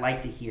stuff that I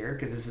like to hear,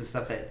 because this is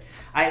stuff that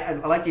I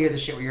like to hear the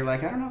shit where you're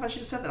like, I don't know if I should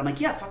have said that. I'm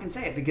like, yeah, fucking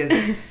say it,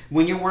 because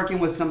when you're working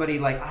with somebody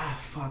like,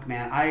 fuck,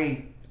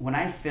 man, when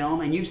I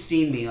film, and you've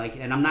seen me, like,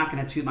 and I'm not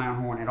going to toot my own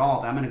horn at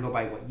all, but I'm going to go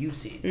by what you've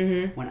seen.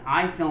 Mm-hmm. When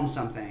I film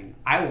something,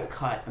 I will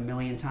cut a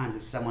million times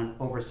if someone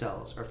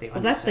oversells or if they undersell.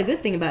 Well, that's the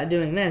good thing about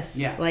doing this.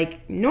 Yeah.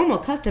 Like, normal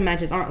custom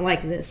matches aren't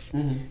like this.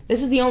 Mm-hmm.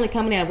 This is the only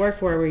company I've worked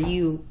for where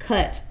you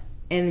cut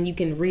and then you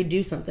can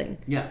redo something.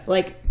 Yeah.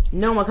 Like,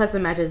 normal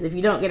custom matches, if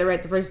you don't get it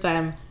right the first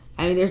time,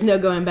 there's no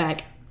going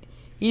back.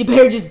 You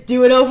better just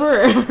do it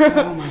over.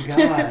 Oh, my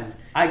God.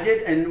 I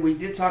did, and we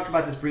did talk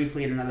about this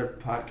briefly in another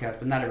podcast,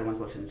 but not everyone's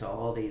listening to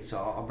all these, so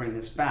I'll bring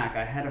this back.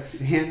 I had a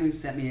fan who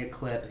sent me a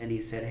clip, and he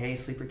said, hey,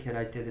 Sleeper Kid,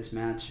 I did this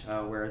match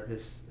where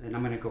this, and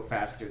I'm going to go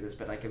fast through this,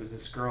 but like it was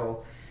this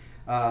girl,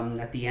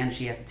 at the end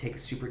she has to take a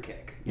super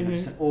kick.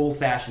 Just an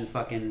old-fashioned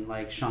fucking,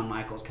 like, Shawn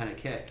Michaels kind of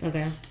kick.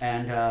 Okay.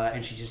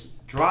 And she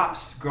just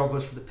drops. Girl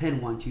goes for the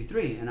pin, 1, 2,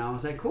 3. And I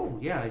was like, cool,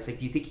 yeah. He's like,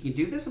 do you think you can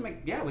do this? I'm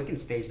like, yeah, we can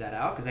stage that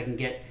out, because I can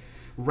get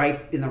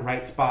right in the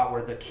right spot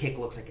where the kick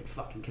looks like it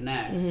fucking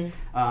connects.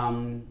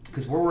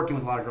 Because we're working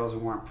with a lot of girls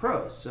who aren't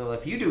pros. So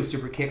if you do a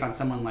super kick on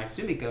someone like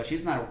Sumiko,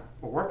 she's not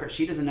a worker.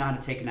 She doesn't know how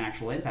to take an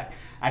actual impact.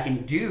 I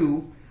can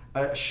do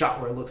a shot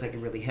where it looks like it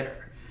really hit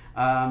her.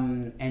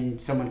 And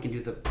someone can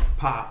do the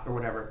pop or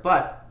whatever.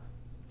 But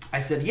I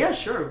said, yeah,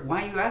 sure.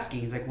 Why are you asking?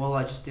 He's like, well,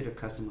 I just did a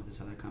custom with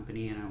this other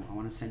company, and I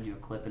want to send you a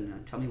clip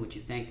and tell me what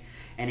you think.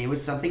 And it was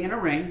something in a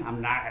ring.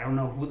 I don't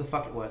know who the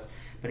fuck it was,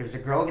 but it was a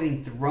girl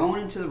getting thrown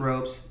into the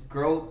ropes.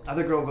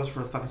 Other girl goes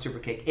for a fucking super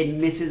kick. It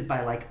misses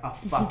by like a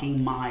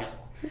fucking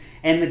mile,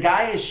 and the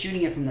guy is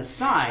shooting it from the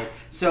side.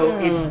 So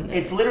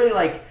it's literally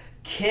like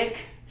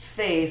kick,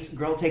 face,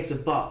 girl takes a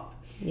bump.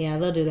 Yeah,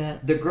 they'll do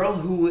that. The girl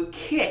who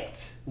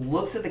kicked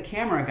looks at the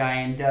camera guy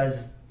and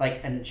does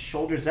like, and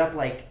shoulders up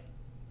like,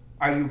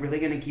 are you really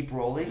going to keep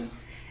rolling?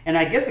 And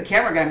I guess the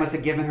camera guy must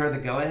have given her the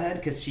go-ahead,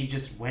 because she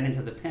just went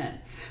into the pin.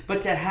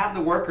 But to have the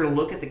worker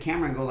look at the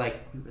camera and go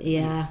like,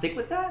 you really stick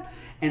with that?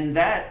 And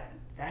that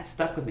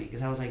stuck with me,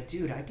 because I was like,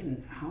 dude,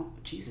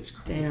 Jesus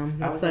Christ.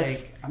 Damn, I was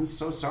sucks. like, I'm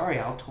so sorry.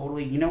 I'll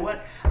totally, you know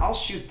what? I'll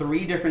shoot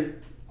 3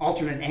 different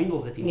alternate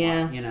angles if you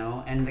want,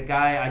 And the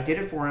guy, I did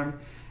it for him,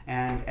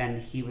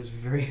 and he was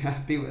very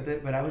happy with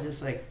it. But I was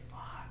just like,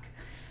 fuck.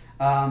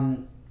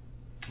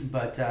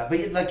 But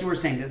like you were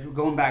saying, we're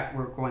going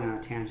on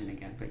a tangent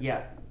again. But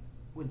yeah,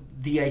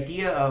 with the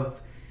idea of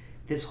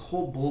this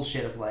whole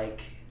bullshit of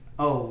like,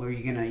 oh,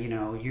 you're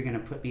gonna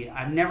put me.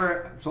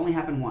 It's only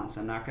happened once.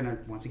 I'm not gonna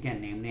once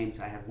again name names.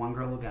 I had one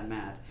girl who got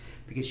mad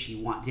because she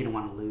didn't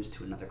want to lose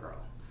to another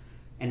girl,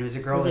 and it was a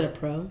girl. Was it a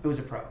pro? It was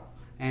a pro.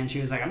 And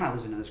she was like, I'm not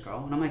losing to this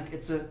girl. And I'm like,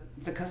 it's a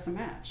custom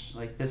match.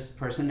 Like, this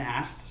person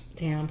asked.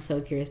 Damn, I'm so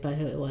curious about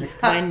who it was,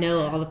 because I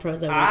know all the pros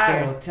that work I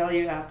there. will tell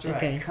you after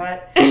I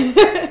cut.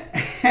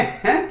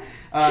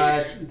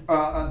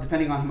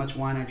 Depending on how much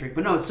wine I drink.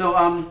 But no, so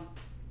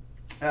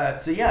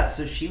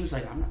she was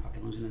like, I'm not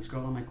fucking losing to this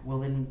girl. I'm like, well,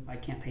 then I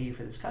can't pay you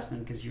for this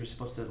custom, because you're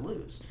supposed to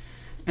lose.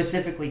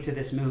 Specifically to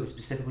this move,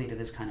 specifically to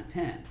this kind of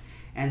pin.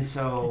 And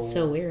so, it's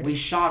so weird. We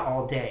shot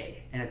all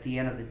day. And at the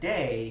end of the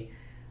day,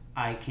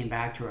 I came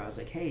back to her. I was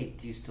like, hey,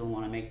 do you still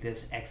want to make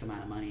this X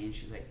amount of money? And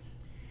she's like,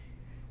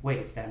 wait,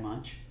 it's that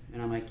much?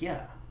 And I'm like,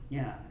 yeah,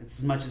 it's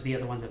as much as the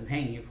other ones I'm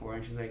paying you for.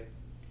 And she's like,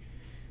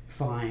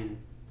 fine,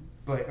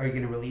 but are you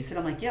going to release it?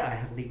 I'm like, yeah, I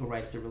have legal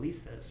rights to release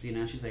this.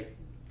 She's like,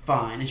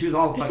 fine. And she was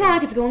all It's not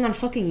like it's going on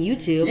fucking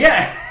YouTube.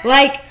 Yeah.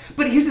 Like.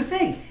 But here's the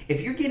thing. If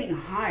you're getting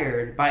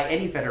hired by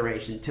any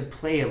federation to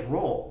play a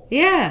role.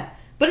 Yeah.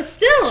 But it's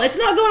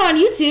not going on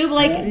YouTube.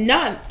 Like,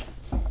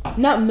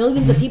 not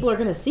millions of people are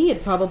going to see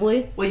it,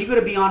 probably. Well, you go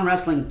to Beyond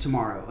Wrestling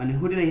tomorrow, and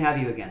who do they have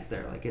you against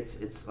there? Like,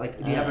 it's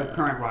like, do you have a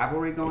current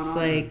rivalry going on? It's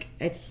like,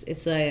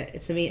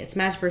 it's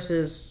match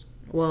versus,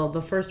 well,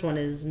 the first one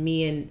is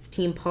me and it's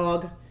Team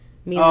Pog,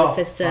 me and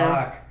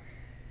Lufisto,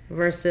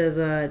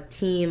 versus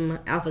Team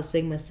Alpha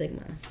Sigma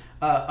Sigma.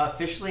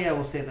 Officially, I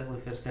will say that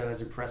Lufisto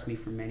has impressed me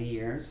for many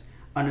years.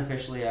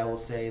 Unofficially, I will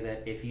say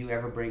that if you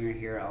ever bring her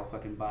here, I'll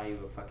fucking buy you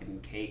a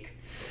fucking cake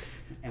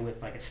and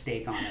with like a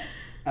steak on it.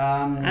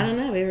 I don't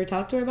know. Have you ever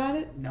talked to her about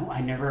it? No,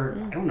 I never.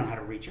 I don't know how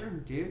to reach her,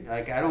 dude.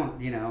 Like I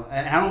don't,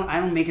 and I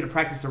don't make it a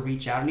practice to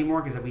reach out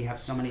anymore because we have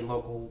so many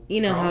local.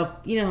 Girls.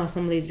 How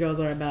some of these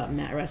girls are about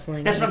mat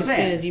wrestling. That's what I'm saying.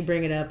 As soon as you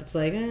bring it up, it's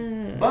like.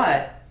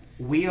 But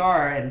we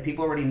are, and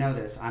people already know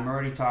this. I'm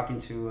already talking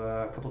to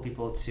a couple of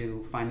people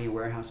to find me a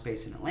warehouse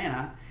space in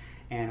Atlanta,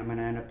 and I'm going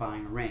to end up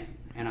buying a ring.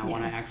 And I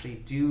want to actually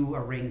do a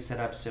ring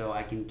setup so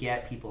I can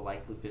get people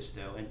like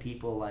Lufisto and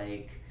people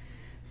like.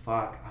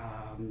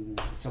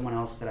 Someone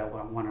else that I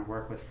want to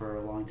work with for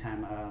a long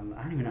time.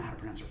 I don't even know how to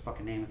pronounce her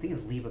fucking name. I think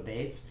it's Leva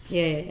Bates.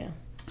 Yeah.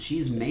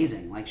 She's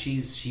amazing. Like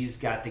she's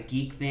got the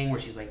geek thing where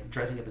she's like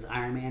dressing up as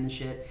Iron Man and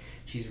shit.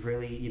 She's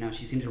really,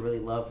 she seems to really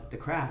love the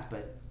craft.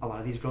 But a lot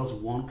of these girls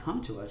won't come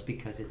to us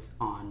because it's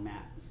on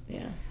mats.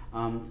 Yeah.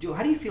 Dude,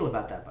 how do you feel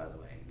about that, by the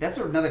way? That's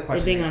another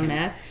question. Being on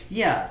mats.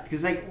 Yeah,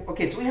 because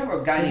so we have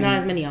a guy. There's not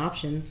as many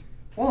options.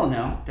 Well,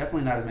 no,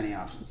 definitely not as many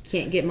options. You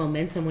can't get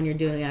momentum when you're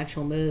doing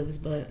actual moves,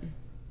 but.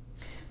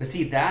 But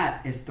see,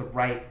 that is the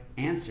right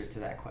answer to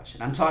that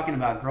question. I'm talking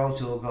about girls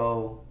who will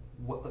go,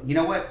 you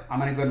know what? I'm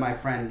going to go to my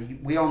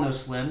friend. We all know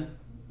Slim,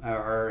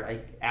 or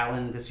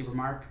Alan the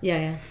Supermark.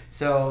 Yeah.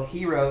 So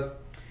he wrote,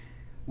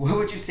 what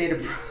would you say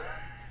to...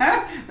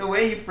 the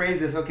way he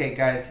phrased this, okay,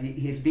 guys,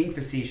 he's being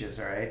facetious,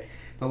 all right?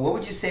 But what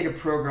would you say to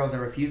pro girls that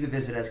refuse to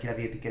visit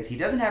SKW because he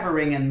doesn't have a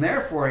ring and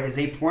therefore is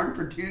a porn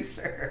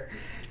producer?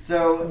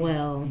 So,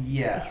 well,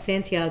 yeah.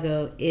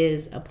 Santiago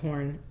is a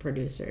porn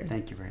producer.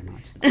 Thank you very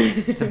much.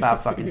 It's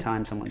about fucking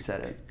time someone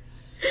said it.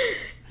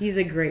 He's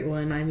a great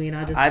one. I mean,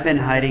 I've been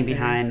hiding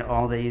behind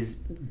all these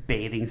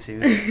bathing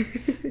suits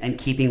and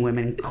keeping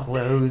women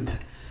clothed.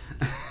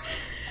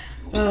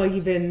 Oh,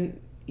 you've been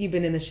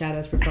in the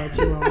shadows for far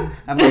too long.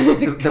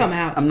 Come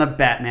out. I'm the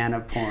Batman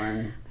of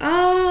porn.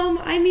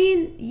 I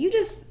mean,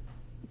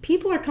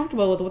 people are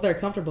comfortable with what they're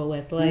comfortable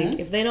with. Like,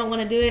 if they don't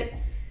want to do it,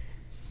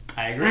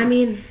 I agree. I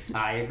mean,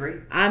 I agree.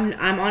 I'm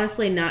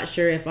honestly not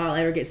sure if I'll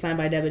ever get signed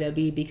by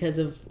WWE because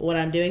of what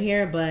I'm doing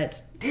here,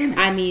 but damn it.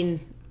 I mean,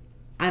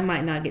 I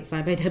might not get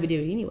signed by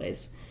WWE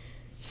anyways.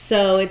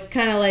 So it's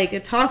kind of like a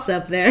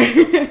toss-up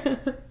there.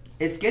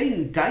 It's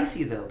getting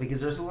dicey, though,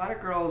 because there's a lot of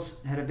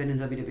girls that have been in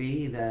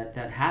WWE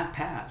that have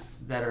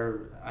passed, that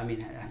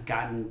have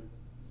gotten,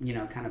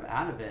 kind of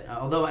out of it.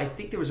 Although I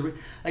think there was like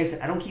I said,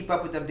 I don't keep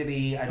up with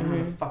WWE. I don't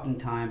have a fucking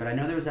time, but I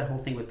know there was that whole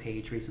thing with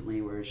Paige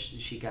recently where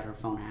she got her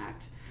phone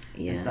hacked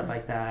and stuff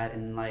like that.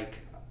 And,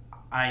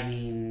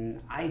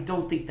 I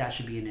don't think that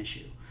should be an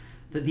issue.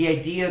 The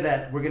idea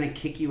that we're going to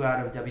kick you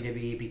out of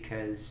WWE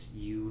because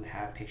you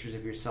have pictures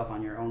of yourself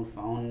on your own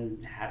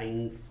phone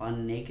having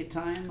fun naked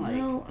time?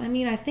 Well, I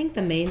mean, I think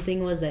the main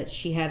thing was that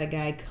she had a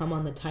guy come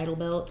on the title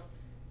belt.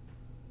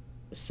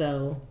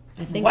 So,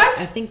 I think... What?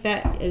 I think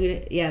that...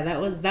 Yeah,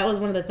 that was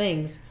one of the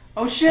things.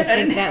 Oh, shit. I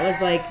think that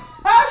was like...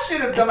 I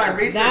should have done my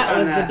research on that. That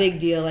was the big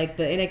deal, like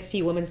the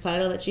NXT women's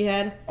title that she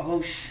had.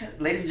 Oh,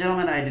 shit. Ladies and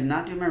gentlemen, I did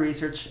not do my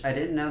research. I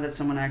didn't know that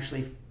someone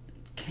actually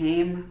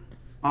came...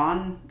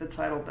 on the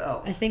title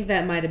belt. I think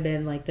that might have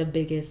been like the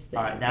biggest thing.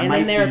 And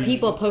then there are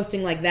people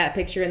posting like that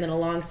picture and then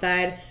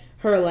alongside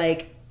her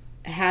like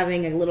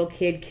having a little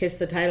kid kiss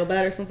the title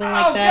belt or something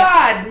like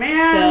that. Oh God,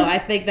 man. So I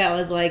think that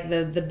was like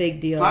the big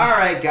deal.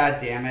 Alright, God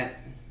damn it.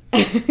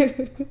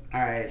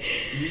 Alright.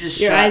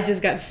 Your eyes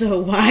just got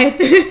so wide.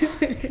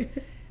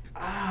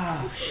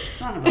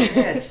 Son of a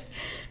bitch.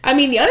 I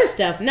mean, the other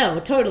stuff, no,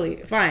 totally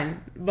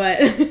fine.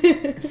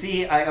 But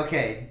see, I'm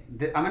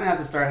gonna have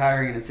to start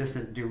hiring an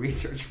assistant to do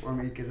research for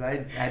me because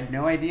I had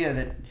no idea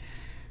that.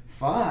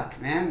 Fuck,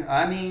 man.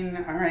 I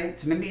mean, all right.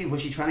 So maybe was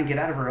she trying to get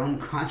out of her own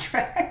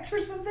contract or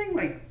something?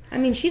 Like, I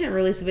mean, she didn't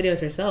release the videos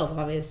herself,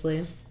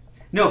 obviously.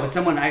 No, but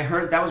I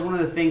heard that was one of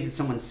the things that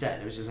someone said.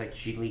 It was just like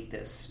she leaked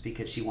this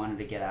because she wanted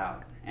to get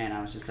out, and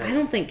I was just like, I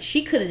don't think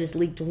she could have just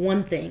leaked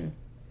one thing.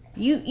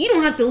 You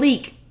don't have to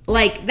leak.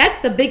 Like, that's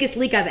the biggest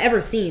leak I've ever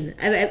seen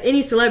of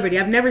any celebrity.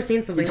 I've never seen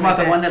something like that. You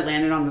talking about the one that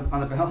landed on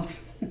the belt?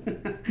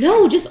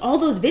 No, just all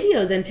those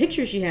videos and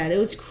pictures she had. It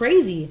was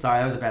crazy. Sorry,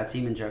 that was a bad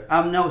semen joke.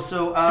 No,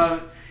 so,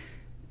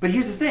 but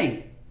here's the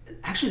thing.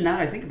 Actually, now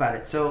that I think about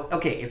it, so,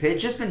 okay, if it had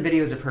just been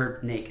videos of her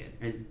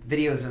naked,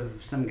 videos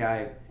of some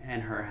guy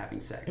and her having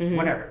sex,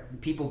 whatever,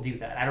 people do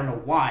that. I don't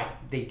know why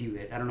they do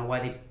it. I don't know why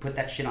they put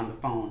that shit on the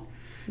phone.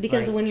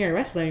 Because when you're a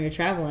wrestler and you're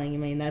traveling, I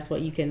mean, that's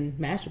what you can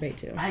masturbate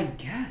to. I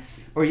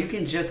guess. Or you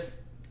can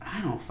just, I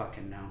don't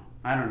fucking know.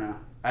 I don't know.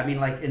 I mean,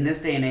 like, in this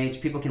day and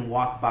age, people can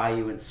walk by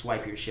you and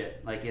swipe your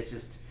shit. Like, it's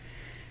just,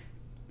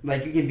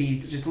 like, you can be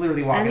just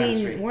literally walking down the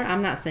street.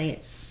 I'm not saying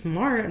it's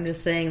smart. I'm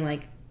just saying,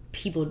 like,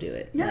 people do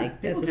it. Yeah,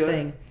 like, people that's do the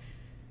thing. It.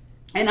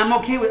 And I'm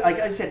okay with, like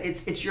I said,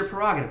 it's your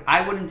prerogative.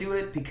 I wouldn't do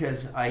it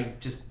because I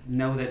just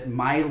know that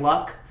my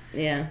luck,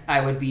 yeah,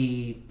 it would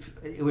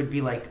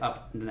be, like,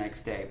 up the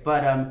next day.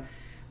 But,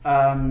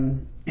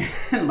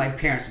 my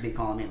parents would be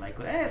calling me like,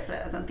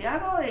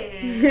 Santiago,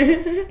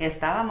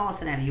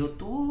 estábamos en el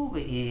YouTube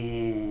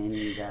in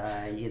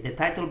the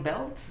title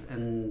belt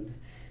and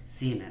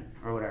semen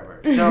or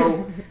whatever.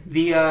 So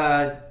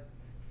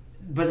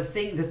but the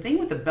thing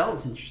with the belt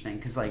is interesting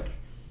because like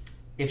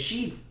if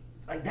she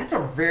like that's a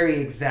very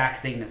exact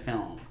thing to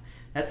film.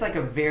 That's like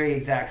a very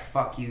exact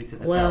fuck you to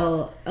the belt.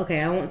 Well,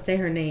 okay, I won't say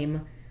her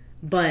name,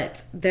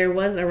 but there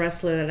was a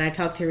wrestler that I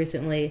talked to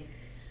recently.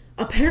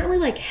 Apparently,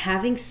 like,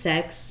 having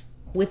sex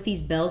with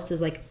these belts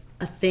is, like,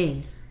 a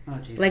thing. Oh,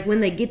 Jesus. Like, when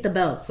they get the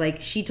belts.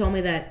 Like, she told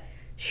me that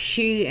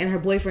she and her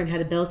boyfriend had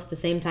a belt at the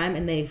same time,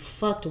 and they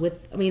fucked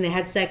with... I mean, they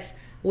had sex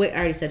with... I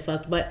already said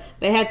fucked, but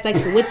they had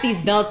sex with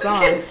these belts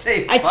on. Can't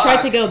say I tried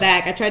fuck. to go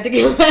back.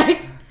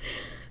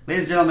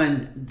 Ladies and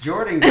gentlemen,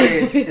 Jordan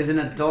Grace is an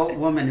adult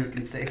woman who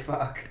can say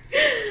fuck.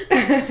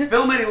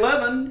 Film at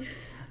 11.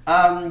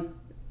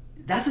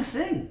 That's a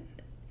thing.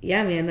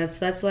 Yeah, man,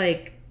 that's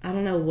like... I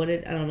don't know what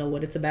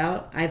it's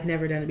about. I've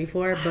never done it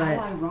before, but...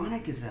 How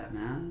ironic is that,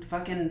 man?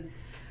 Fucking...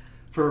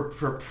 For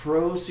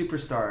pro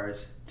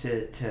superstars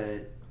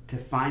to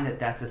find that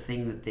that's a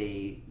thing that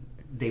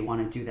they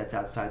want to do that's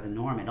outside the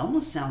norm, it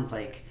almost sounds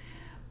like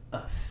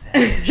a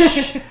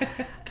fetish.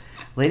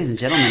 Ladies and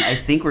gentlemen, I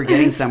think we're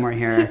getting somewhere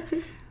here.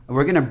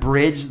 We're gonna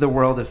bridge the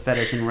world of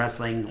fetish and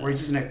wrestling. We're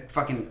just gonna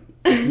fucking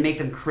make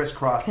them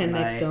crisscross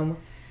tonight. Connect them.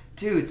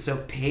 Dude, so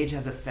Paige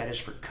has a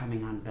fetish for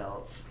coming on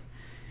belts.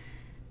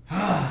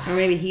 Or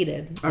maybe he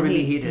did. Or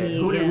maybe he did.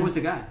 Who was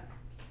the guy?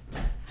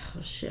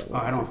 Oh shit! Oh,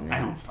 I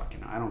don't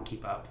fucking know. I don't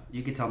keep up.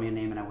 You could tell me a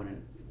name and I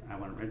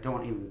wouldn't.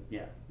 Don't even.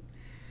 Yeah.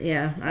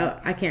 Yeah,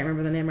 I can't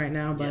remember the name right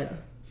now, but Yeah.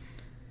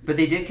 But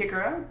they did kick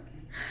her out.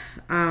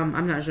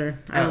 I'm not sure.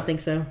 I don't think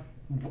so.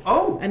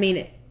 Oh, I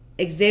mean,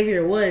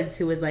 Xavier Woods,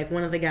 who was like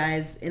one of the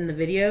guys in the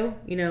video,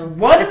 you know,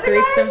 One the of the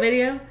threesome guys?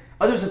 video.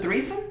 oh, there was a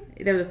threesome.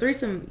 There was a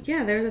threesome.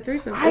 Yeah, there was a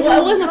threesome. I Well, it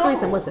don't wasn't a know.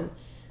 threesome. Listen,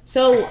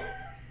 so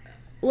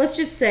let's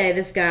just say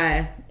this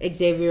guy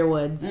Xavier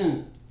Woods,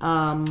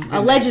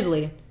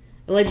 allegedly,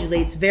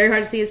 it's very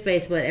hard to see his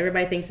face, but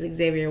everybody thinks it's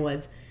Xavier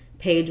Woods.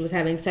 Paige was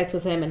having sex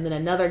with him, and then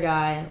another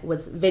guy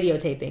was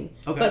videotaping.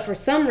 Okay. But for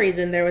some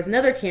reason, there was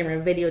another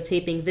camera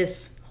videotaping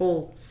this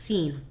whole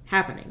scene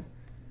happening.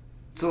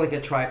 So like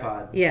a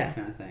tripod. Yeah.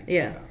 Kind of thing.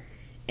 Yeah. Okay.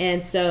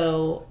 And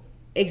so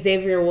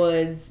Xavier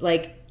Woods,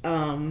 like,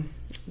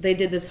 they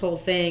did this whole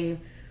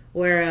thing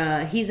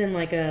where he's in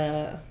like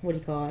a, what do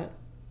you call it?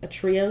 A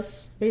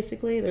trios,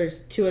 basically. There's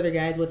two other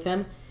guys with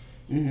him.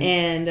 Mm-hmm.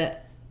 And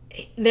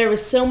there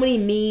was so many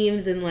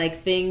memes and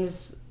like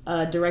things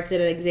directed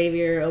at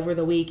Xavier over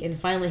the week. And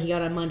finally he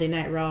got on Monday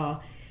Night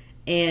Raw.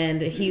 And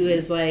he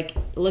was like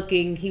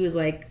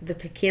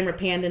the camera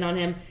panned in on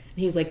him. And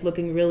he was like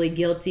looking really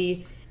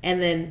guilty. And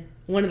then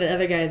one of the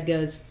other guys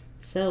goes,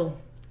 "So,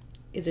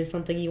 is there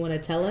something you want to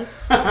tell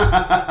us?" And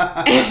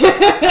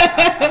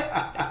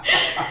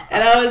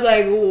I was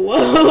like,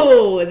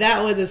 whoa,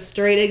 that was a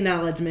straight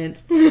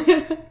acknowledgement.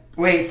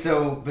 Wait,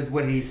 so but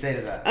what did he say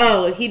to that?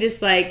 Oh, he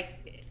just like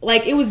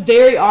it was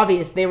very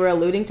obvious they were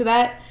alluding to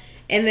that.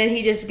 And then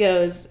he just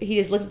looks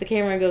at the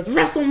camera and goes,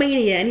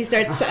 "WrestleMania," and he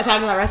starts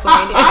talking about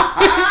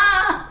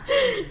WrestleMania.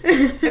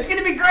 It's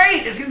gonna be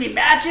great. There's gonna be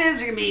matches.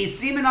 There's gonna be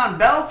semen on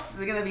belts.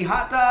 There's gonna be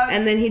hot dogs.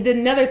 And then he did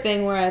another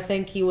thing where I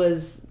think he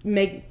was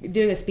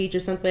doing a speech or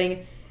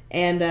something,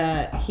 and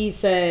he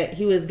said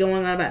he was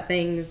going on about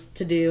things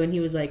to do, and he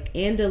was like,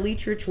 "And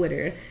delete your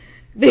Twitter."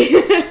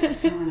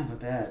 Son of a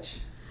bitch.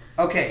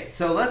 Okay,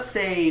 so let's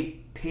say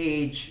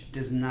Paige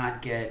does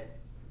not get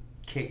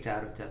kicked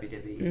out of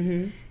WWE.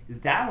 Mm-hmm.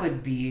 That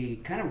would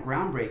be kind of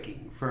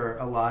groundbreaking for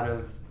a lot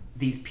of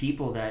these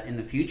people that in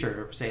the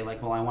future say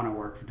like, well, I want to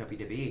work for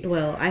WWE.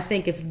 Well, I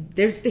think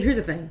here's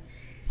the thing.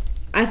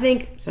 I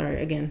think, sorry,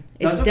 again,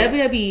 if That's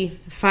okay. WWE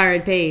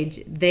fired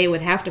Paige, they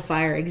would have to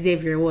fire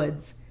Xavier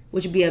Woods,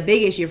 which would be a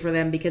big issue for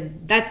them because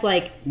that's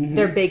like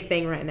their big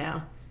thing right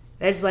now.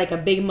 That's like a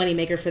big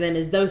moneymaker for them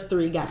is those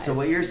three guys. So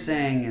what you're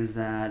saying is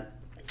that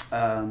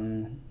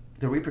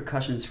the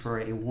repercussions for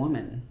a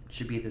woman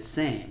should be the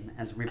same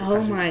as oh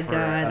repercussions my for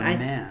god, a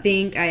man. I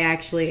think I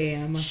actually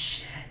am.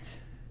 Shit.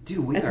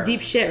 Dude, That's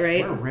deep shit,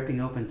 right? We're ripping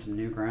open some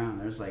new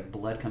ground. There's like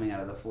blood coming out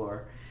of the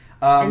floor.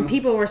 And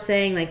people were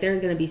saying like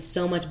there's going to be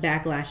so much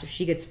backlash if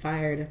she gets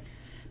fired.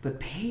 But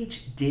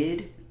Paige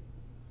did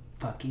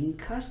fucking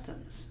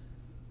customs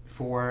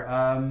for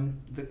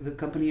the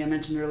company I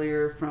mentioned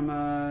earlier from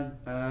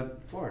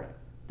Florida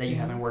that you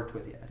haven't worked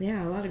with yet.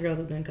 Yeah, a lot of girls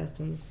have done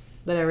customs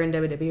that are in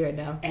WWE right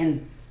now.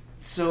 And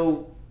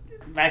so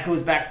that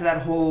goes back to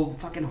that whole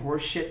fucking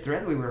horse shit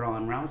thread we were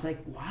on where I was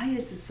like, why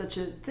is this such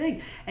a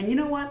thing? And you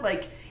know what?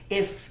 Like,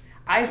 if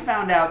I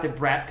found out that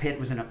Brad Pitt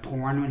was in a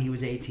porn when he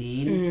was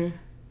 18,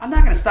 I'm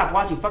not going to stop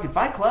watching fucking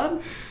Fight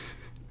Club.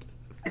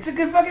 It's a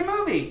good fucking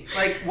movie.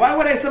 Like, why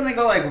would I suddenly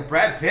go like, well,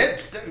 Brad Pitt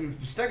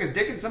stuck his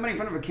dick in somebody in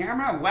front of a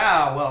camera?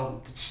 Wow,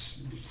 well,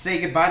 say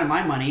goodbye to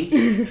my money.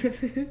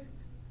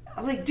 I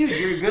was like, dude,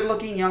 you're a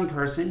good-looking young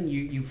person.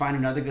 You find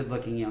another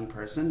good-looking young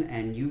person,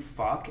 and you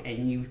fuck,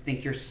 and you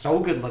think you're so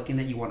good-looking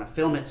that you want to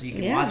film it so you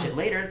can watch it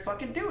later.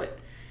 Fucking do it,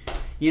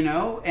 you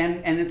know.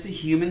 And it's a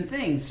human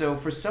thing. So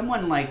for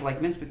someone like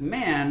Vince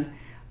McMahon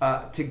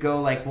to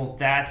go like, well,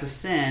 that's a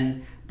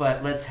sin,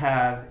 but let's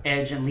have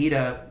Edge and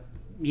Lita,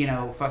 you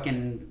know,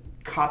 fucking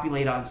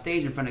copulate on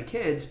stage in front of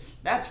kids.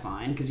 That's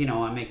fine because you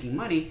know I'm making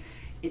money.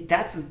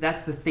 That's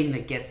the thing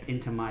that gets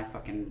into my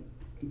fucking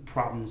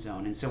problem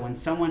zone. And so when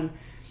someone,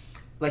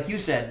 like you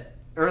said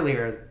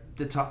earlier,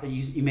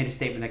 you made a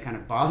statement that kind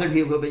of bothered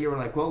me a little bit. You were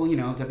like, well,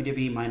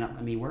 WWE might not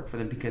let me work for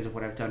them because of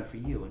what I've done for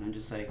you. And I'm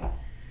just like,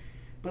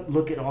 but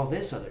look at all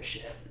this other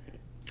shit.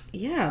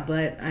 Yeah,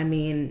 but I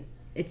mean,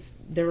 it's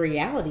the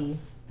reality.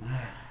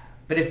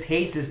 But if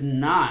Paige does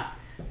not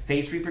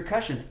face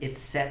repercussions, it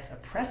sets a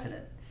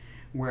precedent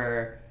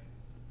where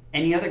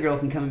any other girl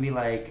can come and be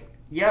like,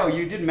 yo,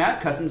 you did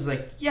Matt Customs.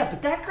 Like, yeah,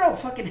 but that girl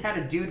fucking had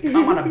a dude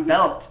come on a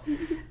belt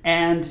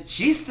and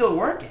she's still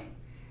working.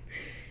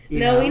 You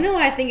know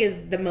what I think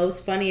is the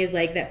most funny is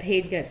like that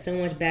Paige got so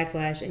much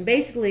backlash. And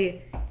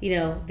basically,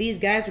 these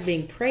guys were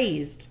being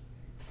praised.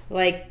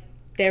 Like,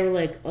 they were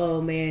like,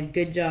 oh man,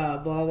 good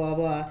job, blah, blah,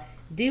 blah.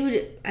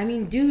 Dude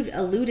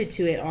alluded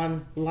to it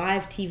on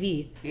live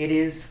TV. It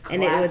is classic.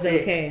 And it was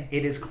okay.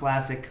 It is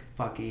classic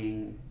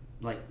fucking,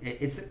 like,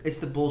 it's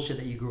the bullshit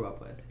that you grew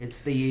up with.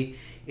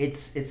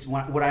 It's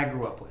what I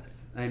grew up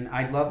with. And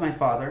I love my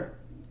father.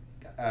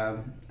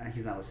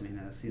 He's not listening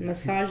to this.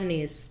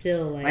 Misogyny is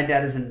still like my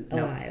dad doesn't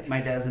alive.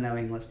 My dad doesn't know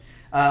English.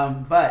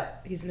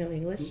 But he's no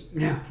English.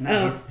 No.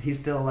 Oh. He's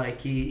still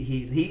like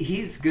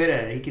he's good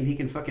at it. He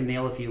can fucking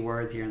nail a few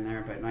words here and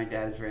there. But my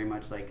dad is very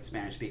much like a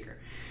Spanish speaker.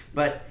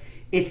 But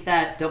it's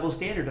that double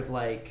standard of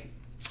like,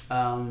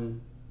 my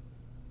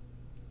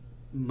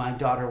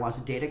daughter wants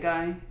to date a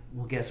guy.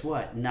 Well, guess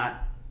what?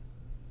 Not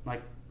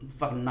like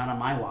fucking not on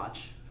my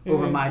watch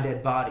over my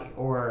dead body.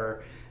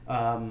 Or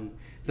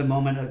the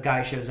moment a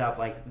guy shows up,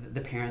 like the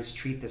parents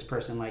treat this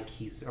person like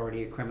he's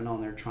already a criminal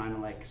and they're trying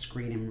to like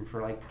screen him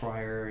for like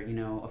prior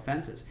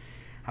offenses.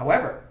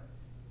 However,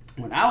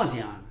 when I was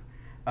young,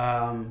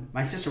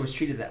 my sister was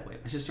treated that way.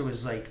 My sister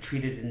was like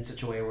treated in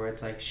such a way where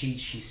it's like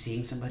she's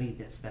seeing somebody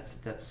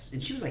that's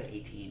and she was like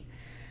 18,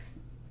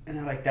 and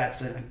they're like,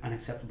 that's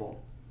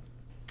unacceptable.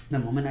 The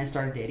moment I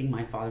started dating,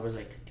 my father was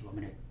like, do you want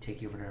me to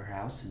take you over to her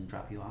house and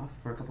drop you off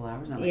for a couple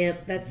hours? And I'm yep,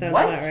 like, that sounds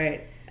what? about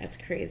right. That's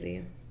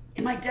crazy.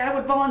 And my dad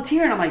would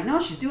volunteer, and I'm like,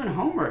 no, she's doing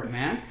homework,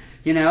 man.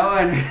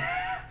 And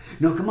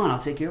no, come on, I'll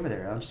take you over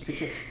there. I'll just pick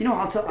you.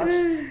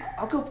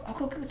 I'll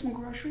go get some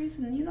groceries,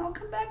 and I'll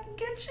come back and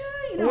get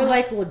you. We're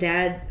like, well,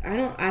 dads.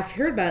 I've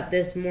heard about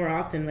this more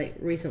often, like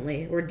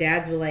recently, where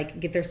dads will like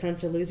get their sons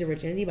to lose their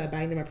virginity by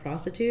buying them a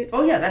prostitute.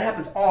 Oh yeah, that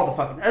happens all the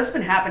fucking. That's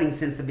been happening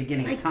since the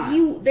beginning of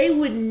time. They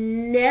would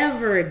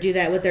never do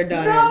that with their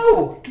daughters.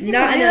 No, can you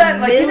not in that?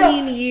 a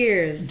million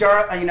years.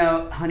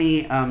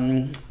 Honey,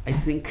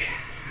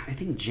 I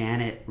think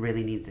Janet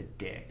really needs a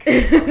dick.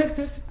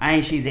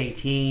 She's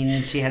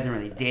 18. She hasn't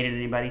really dated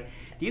anybody.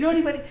 Do you know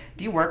anybody?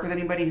 Do you work with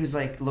anybody who's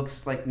like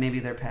looks like maybe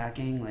they're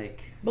packing?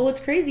 Like, but what's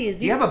crazy is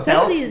do you have a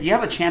belt? Do you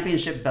have a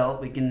championship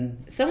belt? We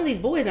can. Some of these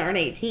boys aren't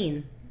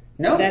 18.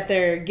 No, that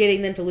they're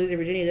getting them to lose their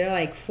virginity. They're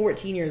like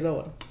 14 years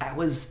old. I'm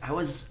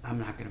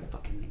not gonna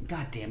fucking.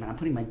 God damn it! I'm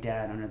putting my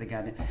dad under the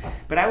goddamn.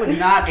 But I was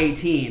not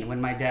 18 when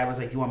my dad was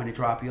like, "Do you want me to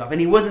drop you off?"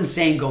 And he wasn't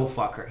saying "go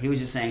fuck her." He was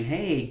just saying,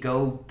 "Hey,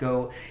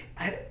 go."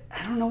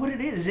 I don't know what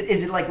it is.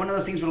 Is it like one of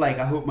those things where like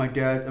I hope my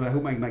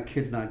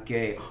kid's not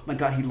gay. Oh my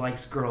God, he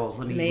likes girls.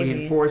 Let me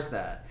reinforce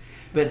that.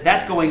 But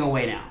that's going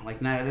away now.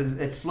 Like now,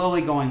 it's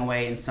slowly going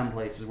away in some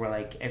places where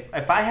like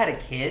if I had a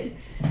kid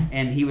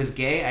and he was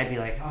gay, I'd be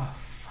like, oh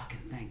fucking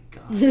thank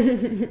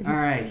God. All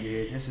right,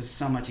 dude, this is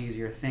so much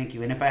easier. Thank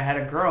you. And if I had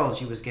a girl and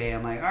she was gay,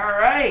 I'm like, all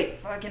right,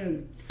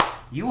 fucking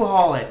you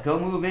haul it. Go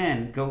move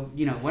in. Go,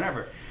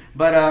 whatever.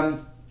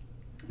 But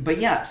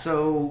yeah,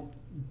 so.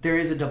 There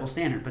is a double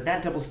standard, but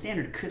that double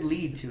standard could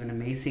lead to an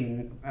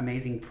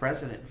amazing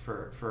precedent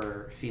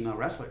for female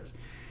wrestlers.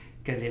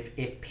 Because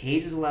if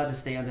Paige is allowed to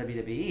stay on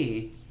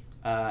WWE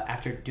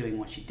after doing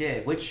what she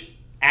did, which,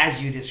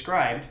 as you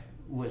described,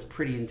 was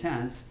pretty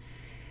intense,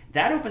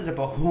 that opens up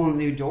a whole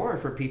new door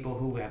for people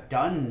who have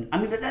done. I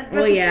mean, but that's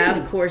well, yeah,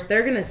 of course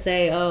they're gonna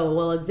say, "Oh,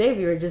 well,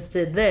 Xavier just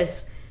did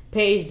this.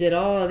 Paige did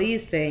all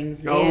these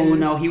things." Oh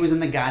no, he was in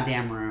the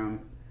goddamn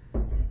room.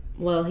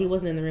 Well, he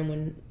wasn't in the room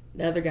when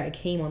the other guy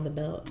came on the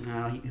belt.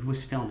 No, he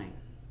was filming.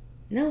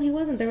 No, he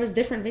wasn't. There was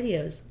different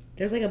videos.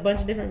 There's like a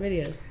bunch of different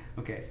videos.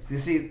 Okay, you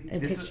see,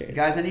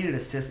 guys, I need an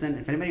assistant.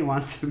 If anybody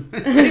wants to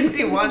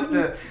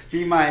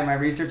be my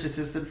research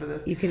assistant for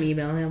this, you can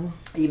email him.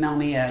 Email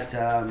me at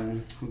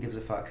who gives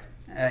a fuck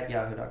at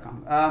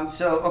yahoo.com.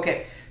 So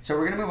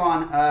we're gonna move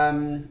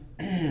on.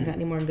 Got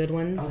any more good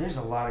ones? Oh, there's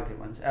a lot of good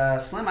ones.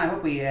 Slim, I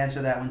hope we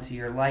answered that one to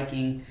your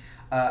liking.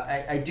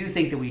 I do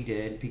think that we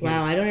did. Because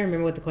wow, I don't even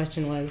remember what the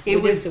question was. We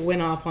just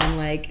went off on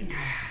like...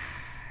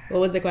 What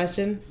was the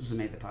question? This was what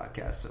made the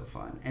podcast so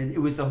fun. And it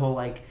was the whole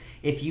like,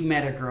 if you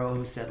met a girl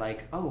who said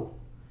like, oh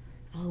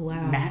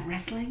wow, mat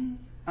wrestling?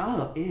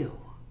 Oh, ew.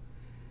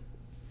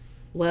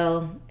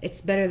 Well,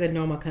 it's better than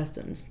Norma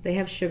Customs. They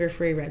have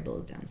sugar-free Red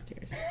Bulls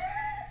downstairs.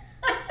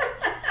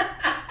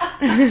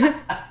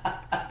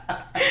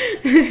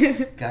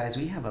 Guys,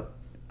 we have a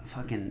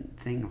fucking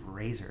thing of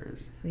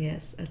razors.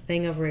 Yes, a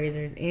thing of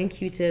razors and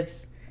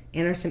Q-tips,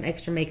 and there's some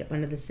extra makeup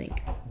under the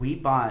sink. We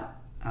bought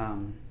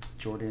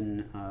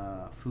Jordan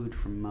food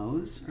from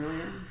Moe's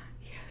earlier.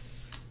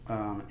 Yes.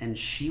 And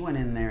she went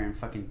in there and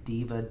fucking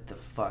diva'd the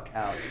fuck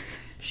out.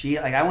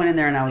 I went in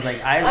there and I was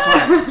like,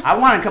 I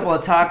want a couple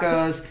of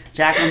tacos.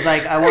 Jacqueline's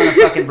like, I want a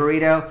fucking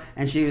burrito,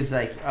 and she was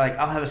like,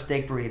 I'll have a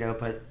steak burrito,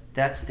 but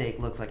that steak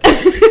looks like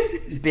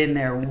it's been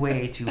there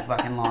way too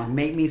fucking long.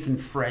 Make me some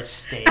fresh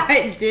steak.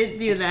 I did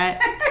do that.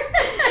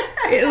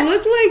 It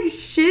looked like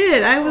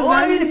shit. I was. Well,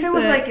 I mean, if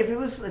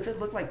it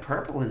looked like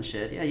purple and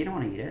shit, yeah, you don't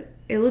want to eat it.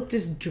 It looked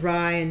just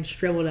dry and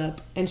shriveled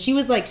up, and she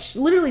was like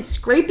literally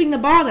scraping the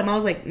bottom. I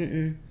was like,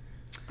 mm.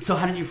 So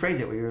how did you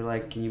phrase it? Where you were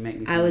like, "Can you make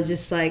me?" Some? I was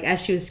just like,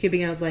 as she was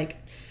scooping, I was like,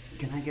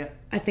 "Can I get?"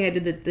 I think I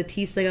did the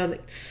tea sling. I was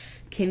like,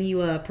 "Can you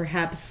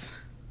perhaps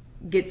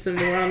get some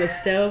more on the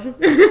stove?"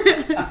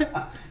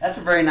 That's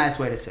a very nice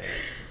way to say it.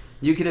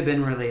 You could have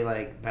been really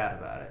like bad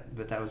about it,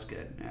 but that was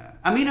good. Yeah.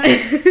 I mean,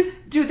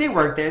 dude, they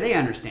work there. They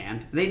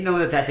understand. They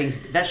know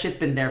that shit's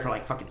been there for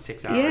like fucking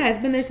 6 hours. Yeah, it's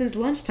been there since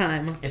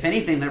lunchtime. If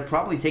anything, they're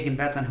probably taking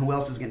bets on who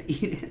else is going to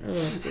eat it. Oh,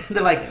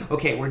 they're like,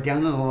 okay, we're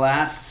down to the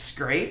last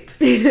scrape.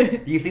 Do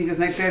you think this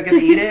next guy's going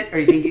to eat it,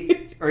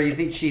 or you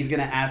think she's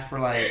going to ask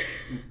for like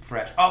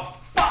fresh? Oh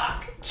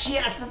fuck! She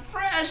asked for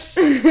fresh.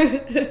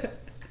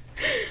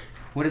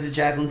 What is it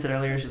Jacqueline said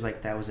earlier? She's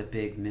like, that was a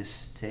big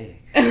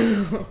mistake.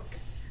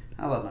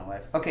 I love my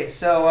wife. Okay,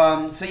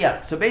 so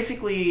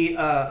basically,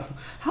 how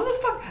the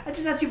fuck? I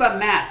just asked you about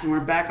mats, and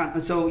we're back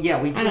on. So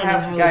yeah, we do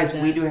have guys.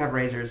 We do have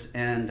razors,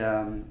 and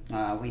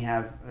we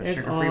have sugar-free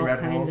Red Bulls. There's all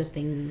kinds of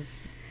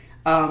things.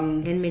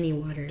 And mini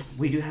waters.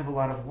 We do have a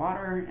lot of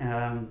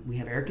water. We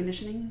have air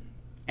conditioning,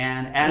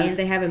 and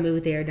they have a movie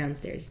theater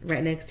downstairs,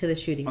 right next to the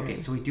shooting room. Okay,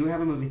 so we do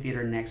have a movie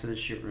theater next to the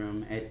shoot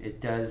room.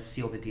 It does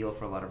seal the deal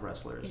for a lot of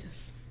wrestlers.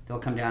 Yes. They'll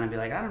come down and be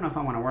like, I don't know if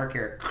I want to work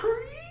here.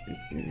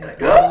 Like,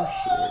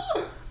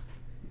 oh,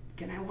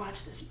 can I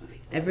watch this movie?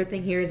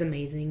 Everything here is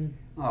amazing.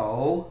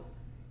 Oh,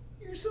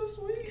 you're so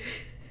sweet.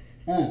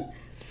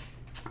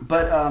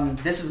 But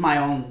this is my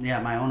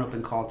own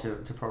open call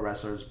to pro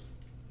wrestlers.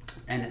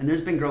 And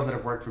there's been girls that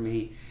have worked for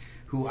me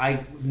who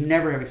I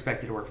never have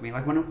expected to work for me.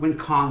 Like when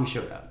Kong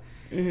showed up.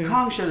 Mm-hmm.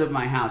 Kong showed up at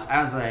my house.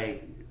 I was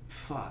like,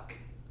 fuck.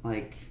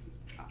 Like,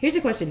 here's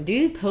a question. Do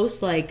you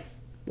post like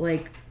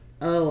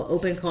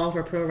open call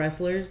for pro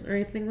wrestlers or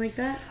anything like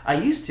that? I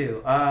used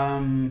to,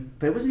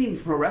 but it wasn't even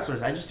for pro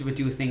wrestlers. I just would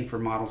do a thing for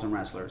models and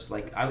wrestlers.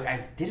 Like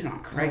I did it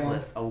on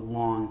Craigslist a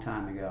long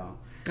time ago.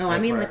 Oh, I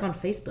mean like on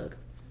Facebook.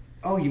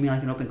 Oh, you mean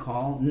like an open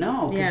call?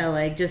 No. Yeah,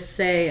 like just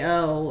say,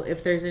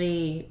 if there's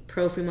any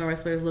pro female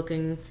wrestlers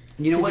looking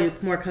to do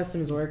more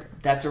customs work.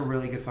 That's a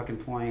really good fucking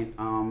point.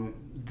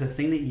 The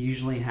thing that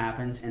usually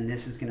happens, and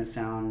this is going to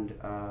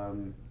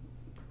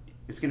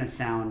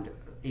sound,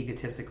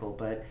 egotistical,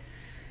 but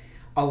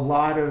a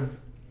lot of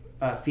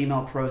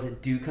female pros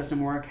that do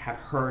custom work have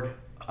heard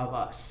of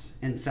us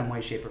in some way,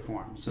 shape, or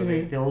form. So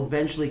they'll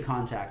eventually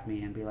contact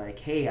me and be like,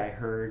 hey, I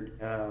heard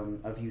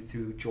of you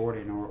through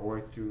Jordan or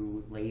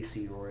through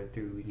Lacey or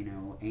through,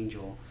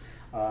 Angel.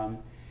 God,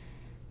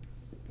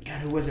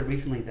 who was it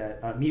recently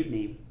that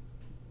Mutiny,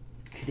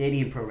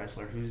 Canadian pro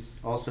wrestler who's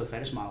also a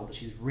fetish model, but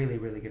she's really,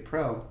 really good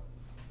pro,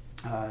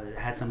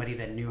 had somebody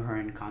that knew her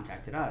and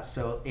contacted us.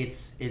 So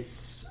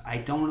it's I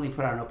don't really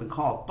put out an open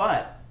call,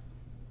 but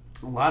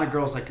a lot of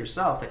girls like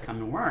yourself that come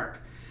and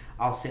work,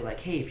 I'll say like,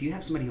 hey, if you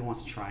have somebody who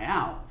wants to try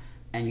out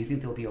and you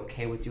think they'll be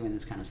okay with doing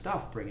this kind of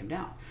stuff, bring them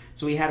down.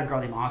 So we had a girl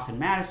named Austin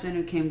Madison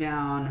who came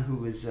down, who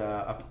was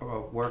a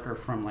worker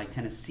from like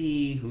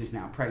Tennessee, who's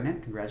now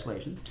pregnant.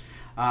 Congratulations.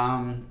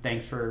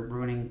 Thanks for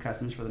ruining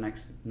customs for the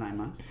next 9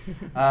 months.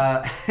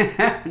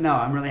 No,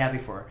 I'm really happy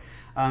for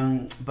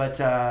her.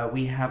 But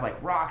we have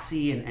like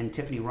Roxy and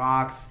Tiffany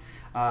Rocks.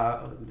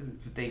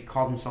 They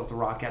called themselves the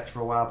Rockettes for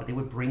a while, but they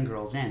would bring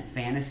girls in.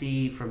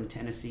 Fantasy from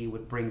Tennessee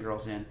would bring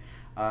girls in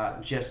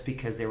just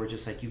because they were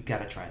just like, you've got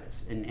to try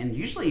this. And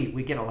usually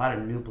we get a lot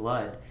of new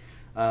blood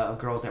of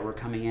girls that were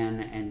coming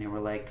in, and they were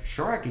like,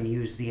 sure, I can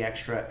use the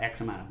extra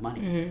X amount of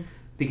money.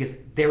 Because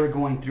they were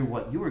going through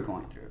what you were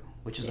going through,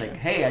 which is like,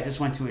 hey, I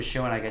just went to a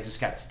show and I just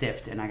got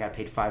stiffed and I got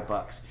paid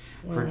 $5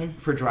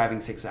 for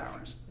driving 6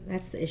 hours.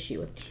 That's the issue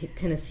with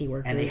Tennessee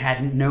workers. And they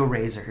had no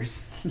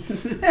razors.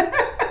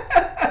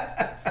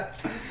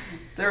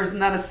 There was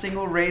not a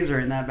single razor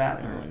in that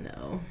bathroom.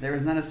 Oh, no. There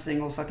was not a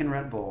single fucking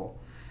Red Bull.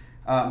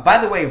 By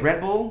the way, Red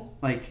Bull,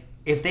 like,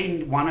 if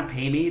they want to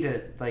pay me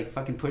to, like,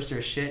 fucking push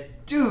their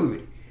shit,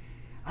 dude,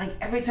 like,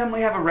 every time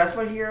we have a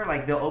wrestler here,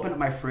 like, they'll open up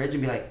my fridge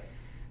and be like,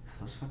 are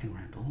those fucking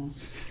Red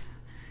Bulls?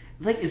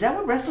 Like, is that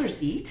what wrestlers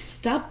eat?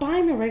 Stop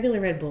buying the regular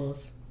Red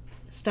Bulls.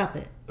 Stop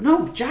it.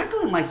 No,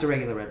 Jacqueline likes the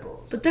regular Red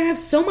Bulls. But they have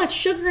so much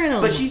sugar in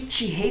them. But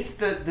she hates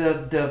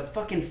the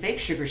fucking fake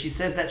sugar. She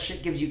says that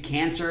shit gives you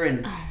cancer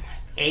and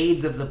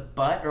AIDS of the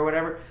butt or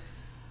whatever.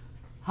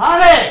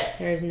 Honey!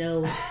 There's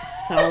no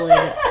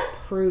solid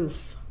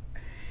proof.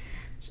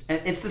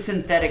 It's the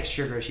synthetic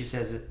sugar she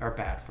says are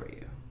bad for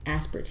you.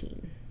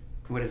 Aspartame.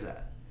 What is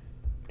that?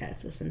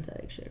 That's a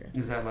synthetic sugar.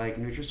 Is that like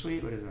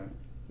NutraSweet? What is that?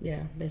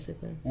 Yeah,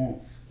 basically.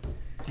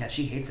 Yeah,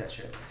 she hates that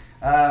shit.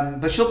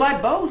 But she'll buy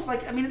both.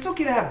 Like, I mean, it's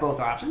okay to have both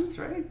options,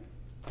 right?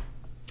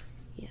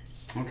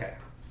 Yes. Okay.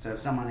 So if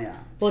someone,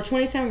 Well,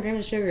 27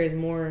 grams of sugar is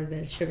more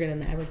than sugar than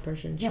the average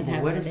person should yeah, but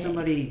have what in a if day.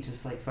 somebody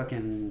just like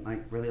fucking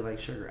like really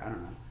likes sugar? I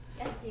don't know.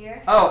 Yes,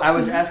 dear. Oh, I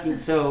was asking.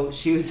 So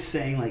she was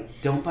saying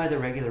like, don't buy the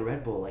regular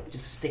Red Bull. Like,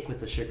 just stick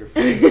with the sugar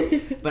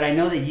free. But I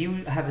know that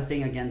you have a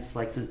thing against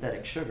like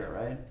synthetic sugar,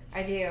 right?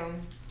 I do.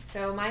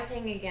 So my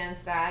thing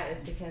against that is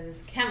because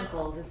it's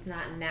chemicals. It's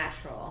not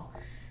natural.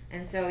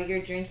 And so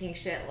you're drinking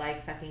shit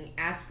like fucking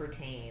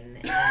aspartame.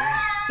 And,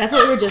 That's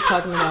what we were just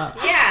talking about.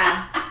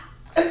 yeah.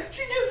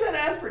 She just said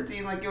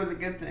aspartame like it was a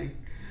good thing.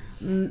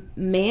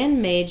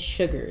 Man-made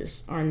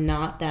sugars are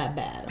not that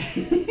bad.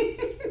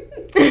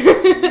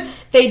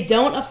 They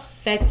don't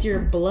affect your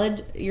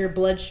blood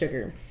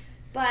sugar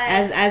But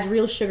as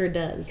real sugar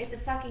does. it's a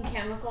fucking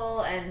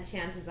chemical, and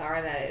chances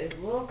are that it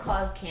will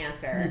cause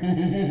cancer.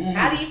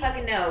 How do you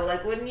fucking know?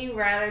 Like, wouldn't you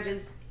rather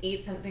just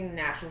eat something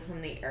natural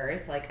from the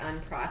earth, like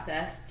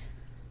unprocessed?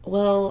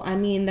 Well, I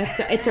mean,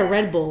 it's a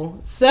Red Bull,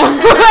 so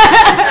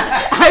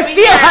I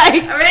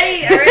feel like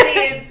already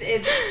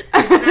it's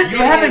not You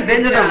haven't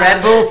been to the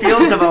Red Bull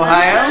fields of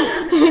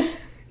Ohio?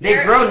 They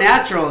You're- grow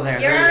natural there.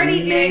 You're They're already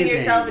doing amazing.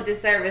 yourself a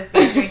disservice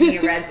by drinking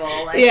a Red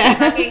Bull. Like, Yeah.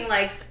 fucking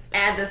like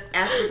add this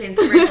aspartame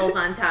sprinkles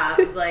on top.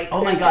 Like,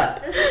 Oh my this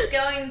God. this is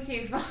going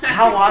too far.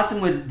 How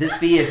awesome would this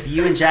be if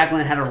you and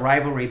Jacqueline had a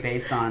rivalry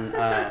based on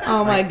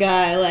oh my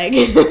god, like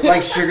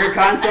like sugar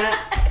content?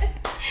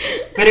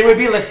 But it would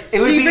be like it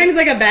would she be brings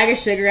like a bag of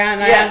sugar out,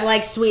 and I Yeah. have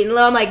like sweet and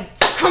low. I'm like,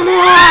 come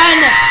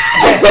on!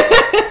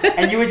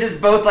 and you would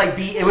just both like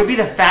be. It would be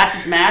the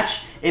fastest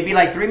match. It'd be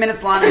like 3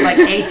 minutes long and like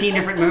 18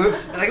 different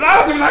moves. Like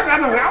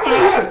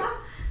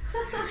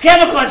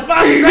chemical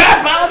explosive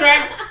grab, power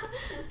drag.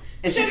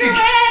 It's just Sugar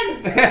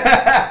wins!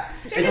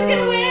 Sugar's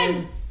gonna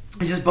win!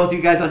 It's just both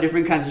you guys on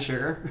different kinds of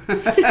sugar. Oh,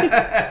 no,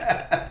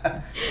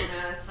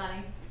 that's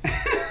funny.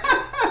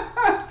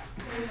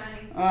 Very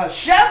funny.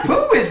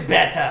 Shampoo is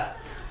better.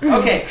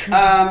 Okay,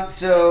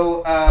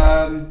 so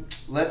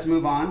let's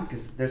move on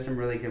because there's some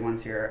really good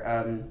ones here.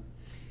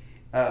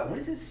 What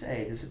does it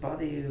say? Does it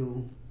bother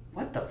you?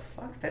 What the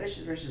fuck?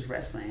 Fetishes versus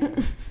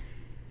wrestling.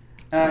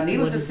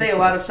 Needless to say, a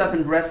lot of stuff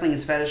in wrestling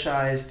is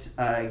fetishized.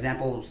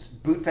 Examples: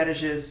 boot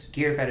fetishes,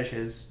 gear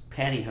fetishes,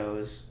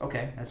 pantyhose.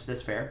 Okay,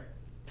 that's fair.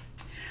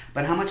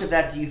 But how much of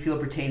that do you feel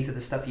pertains to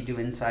the stuff you do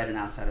inside and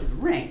outside of the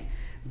ring?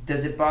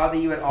 Does it bother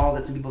you at all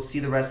that some people see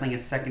the wrestling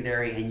as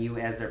secondary and you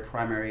as their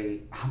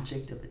primary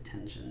object of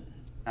attention?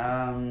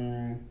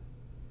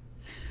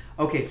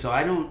 Okay, so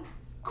I don't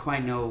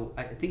quite know.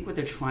 I think what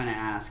they're trying to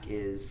ask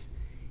is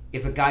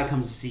if a guy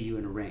comes to see you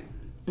in a ring.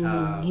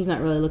 He's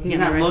not really looking. He's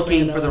at not the wrestling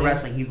looking for the ability.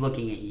 wrestling. He's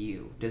looking at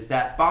you. Does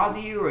that bother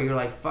you, or you're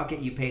like, fuck it,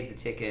 you paid the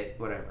ticket,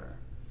 whatever?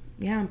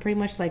 Yeah, I'm pretty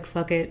much like,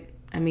 fuck it.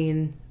 I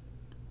mean,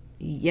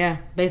 yeah,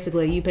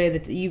 basically, you pay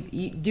you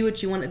do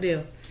what you want to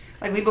do.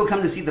 Like people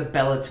come to see the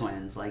Bella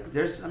Twins. Like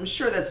I'm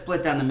sure that's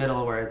split down the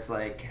middle where it's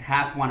like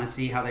half want to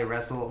see how they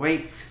wrestle.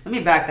 Wait, let me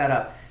back that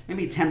up.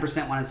 Maybe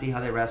 10% want to see how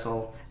they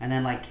wrestle, and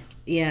then like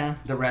Yeah,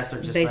 the rest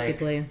are just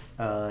basically.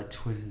 like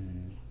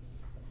twins.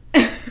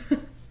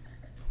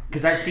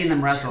 Because I've seen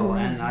them wrestle,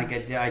 and like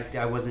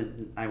I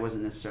wasn't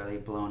necessarily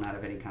blown out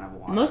of any kind of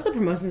water. Most of the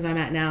promotions I'm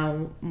at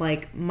now,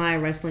 like my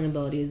wrestling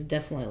ability is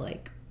definitely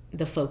like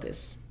the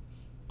focus.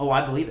 Oh,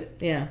 I believe it.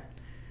 Yeah,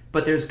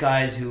 But there's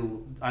guys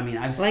who, I mean,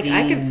 I've like seen.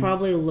 I could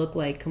probably look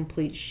like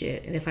complete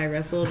shit, and if I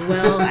wrestled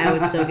well, I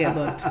would still get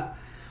booked.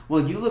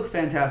 Well, you look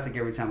fantastic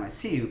every time I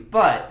see you,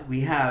 but we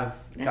have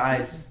That's guys.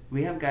 awesome.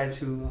 We have guys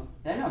who.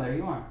 I know. There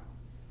you are.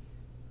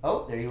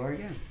 Oh, there you are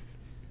again.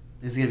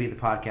 This is gonna be the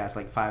podcast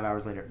like 5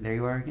 hours later. There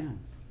you are again,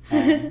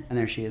 and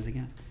there she is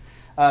again.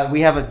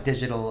 We have a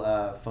digital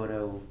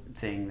photo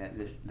thing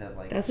that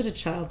like. That's such a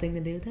child thing to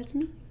do. That's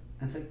me.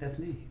 That's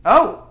me.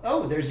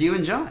 Oh, there's you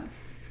and John,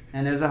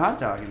 and there's a hot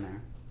dog in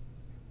there.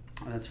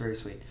 Oh, that's very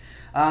sweet.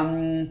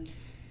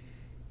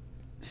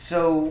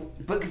 So,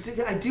 but 'cause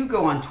I do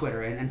go on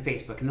Twitter and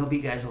Facebook, and there'll be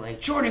guys who are like,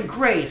 Jordan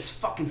Grace,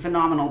 fucking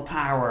phenomenal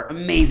power,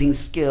 amazing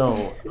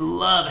skill,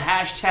 love,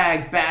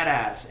 hashtag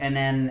badass. And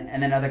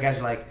then other guys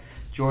are like,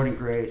 Jordan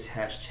Grace,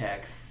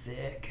 hashtag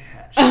thick,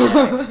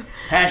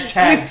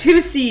 hashtag With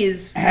two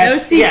C's, no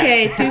Hash- CK,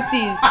 yeah. two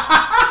C's.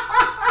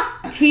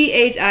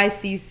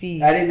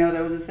 THICC. I didn't know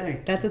that was a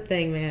thing. That's a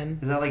thing, man.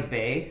 Is that like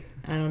Bay?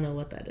 I don't know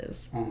what that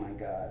is. Oh my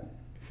god.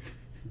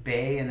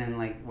 Bay, and then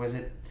like, was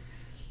it?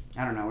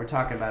 I don't know. We're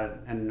talking about it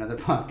in another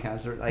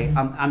podcast. Or like,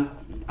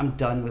 I'm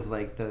done with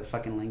like the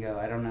fucking lingo.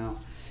 I don't know.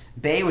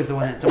 Bay was the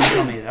one that someone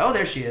told me. Oh,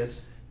 there she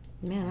is.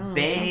 Man, I don't know.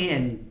 Bay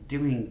and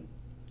doing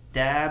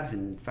dabs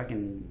and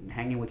fucking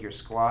hanging with your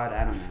squad.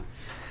 I don't know.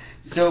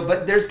 So,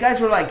 but there's guys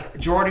who are like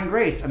Jordan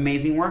Grace,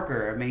 amazing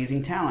worker,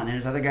 amazing talent. And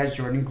there's other guys,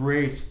 Jordan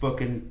Grace,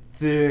 fucking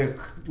thick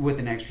with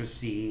an extra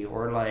C,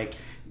 or like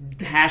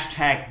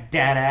hashtag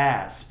dad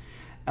ass.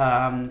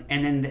 And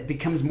then it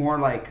becomes more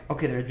like,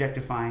 okay, they're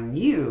objectifying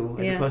you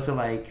as Yeah. opposed to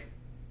like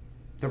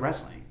the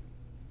wrestling.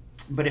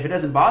 But if it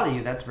doesn't bother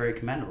you, that's very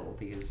commendable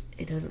because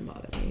It doesn't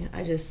bother me.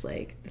 I just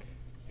take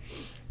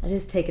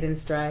it in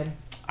stride.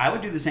 I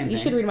would do the same You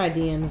thing. should read my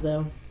DMs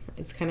though.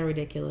 It's kind of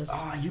ridiculous.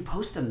 Oh, you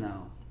post them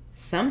though.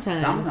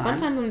 Sometimes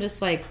I'm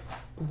just like,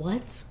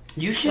 what?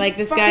 You should Like,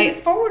 this fucking guy-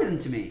 forward them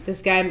to me.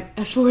 This guy,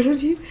 I forwarded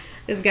to you.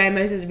 This guy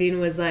messaged me and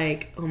was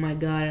like, "Oh my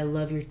god, I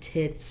love your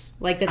tits."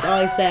 Like, that's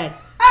all he said.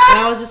 And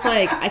I was just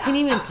like, I can't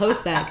even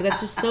post that because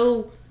that's just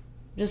so,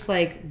 just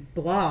like,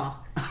 blah.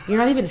 You're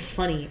not even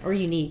funny or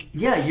unique.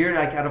 Yeah, you're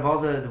like, out of all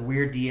the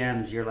weird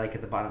DMs, you're like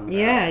at the bottom of the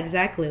Yeah, barrel.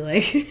 exactly.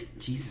 Like,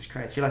 Jesus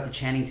Christ. You're like the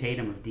Channing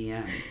Tatum of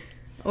DMs.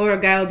 or a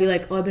guy will be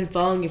like, "Oh, I've been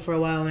following you for a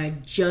while and I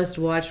just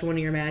watched one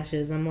of your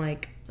matches." I'm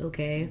like,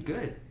 okay.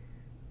 Good.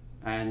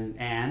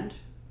 And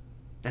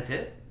that's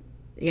it?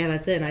 Yeah,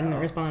 that's it. And I didn't Oh.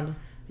 respond.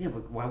 Yeah,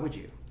 but why would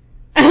you?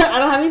 I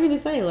don't have anything to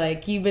say.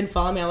 Like, you've been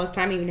following me all this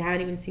time. You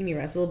haven't even seen me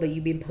wrestle, but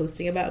you've been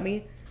posting about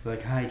me.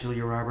 Like, hi,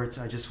 Julia Roberts.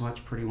 I just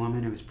watched Pretty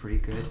Woman. It was pretty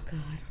good. Oh,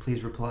 God.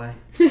 Please reply.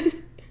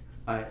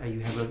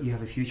 You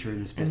have a future in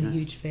this I'm business. a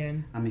huge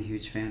fan. I'm a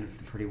huge fan of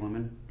the Pretty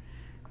Woman.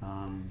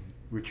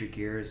 Richard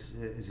Gere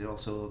is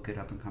also a good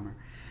up and comer.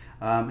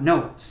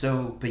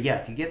 But yeah,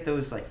 if you get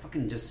those, like,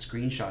 fucking just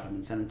screenshot them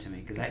and send them to me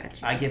because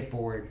Gotcha. I get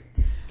bored.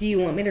 Do you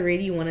want me to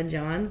read you one of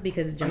John's?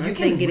 Because John's you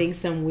been can- getting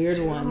some weird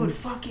Dude,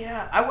 ones. fuck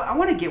yeah! I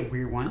want to get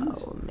weird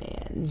ones. Oh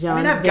man,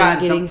 John's I've been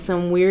gotten getting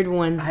some weird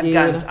ones, dude.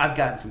 I've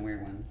gotten some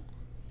weird ones.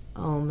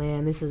 Oh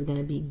man, this is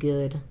gonna be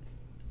good.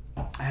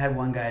 I had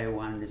one guy who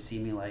wanted to see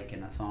me like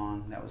in a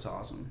thong. That was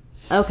awesome.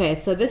 Okay,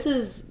 so this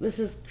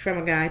is from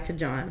a guy to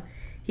John.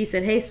 He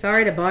said, "Hey,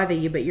 sorry to bother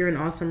you, but you're an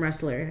awesome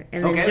wrestler."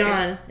 And then Okay,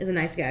 John is a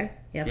nice guy.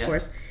 Yeah, of Yeah.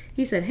 course.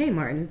 He said, "Hey,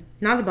 Martin,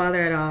 not a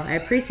bother at all. I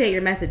appreciate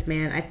your message,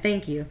 man. I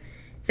thank you.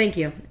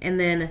 And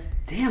then,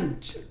 Damn,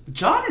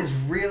 John is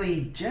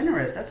really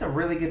generous. That's a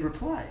really good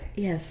reply.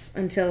 yes,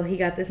 until he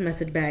got this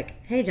message back.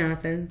 "Hey,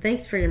 Jonathan,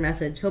 thanks for your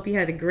message. Hope you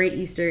had a great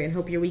Easter and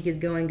hope your week is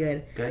going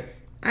good. Good.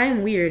 I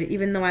am weird,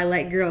 even though I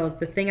like girls.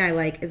 The thing I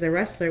like is a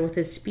wrestler with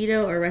his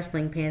Speedo or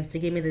wrestling pants to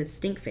give me the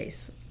stink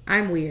face.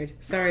 I'm weird.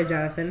 Sorry,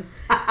 Jonathan."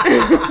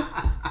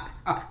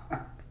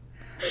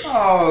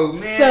 Oh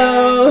man.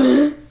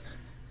 So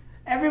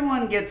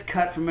Everyone gets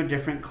cut from a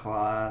different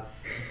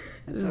cloth.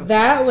 It's okay.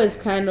 that was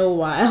kind of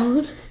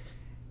wild.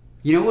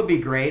 You know what would be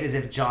great is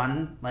if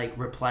John like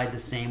replied the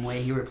same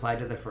way he replied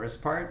to the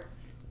first part.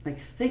 Like,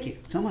 thank you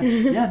so much.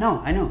 Yeah,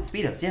 no, I know.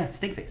 Speedos, yeah,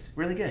 stink face.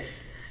 Really good.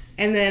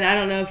 And then I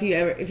don't know if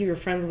you were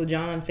friends with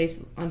John on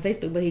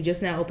Facebook, but he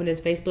just now opened his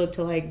Facebook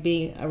to like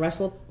being a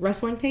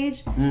wrestling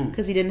page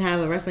because he didn't have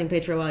a wrestling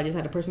page for a while. He just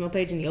had a personal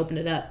page, and he opened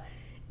it up,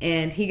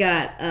 and he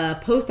got a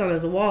post on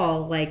his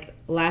wall like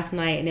last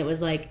night, and it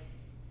was like,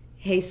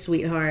 "Hey,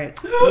 sweetheart,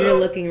 you're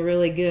looking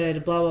really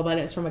good." Blah blah blah. And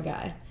it was from a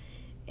guy,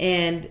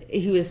 and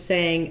he was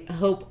saying,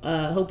 "Hope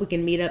we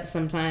can meet up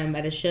sometime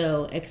at a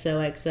show."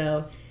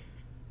 XOXO.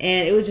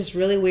 And it was just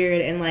really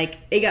weird, and like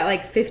it got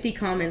like 50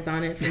 comments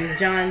on it from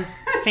John's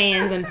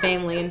fans and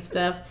family and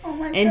stuff. Oh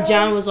my and God.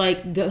 John was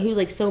like, he was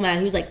like so mad.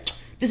 He was like,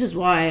 "This is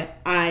why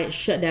I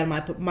shut down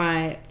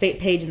my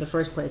page in the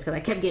first place because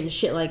I kept getting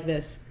shit like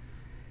this."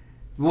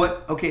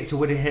 What? Okay, so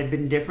would it have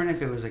been different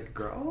if it was a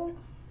girl?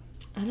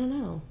 I don't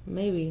know,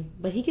 maybe,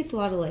 but he gets a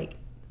lot of like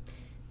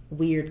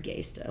weird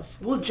gay stuff.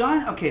 Well,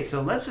 John. Okay,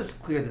 so let's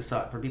just clear this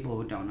up for people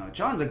who don't know.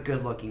 John's a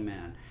good-looking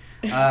man.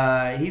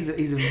 He's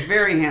a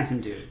very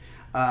handsome dude.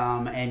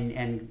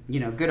 And you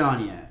know, good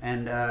on you,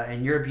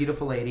 and you're a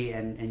beautiful lady,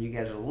 and you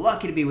guys are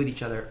lucky to be with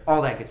each other,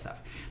 all that good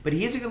stuff. But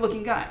he is a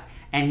good-looking guy,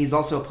 and he's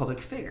also a public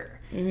figure.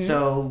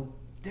 So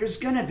there's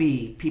gonna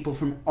be people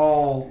from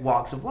all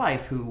walks of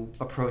life who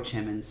approach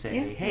him and say,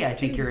 Yeah, "Hey, I that's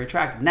think true. you're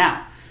attractive."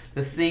 Now,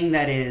 the thing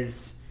that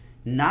is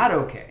not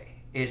okay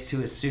is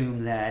to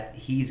assume that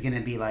he's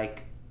gonna be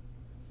like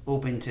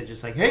open to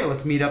just like, "Hey,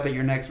 let's meet up at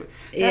your next."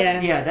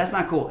 That's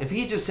not cool. If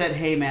he just said,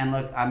 "Hey, man,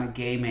 look, I'm a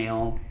gay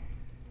male."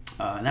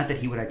 Not that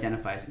he would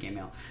identify as a gay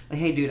male. Like,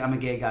 "Hey, dude, I'm a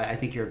gay guy. I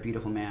think you're a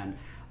beautiful man.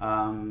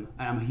 And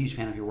I'm a huge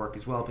fan of your work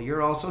as well. But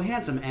you're also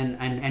handsome,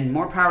 and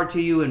more power to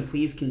you. And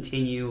please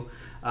continue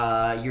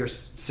your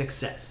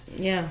success."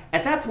 Yeah.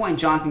 At that point,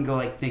 John can go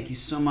like, "Thank you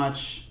so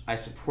much. I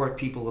support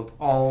people of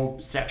all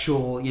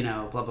sexual,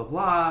 blah blah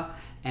blah,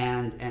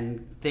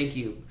 and thank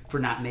you for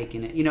not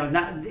making it.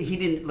 He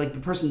didn't like the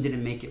person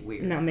didn't make it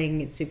weird. Not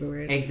making it super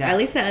weird. Exactly. At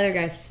least that other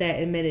guy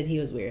admitted he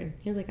was weird.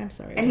 He was like, "I'm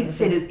sorry." And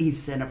Jonathan. he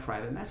sent a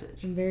private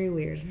message. I'm very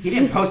weird. He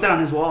didn't post that on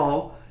his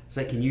wall. It's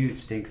like, "Can you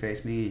stink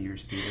face me in your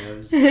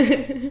Speedos?"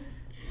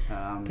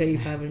 Pay you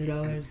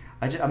 $500.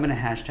 I'm gonna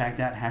hashtag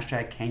that.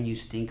 Hashtag can you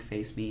stink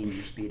face me in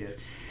your Speedos?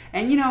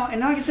 And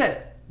and like I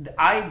said,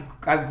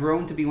 I've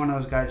grown to be one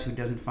of those guys who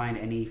doesn't find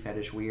any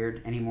fetish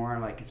weird anymore.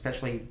 Like,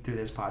 especially through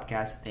this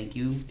podcast. Thank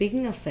you.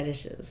 Speaking of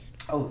fetishes,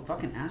 Oh,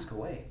 fucking ask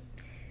away.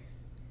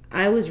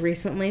 I was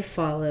recently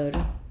followed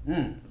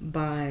Mm.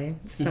 by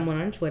someone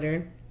on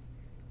Twitter.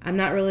 I'm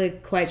not really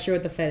quite sure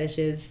what the fetish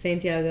is.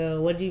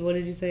 Santiago, what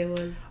did you say it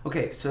was?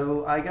 Okay,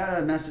 so I got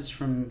a message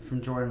from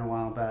Jordan a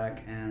while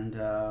back,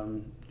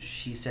 and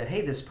she said,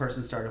 "Hey, this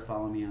person started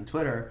following me on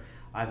Twitter.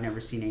 I've never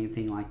seen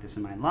anything like this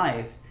in my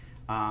life.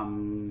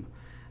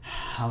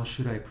 How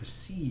should I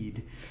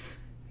proceed?"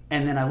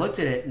 And then I looked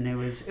at it, and it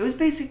was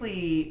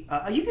basically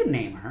you can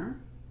name her.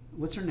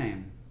 What's her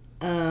name?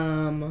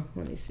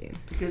 Let me see.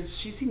 Because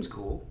she seems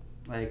cool.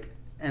 Like,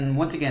 and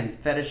once again,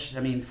 fetish. I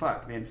mean,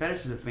 fuck, man.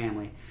 Fetish is a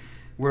family.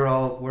 We're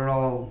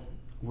all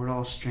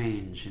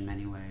strange in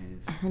many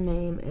ways. Her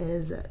name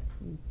is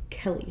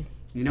Kelly.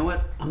 You know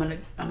what? I'm gonna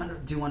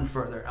do one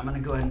further. I'm gonna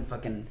go ahead and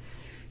fucking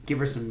give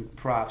her some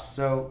props.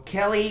 So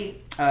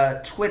Kelly,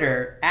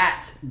 Twitter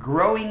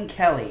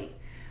 @GrowingKelly.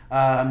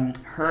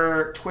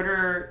 Her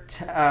Twitter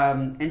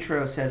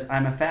intro says,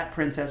 "I'm a fat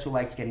princess who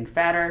likes getting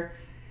fatter.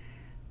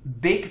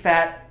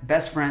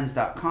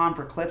 BigFatBestFriends.com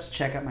for clips.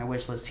 Check out my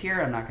wish list here."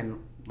 I'm not going to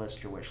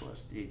list your wish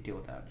list. You deal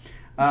with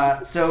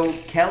that. So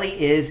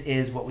Kelly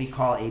is what we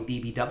call a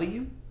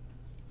BBW,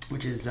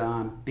 which is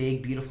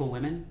big, beautiful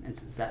women.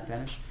 It's that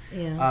fetish.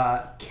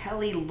 Yeah.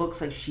 Kelly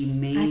looks like she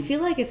made... I feel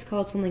like it's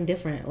called something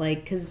different.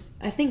 Like, because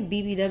I think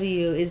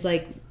BBW is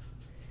like...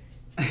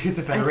 It's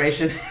a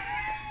federation.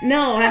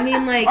 No, I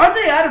mean like... Aren't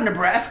they out of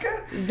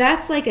Nebraska?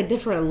 That's like a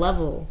different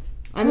level.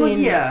 I Well,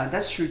 mean, yeah,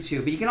 that's true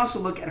too. But you can also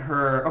look at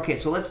her... Okay,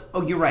 so let's...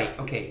 Oh, you're right.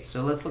 Okay,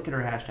 so let's look at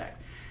her hashtags.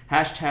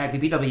 Hashtag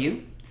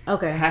BBW.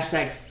 Okay.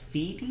 Hashtag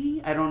feedy.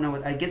 I don't know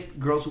what... I guess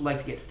girls who like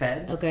to get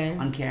fed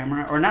on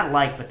camera. Or not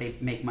like, but they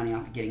make money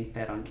off of getting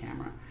fed on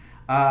camera.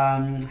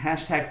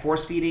 Hashtag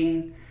force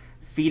feeding.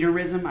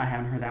 Feederism. I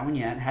haven't heard that one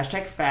yet.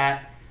 Hashtag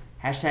fat.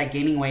 Hashtag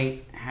gaining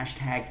weight.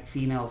 Hashtag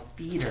female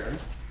feeder.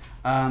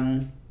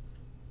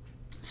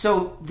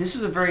 So this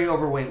is a very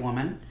overweight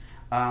woman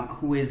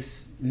who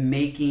is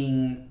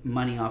making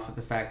money off of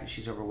the fact that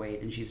she's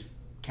overweight, and she's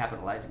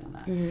capitalizing on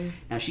that. Mm-hmm.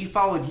 Now, she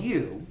followed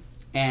you,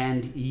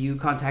 and you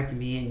contacted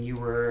me, and you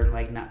were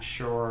like not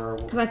sure.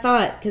 Because I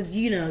thought, because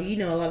you know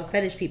a lot of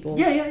fetish people.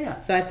 Yeah.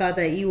 So I thought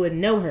that you would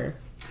know her.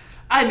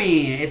 I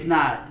mean, it's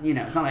not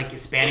it's not like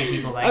Hispanic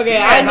people. Like, okay,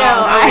 I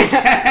know.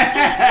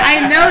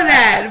 I know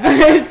that,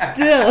 but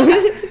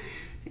still.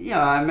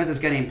 Yeah, I met this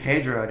guy named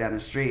Pedro down the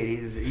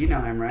street. You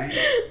know him, right?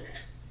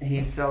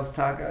 He sells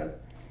tacos.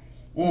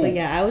 But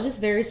yeah, I was just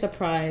very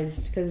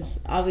surprised because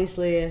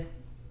obviously,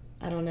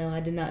 I don't know. I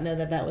did not know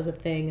that was a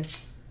thing.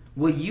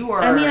 Well, you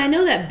are... I mean, I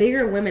know that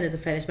bigger women is a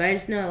fetish, but I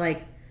just know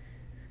like...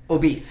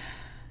 Obese.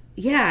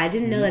 Yeah, I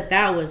didn't know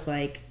that was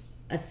like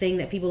a thing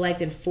that people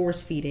liked in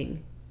force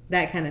feeding.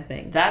 That kind of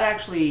thing. That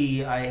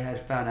actually, I had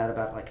found out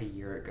about like a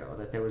year ago.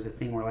 That there was a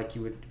thing where like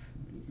you would...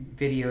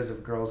 videos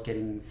of girls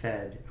getting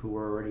fed who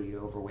were already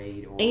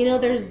overweight. Or,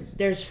 and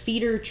there's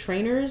feeder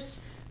trainers...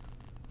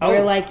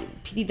 Where, like,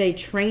 they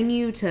train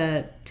you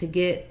to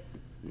get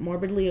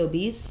morbidly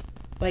obese,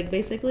 like,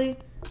 basically.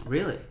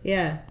 Really?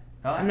 Yeah.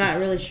 Oh, I'm not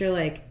really sure,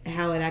 like,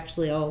 how it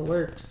actually all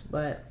works,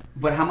 but...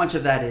 But how much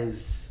of that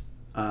is,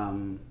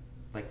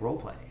 like, role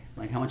play?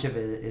 Like, how much of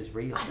it is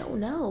real? I don't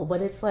know,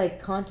 but it's,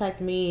 like,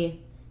 contact me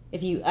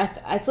if you...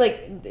 It's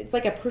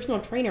like a personal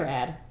trainer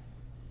ad,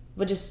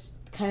 but just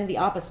kind of the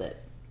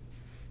opposite.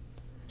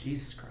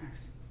 Jesus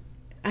Christ.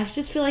 I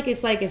just feel like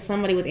it's like if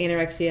somebody with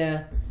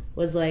anorexia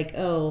was like,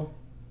 oh...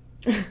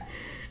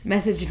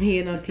 message me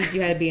and I'll teach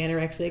you how to be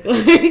anorexic.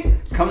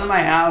 Come to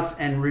my house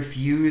and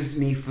refuse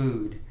me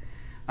food.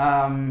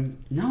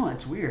 No,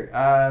 it's weird.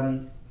 I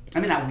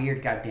mean, not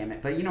weird,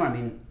 goddammit, but you know what I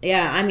mean.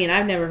 Yeah, I mean,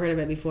 I've never heard of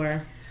it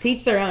before.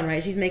 Teach their own,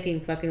 right? She's making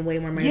fucking way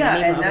more money than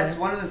me. Yeah, and that's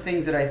one of the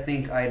things that I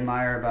think I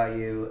admire about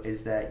you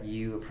is that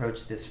you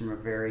approach this from a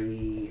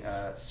very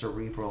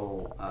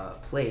cerebral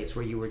place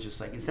where you were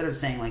just like, instead of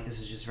saying like, this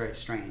is just very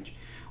strange,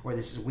 or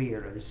this is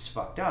weird, or this is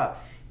fucked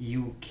up,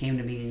 you came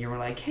to me and you were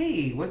like,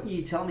 hey, what can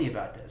you tell me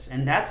about this?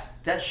 And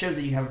that shows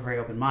that you have a very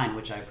open mind,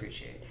 which I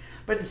appreciate.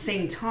 But at the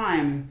same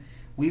time,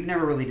 we've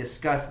never really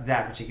discussed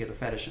that particular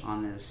fetish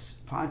on this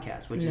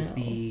podcast, which is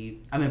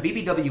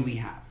BBW we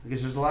have.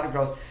 Because there's a lot of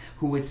girls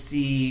who would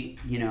see,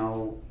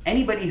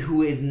 anybody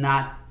who is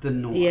not the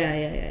norm.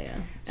 Yeah.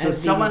 So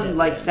As someone BBW.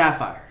 like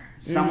Sapphire,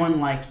 someone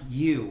like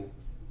you,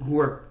 who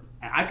are,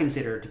 I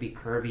consider to be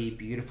curvy,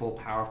 beautiful,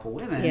 powerful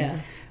women. Yeah.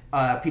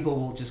 People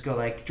will just go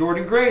like,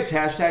 Jordan Grace,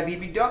 hashtag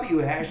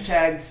BBW,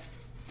 hashtag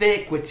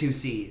thick with 2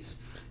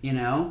 C's,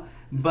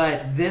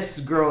 But this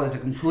girl is a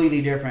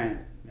completely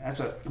different, that's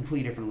a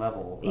completely different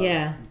level.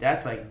 Yeah.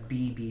 That's like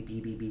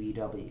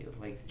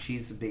BBW. Like,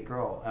 she's a big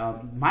girl.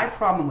 My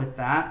problem with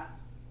that,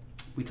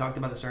 we talked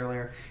about this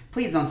earlier.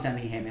 Please don't send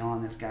me hate mail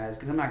on this, guys,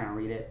 because I'm not going to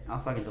read it. I'll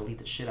fucking delete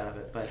the shit out of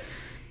it. But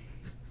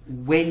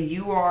when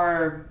you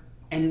are,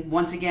 and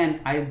once again,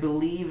 I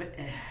believe...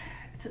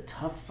 It's a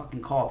tough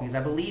fucking call because I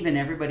believe in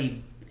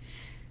everybody.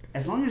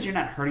 As long as you're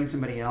not hurting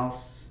somebody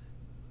else,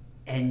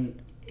 and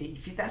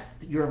if that's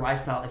your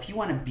lifestyle, if you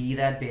want to be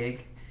that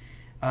big,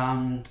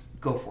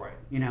 go for it.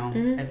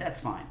 And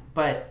that's fine.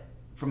 But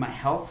from a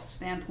health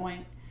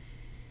standpoint,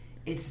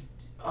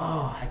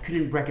 I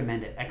couldn't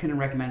recommend it. I couldn't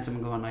recommend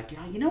someone going like,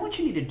 you know what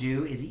you need to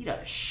do is eat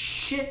a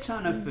shit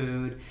ton of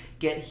food,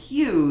 get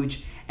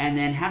huge, and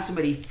then have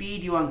somebody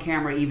feed you on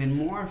camera even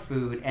more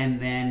food, and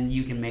then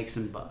you can make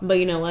some bucks. But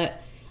you know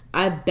what?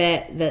 I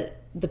bet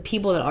that the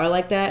people that are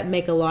like that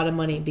make a lot of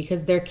money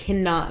because there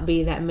cannot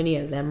be that many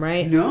of them,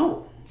 right?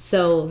 No.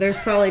 So there's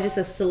probably just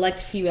a select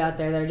few out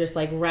there that are just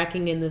like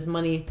racking in this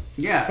money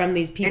from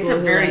these people. It's a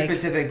very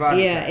specific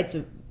body type. Yeah, it's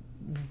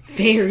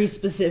very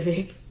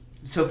specific.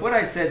 So if what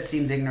I said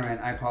seems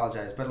ignorant, I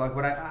apologize. But like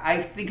what I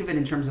think of it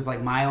in terms of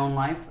like my own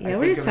life. Yeah,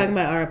 we're just talking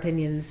about our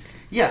opinions.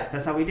 Yeah,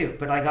 that's how we do.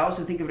 But like I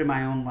also think of it in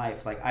my own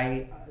life. Like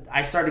I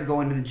started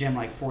going to the gym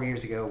like 4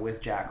 years ago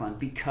with Jacqueline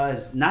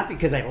not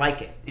because I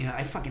like it. You know,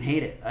 I fucking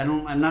hate it.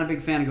 I'm not a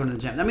big fan of going to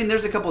the gym. I mean,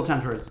 there's a couple of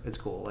times where it's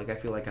cool. Like I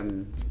feel like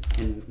I'm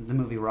in the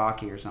movie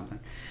Rocky or something.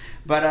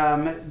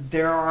 But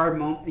there are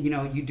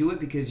you do it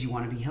because you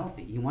want to be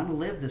healthy. You want to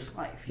live this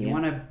life. You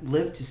want to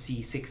live to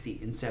see 60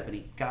 and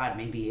 70, God,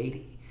 maybe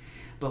 80.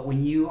 But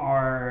when you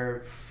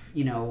are,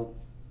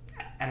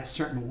 at a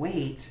certain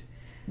weight.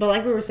 But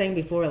like we were saying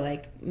before,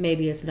 like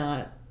maybe it's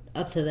not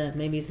up to them.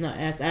 Maybe it's not.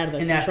 It's out of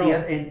their control.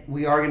 And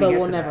we are going to get to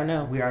that. But we'll never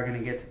know. We are going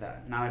to get to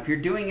that. Now, if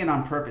you're doing it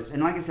on purpose,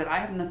 and like I said, I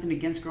have nothing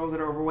against girls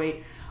that are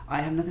overweight.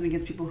 I have nothing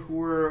against people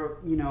who are,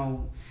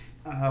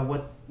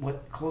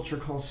 what culture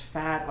calls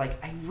fat.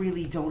 Like, I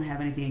really don't have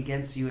anything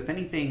against you. If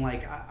anything,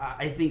 like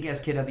I think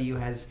SKW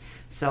has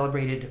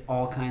celebrated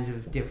all kinds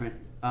of different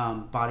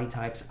body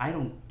types. I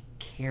don't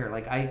care.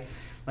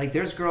 Like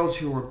there's girls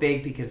who are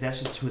big because that's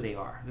just who they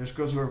are. There's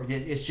girls who are,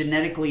 it's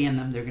genetically in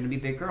them. They're going to be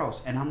big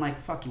girls. And I'm like,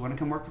 fuck, you want to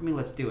come work for me?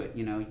 Let's do it,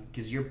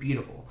 because you're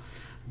beautiful.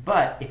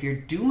 But if you're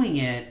doing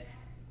it,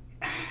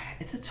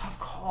 it's a tough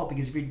call,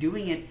 because if you're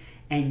doing it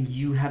and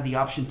you have the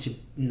option to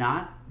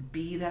not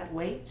be that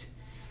weight,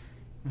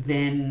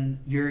 then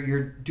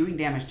you're doing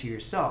damage to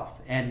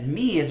yourself. And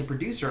me as a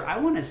producer, I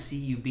want to see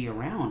you be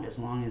around as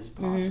long as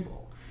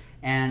possible.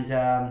 Mm-hmm.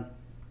 And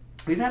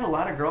we've had a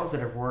lot of girls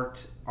that have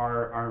worked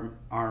our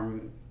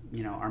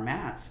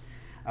mats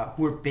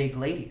who are big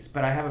ladies,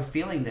 but I have a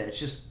feeling that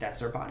that's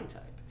their body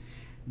type.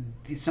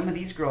 Some of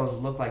these girls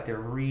look like they're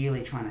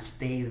really trying to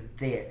stay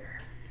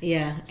there.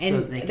 Yeah,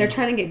 and they're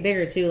trying to get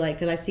bigger too. Like,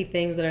 because I see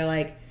things that are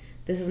like,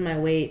 "This is my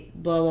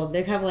weight," blah blah.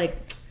 They have like,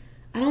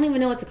 I don't even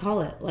know what to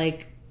call it.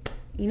 Like,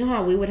 you know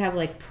how we would have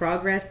like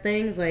progress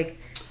things, like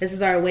this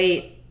is our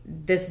weight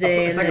this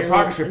day, it's and, like a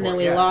progress report, and then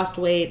we lost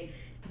weight.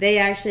 They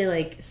actually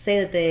like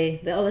say that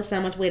this is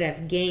how much weight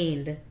I've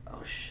gained.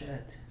 Oh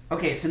shit.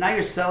 Okay, so now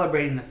you're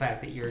celebrating the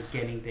fact that you're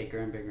getting bigger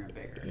and bigger and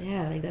bigger.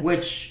 Yeah, like that's...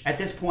 Which at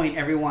this point,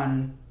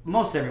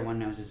 most everyone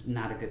knows is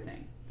not a good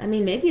thing. I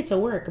mean, maybe it's a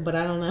work, but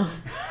I don't know.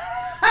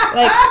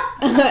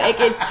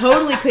 It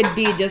totally could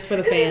be just for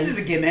the fans. This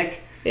is a gimmick.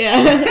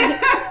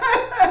 Yeah.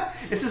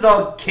 This is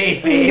all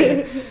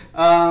kayfabe.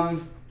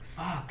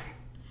 Fuck.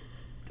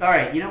 All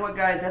right, you know what,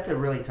 guys? That's a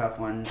really tough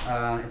one.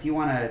 If you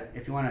wanna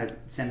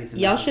send me some,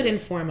 y'all should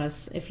inform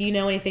us if you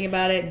know anything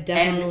about it.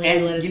 Definitely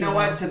and let us know. You know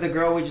what? To the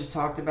girl we just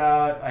talked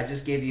about, I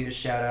just gave you a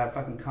shout out.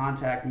 Fucking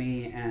contact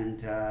me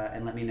and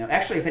let me know.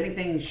 Actually, if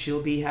anything,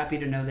 she'll be happy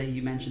to know that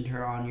you mentioned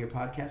her on your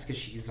podcast, because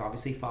she's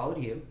obviously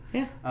followed you.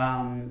 Yeah.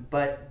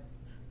 But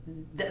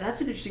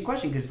that's an interesting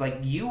question, because like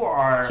you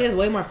are. She has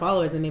way more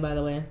followers than me, by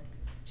the way.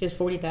 She has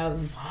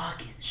 40,000.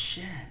 Fucking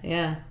shit.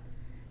 Yeah.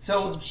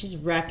 So she's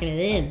racking it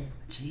in.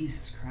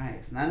 Jesus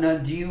Christ! Now,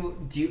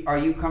 are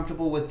you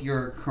comfortable with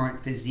your current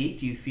physique?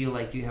 Do you feel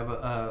like you have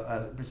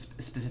a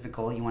specific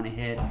goal you want to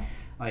hit?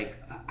 Like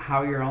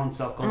how your own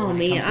self goals? Oh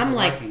man, I'm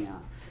like, working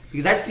out?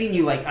 Because I've seen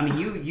you like, I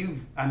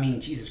mean,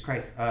 Jesus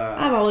Christ.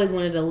 I've always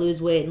wanted to lose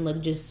weight and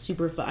look just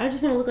super fun. I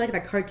just want to look like the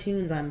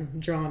cartoons I'm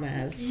drawn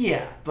as.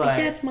 Yeah, but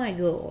like, that's my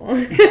goal.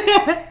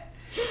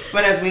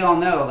 But as we all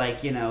know,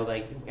 like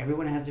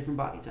everyone has different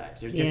body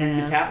types. There's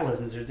different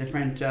metabolisms. There's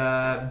different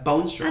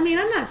bone structures. I mean,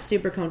 I'm not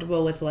super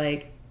comfortable with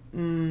like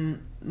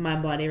my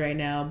body right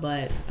now,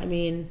 but I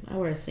mean, I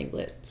wear a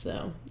singlet,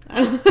 so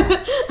I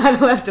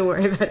don't have to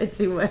worry about it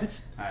too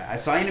much. I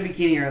saw you in a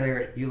bikini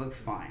earlier. You look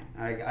fine.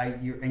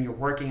 You're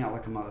working out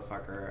like a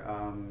motherfucker.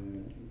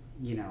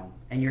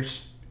 And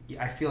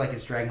I feel like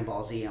it's Dragon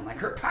Ball Z. I'm like,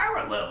 her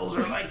power levels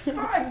are like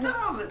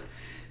 5,000.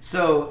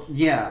 So,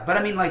 yeah. But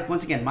I mean, like,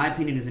 once again, my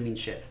opinion doesn't mean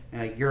shit.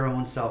 Like, your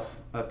own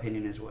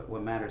self-opinion is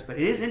what matters. But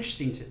it is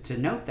interesting to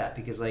note that,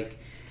 because, like,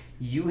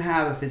 you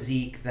have a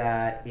physique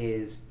that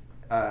is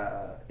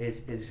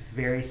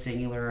very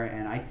singular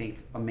and I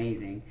think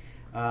amazing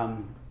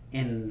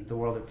in the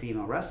world of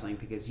female wrestling,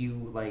 because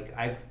you, like,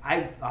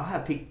 I'll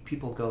have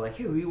people go, like,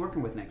 hey, who are you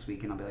working with next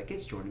week? And I'll be like,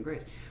 it's Jordynne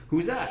Grace.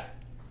 Who's that?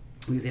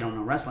 Because they don't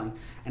know wrestling.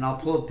 And I'll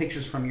pull up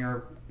pictures from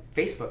your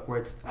Facebook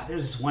where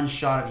there's this one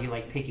shot of you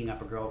like picking up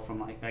a girl from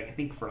like I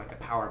think for like a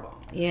power bomb.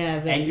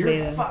 Yeah, and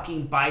your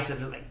fucking biceps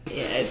are like,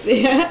 yes,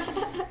 yeah.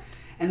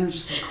 And they're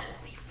just like,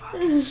 holy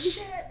fucking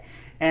shit,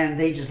 and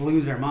they just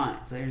lose their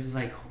minds. They're just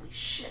like, holy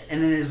shit.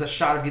 And then there's a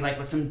shot of you like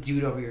with some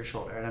dude over your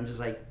shoulder, and I'm just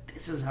like,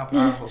 this is how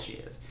powerful she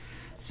is.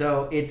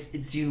 So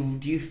do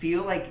you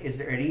feel like, is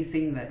there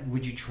anything that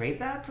would you trade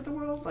that for the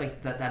world,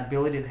 like that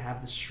ability to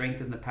have the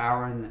strength and the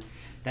power and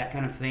that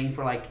kind of thing,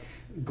 for like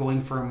going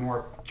for a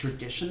more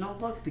traditional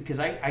look? Because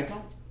I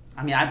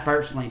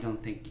personally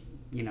don't think,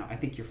 I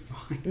think you're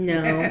fine.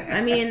 No,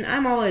 I mean,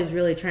 I'm always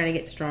really trying to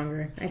get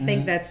stronger. I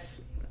think I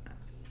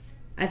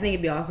think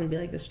it'd be awesome to be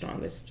like the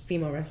strongest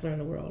female wrestler in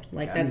the world.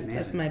 Like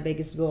that's my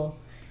biggest goal.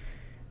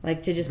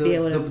 Like to just be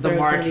able to the throw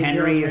Mark some of these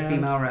Henry girls of around.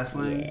 female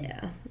wrestling.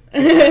 Yeah.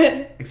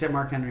 Except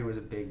Mark Henry was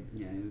a big,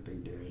 he was a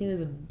big dude. He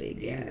was a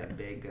big guy. He was a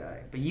big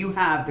guy. But you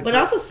have the... But it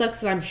also sucks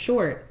that I'm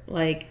short.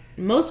 Like,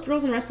 most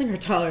girls in wrestling are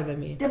taller than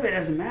me. Yeah, but it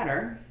doesn't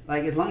matter.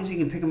 Like, as long as you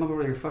can pick them up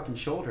over your fucking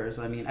shoulders.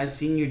 I mean, I've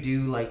seen you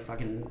do, like,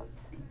 fucking,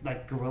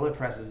 like, gorilla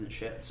presses and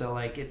shit. So,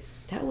 like,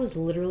 it's... That was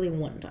literally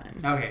one time.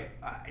 Okay.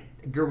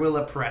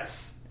 Gorilla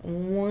press.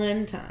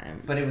 One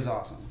time. But it was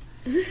awesome.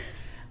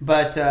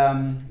 But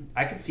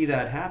I could see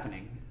that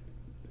happening.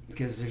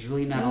 Because there's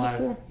really not a lot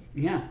of...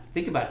 Yeah,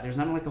 think about it. There's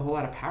not like a whole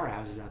lot of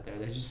powerhouses out there.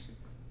 There's just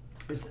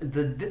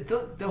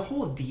the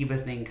whole diva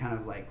thing kind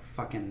of like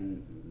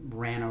fucking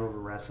ran over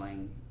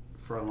wrestling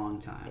for a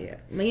long time. Yeah,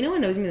 I mean, you know what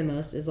annoys me the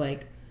most is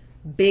like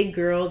big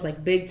girls,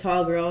 like big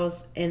tall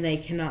girls, and they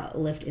cannot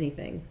lift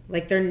anything.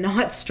 Like they're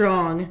not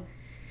strong.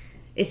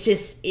 It's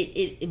just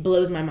it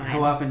blows my mind.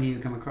 How often do you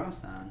come across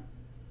that?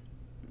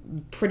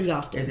 Pretty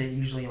often. Is it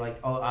usually like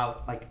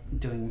out like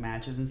doing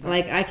matches and stuff?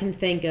 Like I can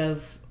think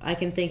of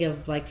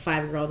like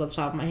 5 girls off the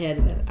top of my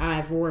head that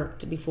I've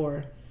worked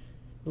before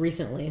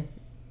recently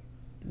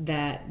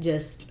that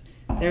just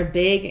they're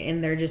big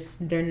and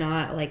they're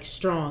not like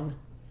strong.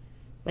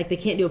 Like they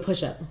can't do a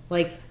push up.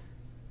 Like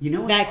you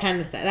know that kind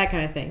of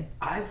thing.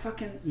 I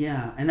fucking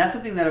and that's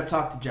something that I've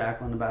talked to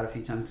Jacqueline about a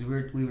few times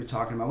because we were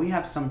talking about. We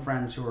have some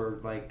friends who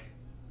are like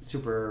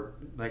super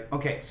like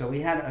okay, so we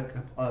had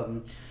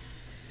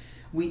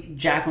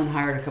Jacqueline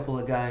hired a couple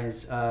of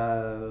guys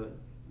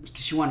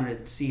because she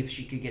wanted to see if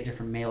she could get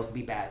different males to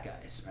be bad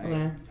guys,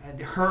 right?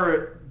 Okay.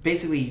 Her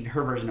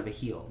version of a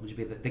heel would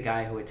be the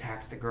guy who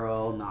attacks the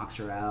girl, knocks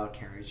her out,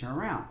 carries her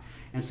around.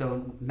 And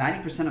so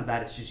 90% of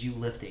that is just you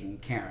lifting and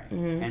carrying.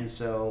 Mm-hmm. And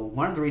so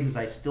one of the reasons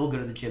I still go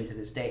to the gym to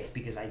this day is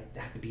because I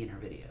have to be in her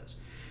videos.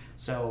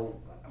 So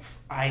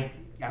I've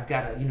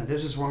got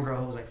there's this one girl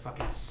who was like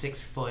fucking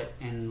 6 foot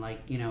and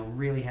like,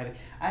 really heavy.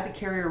 I had to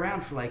carry her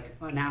around for like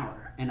an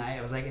hour. And I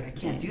was like, I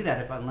can't do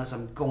that unless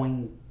I'm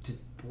going to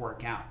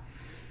work out.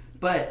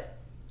 But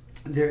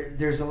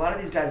there's a lot of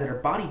these guys that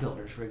are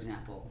bodybuilders, for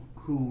example,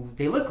 who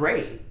they look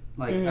great.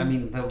 Like, I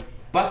mean, they're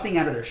busting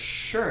out of their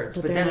shirts.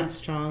 But they're not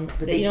strong.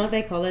 But you know what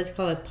they call it? It's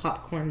called like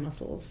popcorn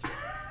muscles.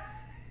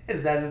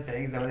 Is that the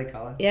thing? Is that what they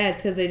call it? Yeah,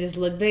 it's because they just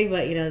look big,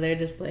 but, they're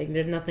just like,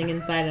 there's nothing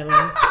inside of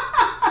them.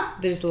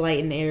 They're just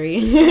light and airy.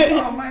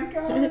 Oh, my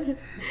God.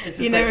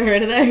 You never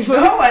heard of that before?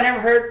 No, I never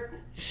heard.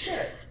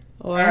 Shit.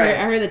 Oh, I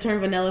heard the term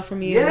vanilla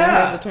from you. Yeah.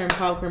 I heard the term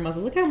popcorn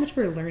muscle. Look how much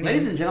we're learning.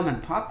 Ladies and gentlemen,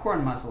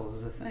 popcorn muscles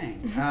is a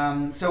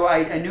thing. So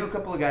I knew a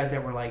couple of guys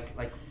that were like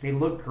they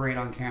looked great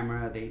on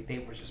camera.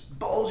 They were just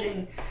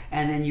bulging,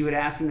 and then you would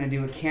ask them to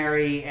do a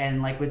carry,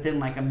 and like within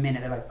like a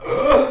minute, they're like,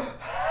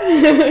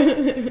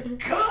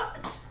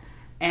 cut.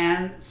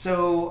 And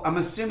so I'm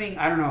assuming,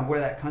 I don't know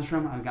where that comes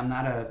from. I'm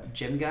not a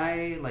gym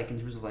guy, like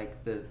in terms of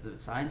like the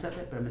science of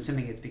it, but I'm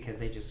assuming it's because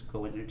they just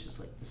go into just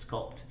like the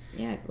sculpt.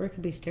 Yeah, or it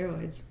could be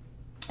steroids.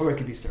 Or it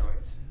could be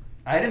steroids.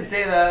 I didn't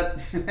say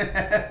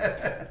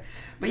that.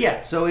 But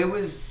yeah, so it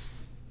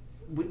was...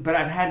 But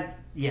I've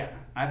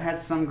had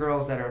some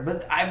girls that are...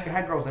 But I've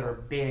had girls that are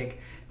big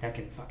that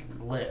can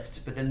fucking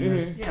lift. But then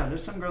there's,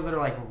 there's some girls that are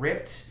like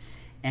ripped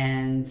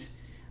and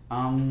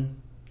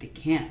they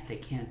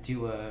can't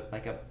do a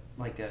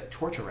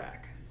torture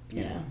rack.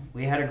 You know?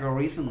 We had a girl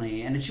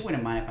recently, and she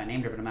wouldn't mind if I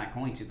named her, but I'm not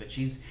going to. But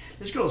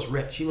this girl's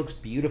ripped. She looks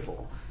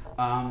beautiful.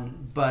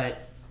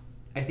 But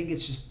I think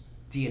it's just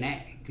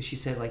DNA, because she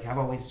said like I've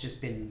always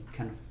just been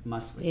kind of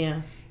muscly.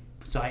 Yeah.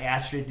 So I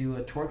asked her to do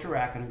a torture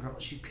rack on a girl.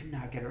 She could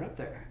not get her up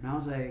there, and I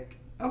was like,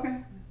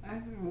 okay,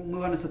 we'll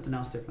move on to something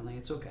else differently.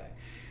 It's okay.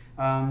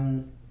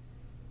 But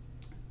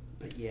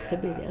yeah,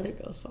 could be the other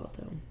girl's fault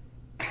though.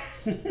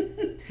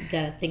 You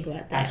gotta think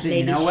about that. Actually, maybe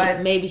you know what?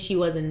 Maybe she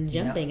wasn't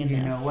jumping enough.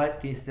 You know what?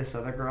 This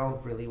other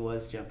girl really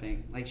was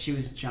jumping. Like, she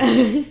was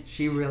jumping.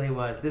 She really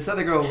was. This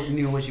other girl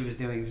knew what she was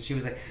doing. So she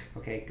was like,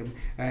 okay, come.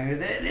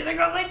 The other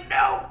girl's like,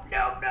 no.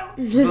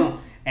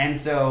 Boom. And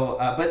so,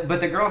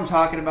 but the girl I'm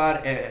talking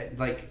about,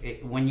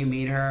 when you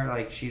meet her,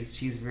 like, she's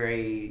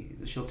very,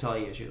 she'll tell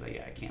you, she's like,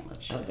 yeah, I can't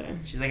lift shit. Okay.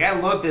 She's like, I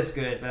look this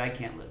good, but I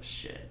can't lift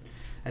shit.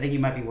 I think you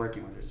might be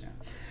working with her soon.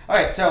 All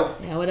right, so...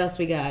 Yeah, what else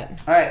we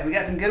got? All right, we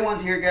got some good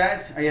ones here,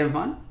 guys. Are you having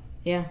fun?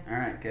 Yeah. All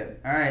right, good.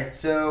 All right,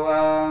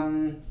 so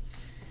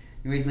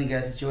you recently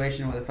got a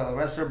situation with a fellow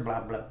wrestler, blah,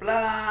 blah,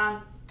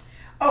 blah.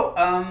 Oh,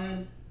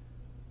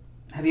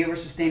 have you ever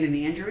sustained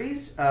any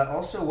injuries?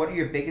 Also, what are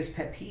your biggest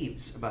pet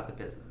peeves about the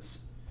business?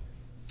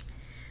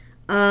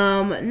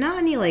 Not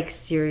any, like,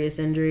 serious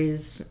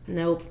injuries.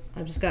 Nope.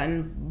 I've just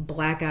gotten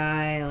black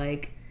eye,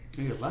 like...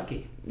 You're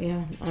lucky.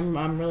 Yeah,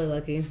 I'm really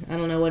lucky. I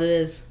don't know what it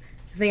is.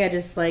 I think I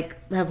just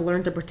have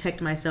learned to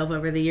protect myself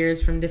over the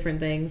years from different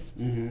things.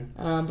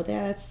 Mm-hmm. But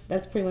yeah,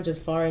 that's pretty much as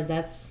far as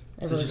that's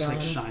ever gone. So just like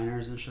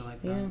shiners and shit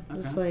like that? Yeah, okay.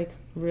 Just like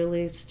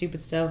really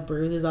stupid stuff.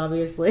 Bruises,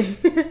 obviously.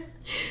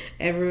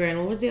 Everywhere. And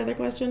what was the other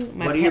question?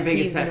 What are your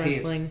biggest pet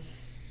peeves?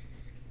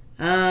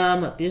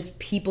 Just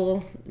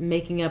people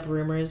making up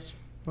rumors.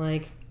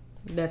 Like,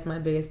 that's my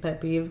biggest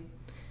pet peeve.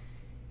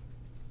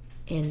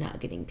 And not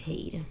getting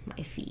paid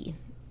my fee.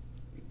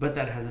 But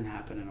that hasn't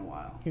happened in a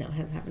while. No, it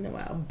hasn't happened in a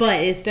while.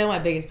 But it's still my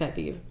biggest pet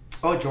peeve.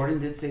 Oh, Jordan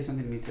did say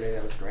something to me today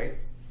that was great.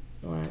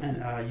 What?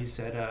 And you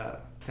said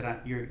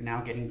that you're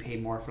now getting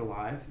paid more for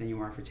live than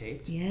you are for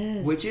taped.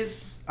 Yes. Which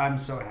is, I'm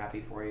so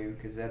happy for you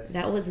because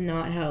that was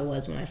not how it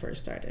was when I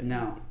first started.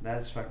 No,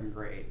 that's fucking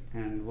great.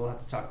 And we'll have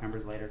to talk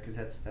numbers later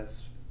because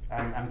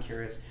I'm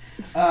curious.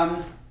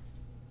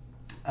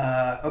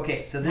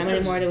 Okay, so this How many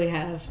is more do we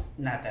have?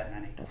 not that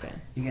many. Okay.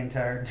 You getting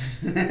tired?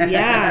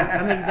 Yeah,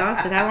 I'm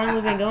exhausted. How long have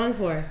we been going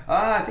for?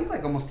 I think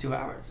like almost 2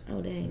 hours.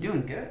 Oh, dang.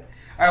 Doing good.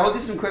 All right, we'll do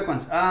some quick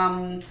ones.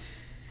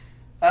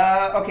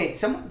 Okay,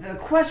 the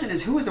question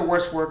is, who is the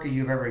worst worker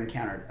you've ever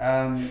encountered?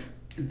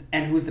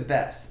 And who's the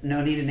best?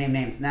 No need to name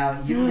names.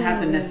 Now, you don't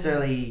have to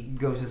necessarily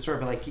go to the store,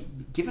 but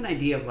like, give an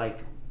idea of like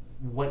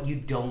what you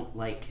don't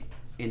like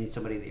in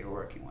somebody that you're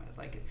working with.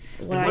 Like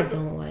What I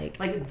don't like.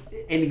 Like,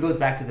 and it goes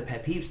back to the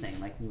pet peeves thing.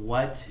 Like,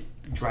 what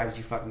drives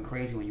you fucking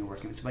crazy when you're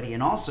working with somebody?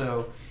 And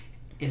also,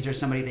 is there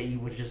somebody that you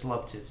would just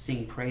love to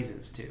sing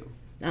praises to?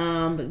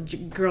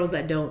 Girls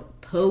that don't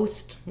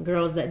post,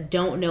 girls that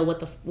don't know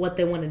what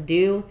they want to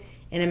do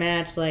in a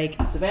match. Like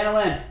Savannah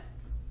Lynn,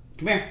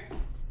 come here,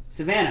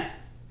 Savannah.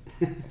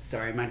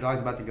 Sorry, my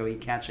dog's about to go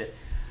eat cat shit.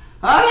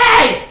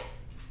 Okay.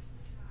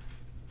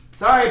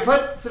 Sorry,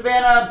 put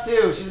Savannah up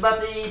too. She's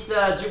about to eat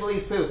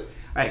Jubilee's poop.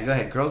 All right, go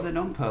ahead. Girls that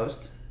don't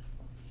post.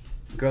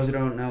 Girls who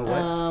don't know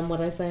what.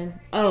 What I say?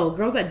 Oh,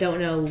 girls that don't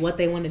know what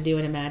they want to do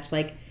in a match.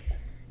 Like,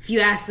 if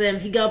you ask them,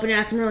 if you go up and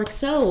ask them, they're like,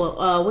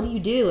 "So, what do you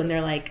do?" And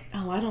they're like,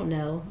 "Oh, I don't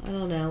know.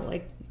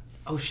 Like,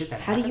 Oh shit,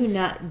 that how happens? do you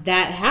not?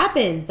 That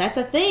happens. That's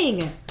a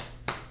thing.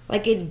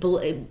 Like, it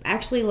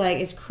actually, like,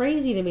 it's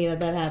crazy to me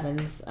that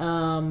happens.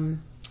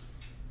 Man,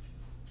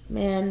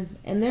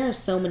 and there are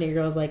so many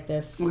girls like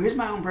this. Well, here's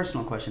my own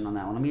personal question on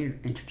that one. Let me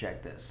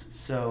interject this.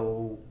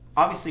 So,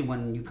 obviously,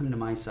 when you come to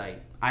my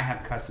site, I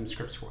have custom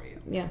scripts for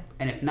you. Yeah.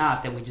 And if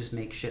not, then we just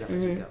make shit up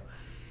as we go.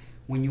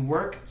 When you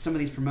work some of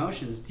these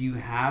promotions, do you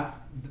have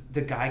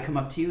the guy come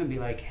up to you and be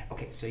like,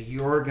 okay, so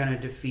you're going to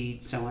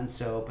defeat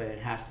so-and-so, but it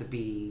has to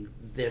be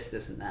this,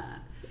 and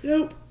that?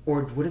 Nope.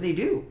 Or what do they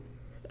do?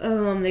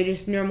 They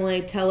just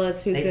normally tell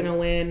us who's gonna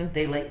win.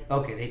 They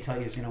tell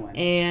you who's gonna win.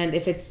 And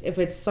if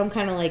it's some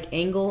kind of like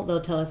angle,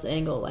 they'll tell us the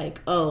angle. Like,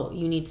 oh,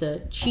 you need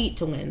to cheat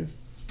to win.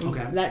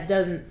 Okay. That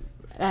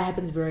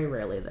happens very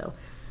rarely though.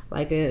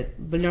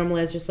 But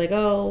normally it's just like,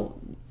 oh,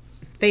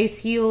 face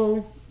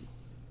heel,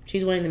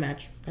 she's winning the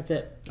match. That's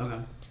it. Okay.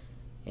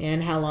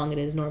 And how long it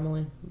is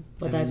normally,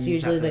 but And that's then you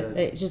just usually have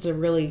to- it's just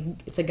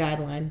it's a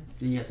guideline.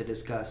 Then you have to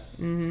discuss.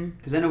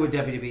 Because I know with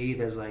WWE,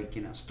 there's like,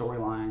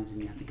 storylines,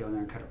 and you have to go in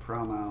there and cut a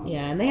promo.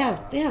 Yeah, and they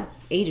have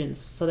agents,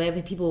 so they have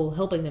the people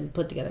helping them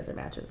put together their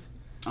matches.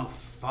 Oh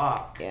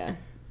fuck. Yeah.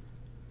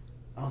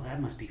 Oh, that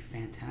must be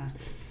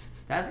fantastic.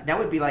 That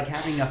would be like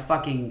having a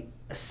fucking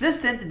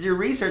assistant to do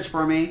research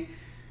for me,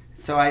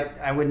 so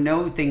I would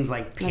know things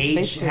like Paige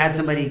basically had what it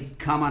somebody is.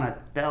 come on a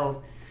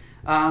belt.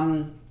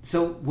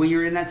 So when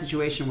you're in that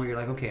situation where you're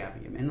like, okay,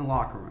 I'm in the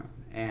locker room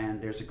and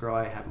there's a girl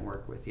I haven't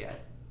worked with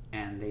yet,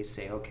 and they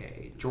say,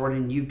 okay,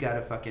 Jordan, you've got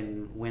to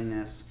fucking win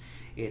this.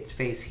 It's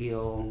face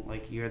heel,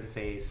 like you're the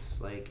face,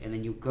 like, and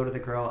then you go to the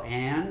girl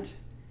and.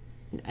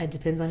 It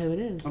depends on who it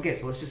is. Okay,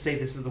 so let's just say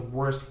this is the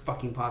worst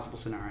fucking possible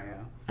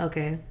scenario.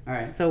 Okay. All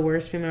right. So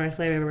worst female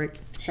wrestler I've ever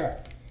worked. Sure.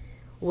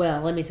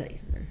 Well, let me tell you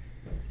something.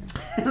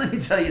 Let me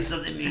tell you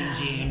something, Mean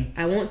Gene.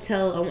 I won't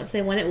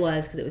say when it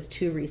was because it was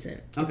too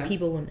recent. Okay.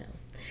 People will know.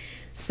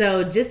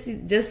 So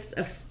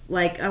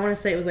like I want to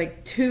say it was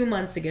like 2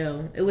 months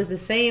ago. It was the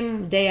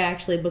same day I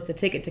actually booked the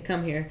ticket to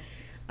come here.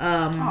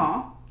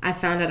 Aw. I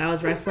found out I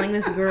was wrestling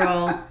this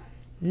girl.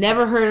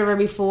 Never heard of her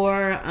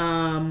before.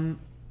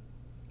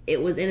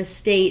 It was in a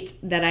state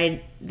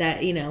that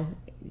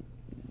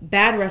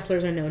bad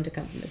wrestlers are known to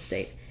come from this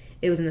state.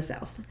 It was in the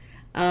South.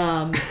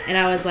 And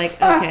I was like,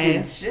 okay,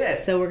 Fucking shit.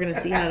 so we're going to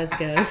see how this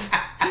goes.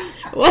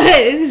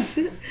 What?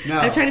 No.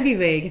 I'm trying to be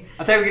vague.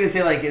 I thought you were going to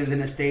say, like, it was in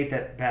a state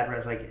that bad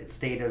res, like, a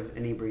state of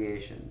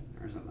inebriation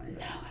or something like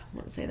that. I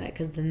won't say that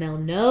because then they'll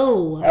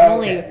know.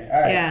 Oh, okay.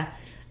 All right. Yeah.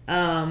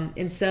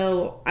 And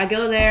so I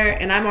go there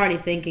and I'm already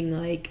thinking,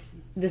 like,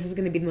 this is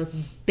going to be the most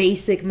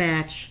basic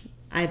match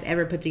I've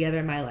ever put together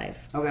in my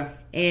life. Okay.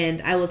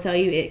 And I will tell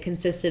you, it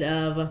consisted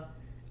of...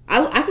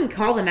 I can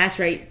call the match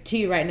right to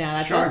you right now.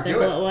 That's Sure, how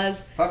simple do it. it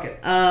was. Fuck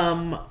it.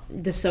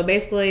 So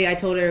basically, I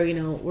told her,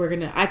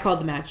 I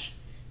called the match.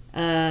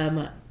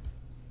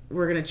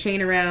 We're gonna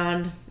chain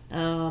around.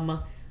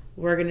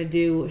 We're gonna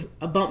do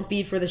a bump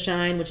feed for the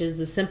shine, which is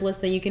the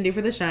simplest thing you can do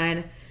for the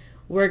shine.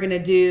 We're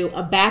gonna do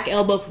a back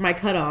elbow for my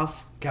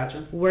cutoff.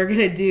 Gotcha. We're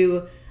gonna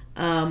do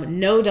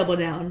no double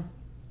down.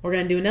 We're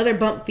gonna do another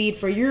bump feed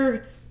for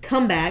your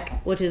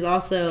comeback, which is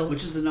also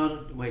Which is the no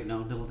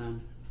double down?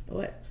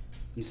 what?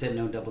 You said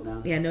no double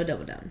down? Yeah, no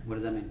double down. What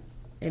does that mean?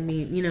 I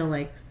mean,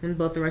 like when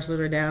both the wrestlers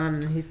are down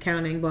and he's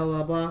counting, blah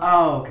blah blah.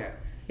 Oh, okay.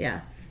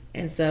 Yeah,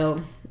 and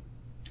so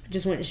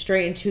just went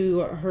straight into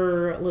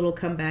her little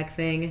comeback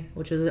thing,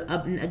 which was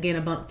again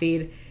a bump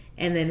feed,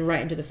 and then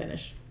right into the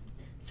finish.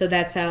 So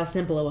that's how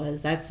simple it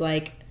was. That's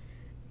like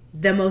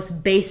the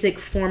most basic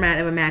format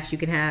of a match you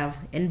can have.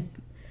 And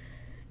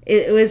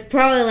it was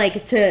probably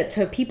like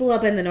to people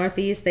up in the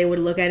Northeast, they would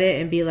look at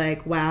it and be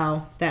like,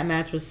 wow, that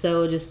match was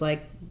so just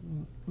like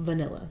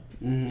vanilla,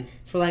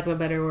 for lack of a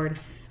better word.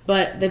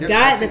 But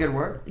That's a good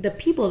word. The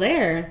people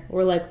there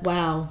were like,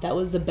 wow, that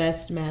was the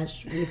best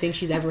match we think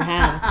she's ever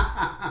had.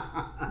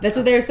 That's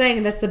what they were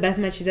saying. That's the best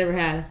match she's ever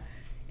had.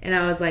 And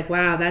I was like,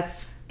 wow,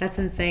 that's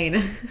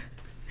insane.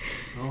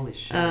 Holy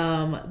shit.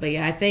 But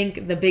yeah, I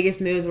think the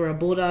biggest moves were a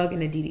bulldog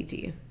and a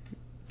DDT.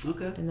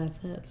 Okay. And that's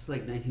it. It's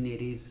like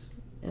 1980s.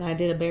 And I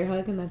did a bear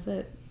hug, and that's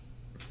it.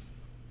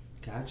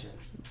 Gotcha.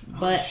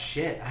 But oh,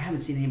 shit. I haven't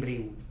seen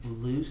anybody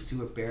lose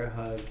to a bear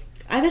hug.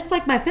 That's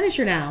like my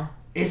finisher now.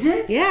 Is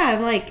it? Yeah,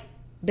 I've like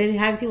been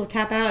having people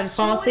tap out and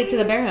fall asleep to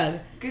the bear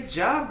hug. Good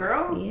job,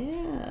 girl.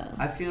 Yeah.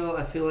 I feel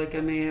like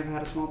I may have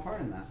had a small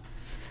part in that.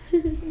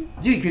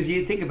 Dude, because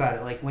you think about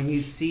it, like when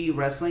you see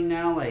wrestling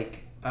now,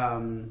 like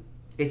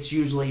it's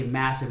usually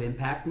massive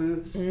impact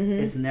moves.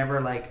 It's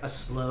never like a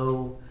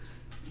slow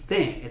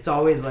thing. It's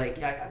always like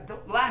the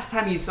last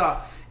time you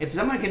saw, if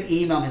someone can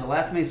email me, the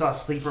last time you saw a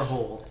sleeper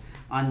hold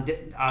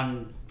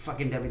on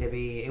fucking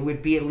WWE, it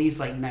would be at least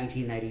like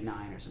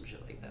 1999 or some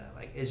shit like that.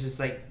 Like it's just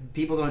like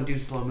people don't do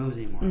slow moves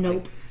anymore.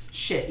 Nope. Like,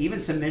 shit, even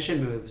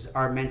submission moves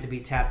are meant to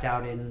be tapped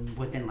out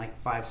within like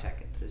 5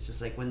 seconds. It's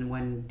just like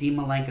when Dean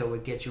Malenko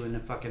would get you in the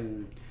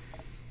fucking,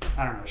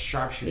 I don't know,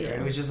 sharpshooter. Yeah.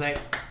 It was just like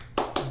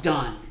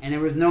done, and there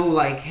was no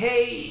like,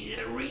 hey,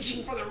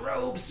 reaching for the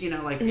ropes,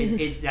 like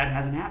that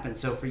hasn't happened.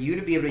 So for you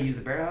to be able to use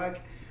the bear hug,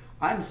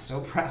 I'm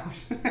so proud.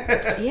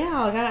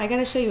 Yeah, I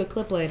gotta show you a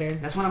clip later.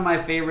 That's one of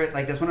my favorite,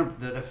 like that's one of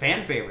the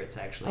fan favorites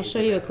actually. I'll show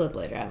you a clip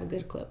later. I have a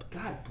good clip.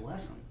 God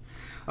bless him.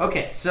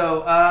 Okay,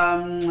 so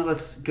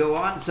let's go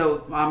on.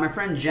 So my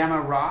friend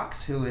Gemma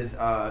Rocks, who is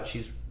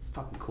she's a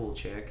fucking cool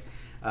chick.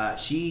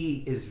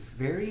 She is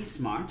very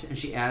smart, and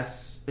she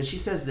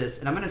says this,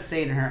 and I'm gonna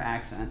say it in her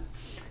accent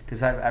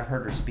because I've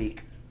heard her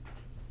speak.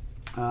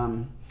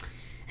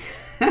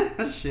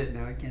 Shit,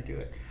 no, I can't do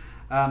it.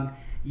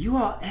 You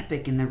are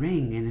epic in the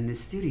ring and in the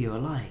studio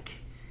alike,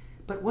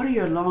 but what are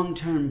your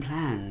long-term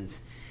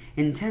plans?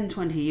 In 10,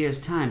 20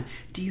 years' time,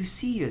 do you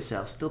see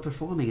yourself still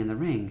performing in the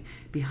ring,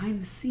 behind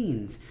the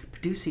scenes,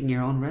 producing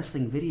your own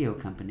wrestling video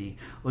company,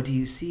 or do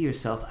you see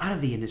yourself out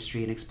of the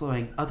industry and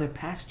exploring other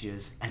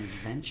pastures and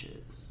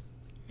adventures?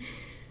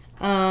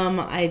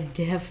 I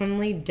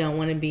definitely don't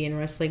want to be in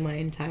wrestling my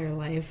entire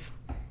life.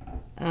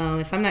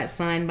 If I'm not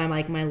signed by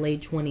like my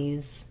late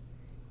 20s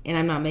and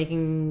I'm not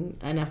making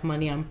enough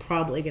money, I'm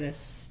probably gonna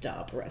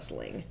stop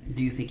wrestling.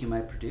 Do you think you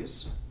might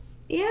produce?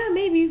 Yeah,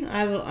 maybe.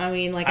 I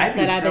mean, like I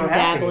said, I've been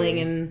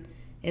dabbling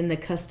in the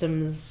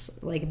customs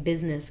like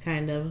business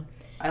kind of.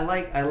 I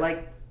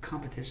like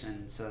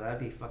competition, so that'd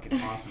be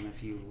fucking awesome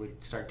if you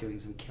would start doing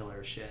some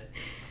killer shit.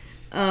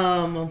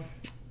 And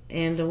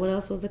what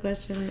else was the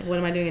question? What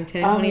am I doing in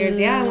 10, 20 years?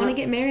 Yeah, I want to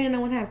get married and I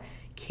want to have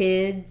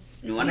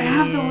kids. You want to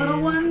have the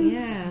little ones?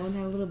 Yeah, I want to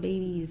have little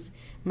babies.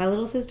 My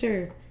little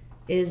sister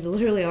is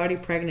literally already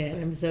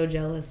pregnant. I'm so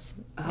jealous.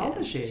 How old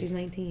is she? She's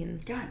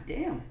 19. God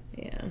damn.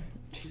 Yeah.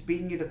 She's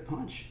beating you to the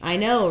punch. I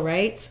know,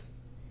 right?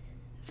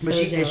 But So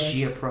is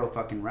she a pro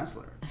fucking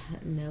wrestler?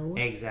 No.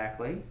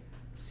 Exactly.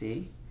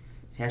 See?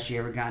 Has she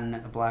ever gotten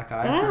a black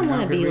eye? But I don't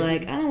want to be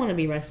like, I don't want to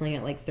be wrestling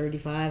at like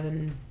 35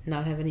 and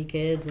not have any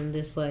kids and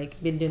just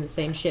like been doing the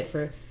same shit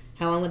for,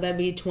 how long would that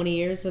be? 20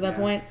 years at that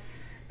point?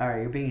 All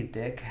right, you're being a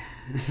dick.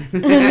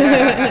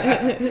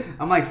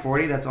 I'm like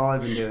 40. That's all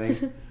I've been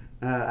doing.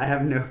 I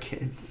have no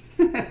kids.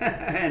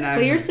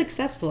 But you're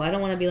successful. I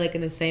don't want to be like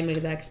in the same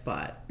exact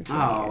spot.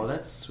 Oh,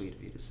 that's sweet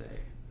of you to say.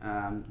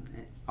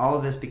 All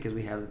of this because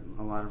we have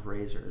a lot of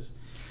razors.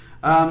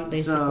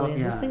 Basically, so,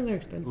 yeah. those things are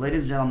expensive.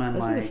 Ladies and gentlemen,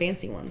 those like, are the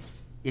fancy ones.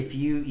 If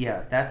you,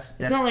 that's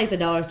it's not like the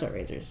dollar store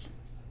razors.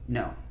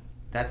 No,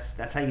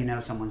 that's how you know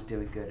someone's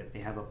doing good if they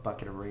have a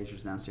bucket of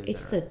razors downstairs.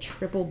 It's the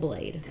triple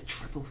blade. The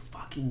triple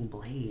fucking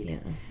blade.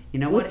 Yeah. You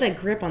know with what? the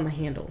grip on the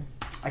handle.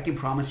 I can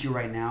promise you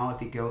right now,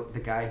 if you go, the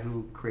guy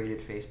who created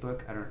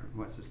Facebook, I don't know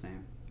what's his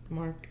name.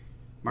 Mark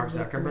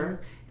Zuckerberg.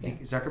 Yeah.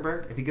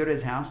 Zuckerberg. If you go to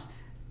his house,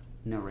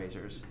 no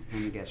razors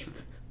in the guest room.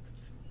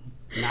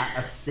 Not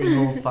a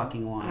single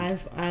fucking one.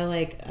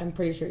 I'm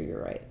pretty sure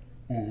you're right.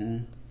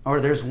 Mm-hmm. Or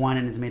there's one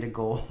and it's made of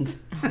gold.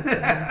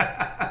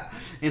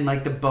 In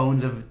like the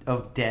bones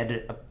of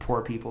dead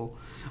poor people.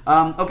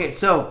 Okay,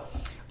 so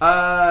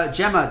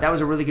Gemma, that was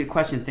a really good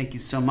question. Thank you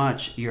so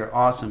much. You're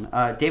awesome.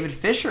 David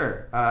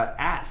Fisher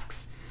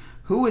asks,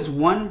 who is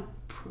one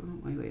pro...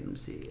 Wait, let me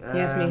see. He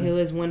asked me who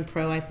is one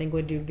pro I think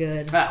would do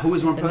good. Who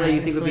is one pro that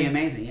you think would be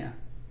amazing? Yeah.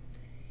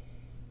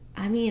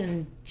 I mean,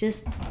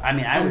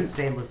 I would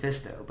say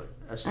Lufisto, but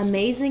that's just...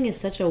 Amazing is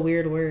such a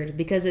weird word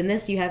because in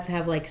this you have to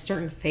have like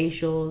certain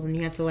facials and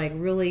you have to like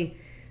really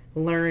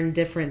learn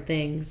different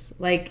things.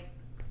 Like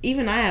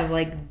even I have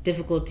like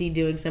difficulty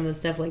doing some of the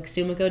stuff like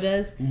Sumiko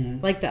does,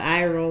 like the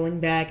eye rolling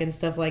back and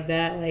stuff like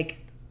that. Like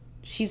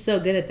she's so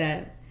good at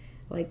that.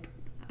 Like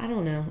I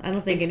don't know. I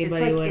don't think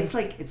anybody would. It's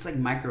like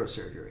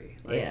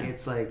microsurgery. Like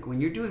it's like when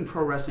you're doing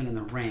pro wrestling in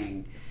the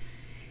ring.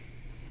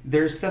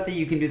 there's stuff that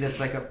you can do that's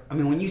like I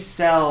mean, when you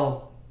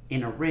sell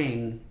in a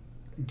ring,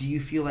 do you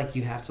feel like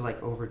you have to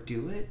like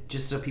overdo it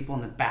just so people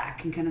in the back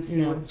can kind of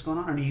see what's going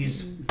on, or do you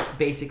just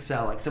basic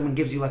sell? Like someone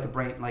gives you like a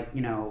brain, like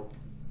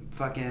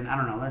fucking, I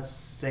don't know, let's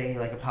say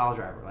like a pile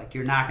driver. Like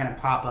you're not gonna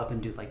pop up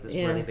and do like this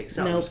really big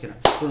sell. You're just gonna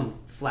boom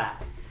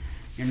flat.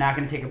 You're not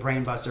gonna take a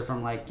brain buster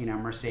from like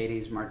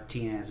Mercedes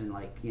Martinez and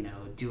like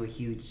do a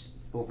huge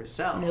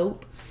oversell.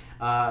 Nope.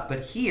 But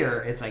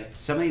here, it's like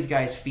some of these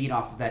guys feed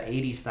off of that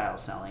 80s style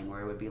selling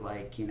where it would be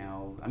like,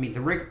 I mean,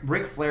 the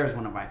Ric Flair is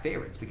one of my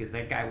favorites because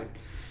that guy would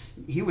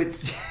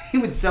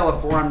sell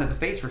a forearm to the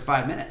face for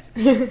 5 minutes.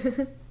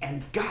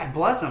 And God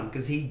bless him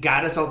because he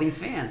got us all these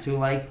fans who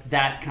like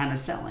that kind of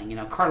selling.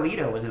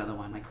 Carlito was another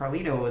one. Like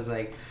Carlito was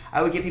like,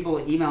 I would get people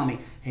emailing me,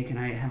 hey, can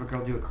I have a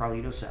girl do a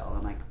Carlito sell?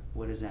 I'm like,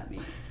 what does that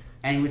mean?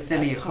 And he would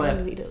send me a clip.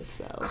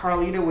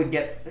 Carlito would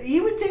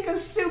take a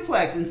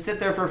suplex and sit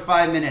there for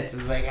 5 minutes. It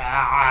was like,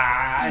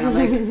 and I'm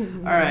like,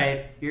 all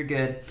right, you're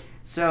good.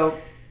 So,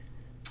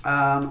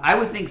 I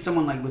would think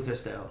someone like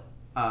Lufisto.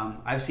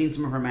 I've seen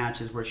some of her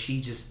matches where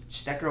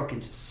that girl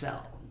can just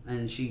sell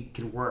and she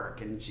can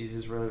work and she's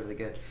just really, really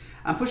good.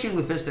 I'm pushing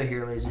Lufisto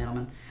here, ladies and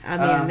gentlemen. I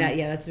mean,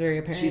 that's very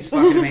apparent. She's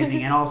fucking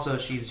amazing, and also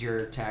she's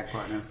your tag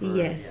partner.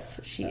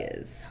 She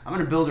is. I'm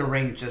gonna build a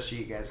ring just so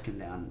you guys come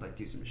down and like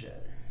do some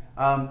shit.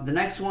 The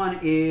next one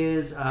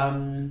is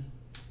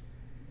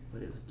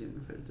what is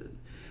Doom?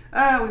 We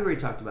already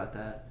talked about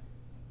that.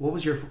 What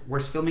was your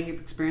worst filming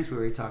experience? We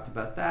already talked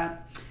about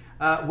that.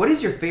 What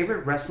is your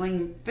favorite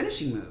wrestling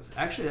finishing move?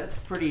 Actually, that's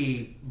a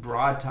pretty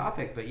broad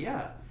topic, but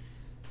yeah,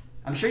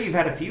 I'm sure you've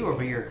had a few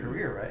over your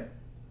career, right?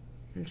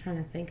 I'm trying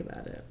to think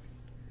about it.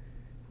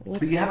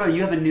 You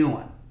have a new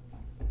one,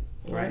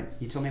 right?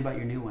 What? You told me about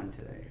your new one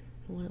today.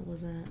 What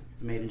was that?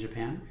 Made in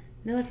Japan.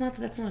 No, that's not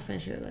a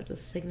finisher. That's a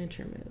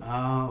signature move.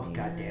 Oh, yeah.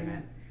 God damn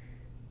it!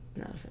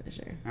 Not a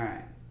finisher. All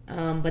right.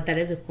 But that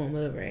is a cool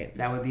move, right?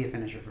 That would be a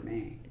finisher for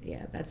me.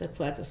 Yeah, that's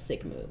a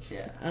sick move.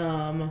 Yeah.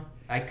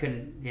 I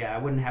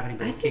wouldn't have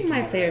anybody. I think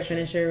my favorite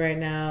finisher right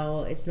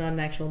now, it's not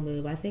an actual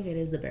move. I think it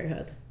is the bear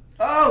hug.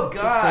 Oh God!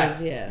 Just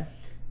 'cause, yeah.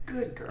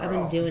 Good girl. I've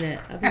been doing it,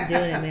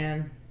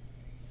 man.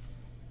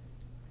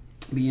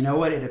 But you know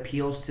what? It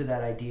appeals to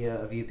that idea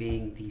of you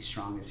being the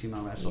strongest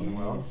female wrestler in the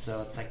world. So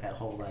it's like that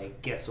whole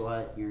like, guess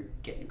what? You're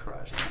getting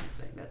crushed kind of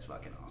thing. That's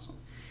fucking awesome.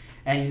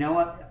 And you know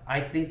what?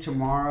 I think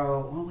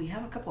tomorrow. Well, we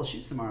have a couple of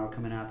shoots tomorrow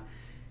coming up.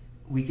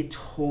 We could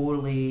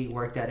totally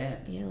work that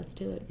in. Yeah, let's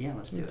do it. Yeah,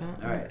 let's do it.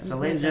 All right. So,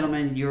 ladies and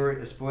gentlemen, you're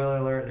a spoiler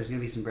alert. There's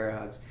gonna be some bear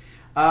hugs.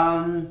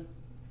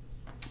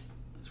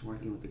 It's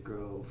working with the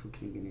girl who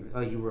can get.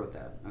 Oh, you wrote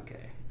that.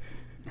 Okay.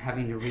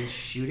 Having to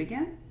reshoot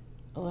again.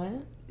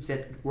 What? Is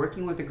that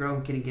working with a girl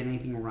who couldn't get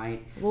anything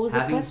right? What was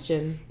the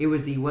question? It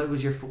was what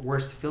was your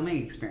worst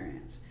filming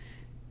experience?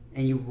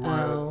 And you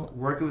were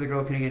working with a girl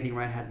who couldn't get anything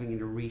right, having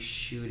to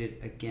reshoot it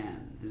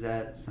again. Is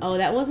that something? Oh,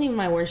 that wasn't even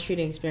my worst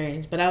shooting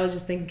experience, but I was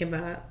just thinking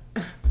about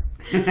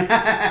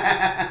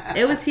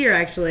it was here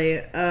actually.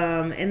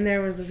 And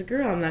there was this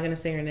girl, I'm not gonna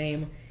say her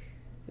name,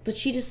 but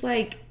she just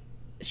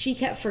she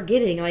kept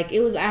forgetting. I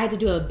had to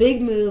do a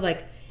big move,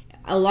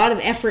 a lot of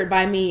effort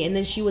by me, and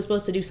then she was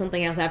supposed to do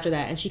something else after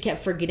that, and she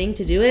kept forgetting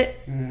to do it.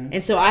 Mm-hmm.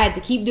 And so I had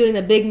to keep doing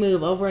the big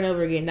move over and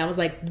over again. And I was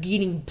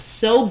getting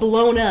so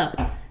blown up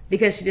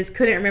because she just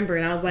couldn't remember,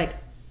 and I was like,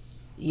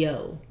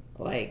 yo,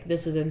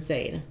 this is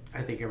insane.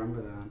 I think I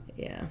remember that.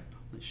 Yeah.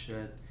 Holy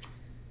shit.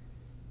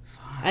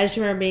 Fuck. I just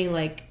remember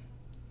being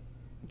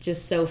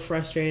just so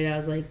frustrated. I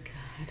was like,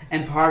 God.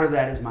 And part of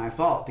that is my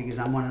fault because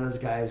I'm one of those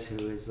guys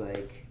who is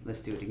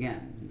let's do it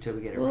again until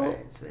we get it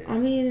right. So, I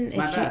mean,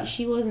 if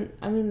she wasn't,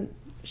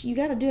 you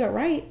got to do it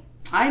right.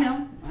 I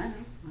know.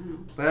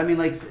 But I mean,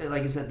 like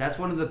I said, that's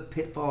one of the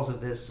pitfalls of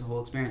this whole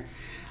experience.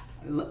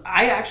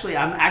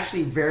 I'm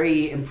actually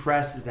very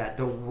impressed that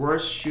the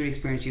worst shoot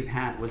experience you've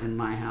had was in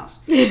my house.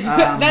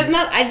 That's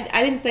not.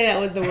 I didn't say that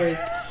was the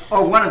worst.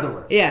 Oh, one of the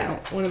worst.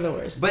 Yeah, one of the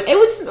worst. But it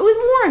was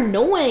more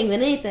annoying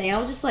than anything. I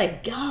was just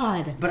like,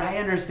 God. But I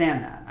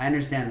understand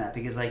that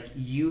because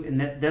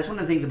that's one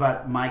of the things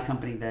about my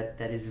company that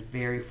is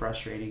very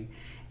frustrating,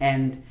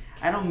 and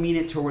I don't mean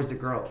it towards the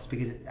girls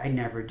because I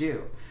never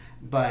do,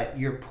 but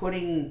you're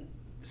putting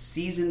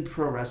seasoned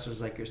pro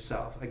wrestlers like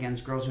yourself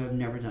against girls who have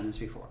never done this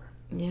before.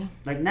 Yeah.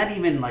 Not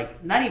even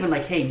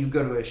like, hey, you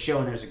go to a show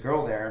and there's a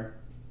girl there,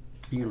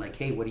 and you're like,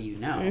 hey, what do you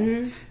know?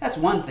 Mm-hmm. That's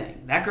one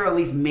thing. That girl at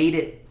least made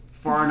it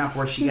far enough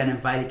where she got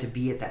invited to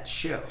be at that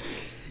show.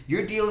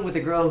 You're dealing with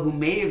a girl who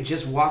may have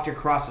just walked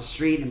across the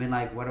street and been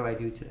like, what do I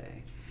do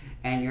today?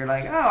 And you're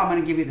like, oh, I'm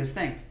going to give you this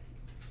thing.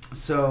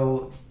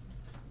 So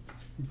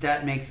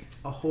that makes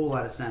a whole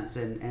lot of sense.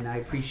 And I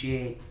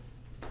appreciate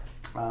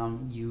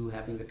you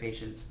having the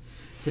patience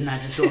to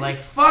not just go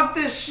fuck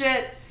this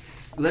shit.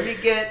 Let me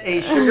get a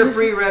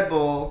sugar-free Red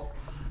Bull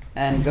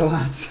and go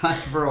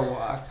outside for a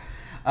walk.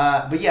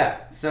 But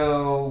yeah,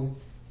 so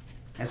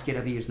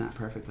SKW is not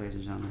perfect, ladies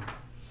and gentlemen.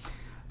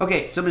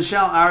 Okay, so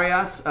Michelle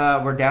Arias,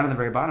 we're down at the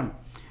very bottom.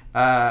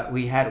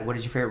 We had, what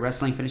is your favorite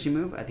wrestling finishing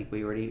move? I think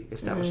we already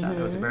established that.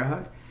 That was a bear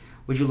hug.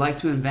 Would you like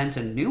to invent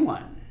a new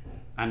one?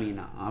 I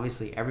mean,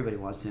 obviously, everybody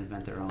wants to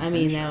invent their own. I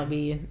mean, finisher. that would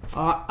be,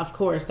 of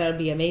course, that would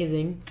be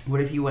amazing. What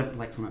if you went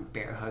like from a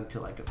bear hug to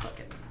like a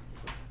fucking,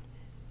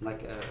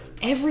 like a?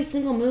 Every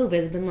single move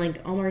has been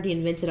like already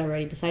invented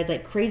already. Besides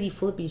like crazy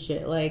flippy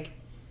shit, like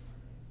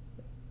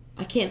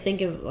I can't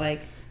think of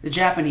like. The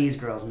Japanese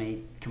girls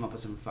may come up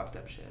with some fucked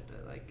up shit,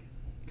 but like,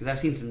 because I've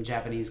seen some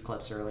Japanese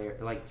clips earlier.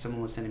 Like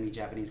someone was sending me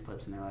Japanese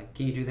clips, and they're like,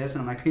 "Can you do this?"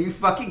 And I'm like, "Are you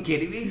fucking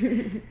kidding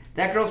me?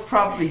 That girl's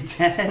probably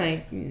dead." It's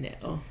like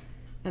no,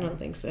 I don't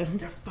think so.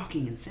 They're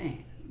fucking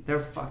insane.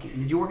 They're fucking.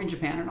 Did you work in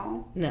Japan at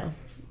all? No,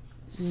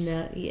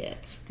 not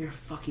yet. They're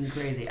fucking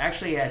crazy.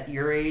 Actually, at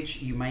your age,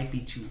 you might be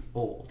too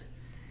old,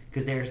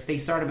 because they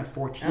start them at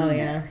 14. Oh, yeah.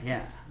 there.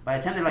 Yeah. By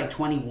the time they're like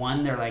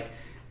 21, they're like,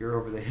 "You're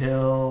over the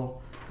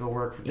hill. Go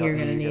work for WWE. You're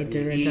gonna need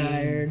to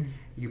retire.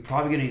 You're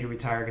probably gonna need to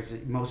retire because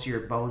most of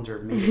your bones are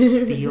made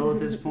of steel at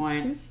this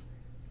point."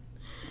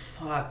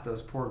 Fuck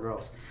those poor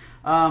girls.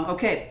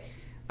 Okay.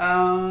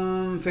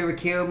 Favorite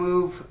KO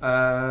move?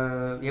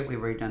 Yep, we've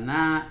already done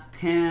that.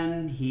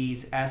 Pin.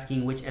 He's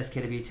asking which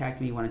SKW tag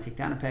team you want to take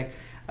down a peg.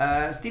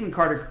 Stephen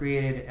Carter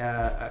created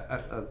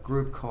a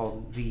group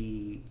called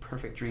the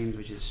Perfect Dreams,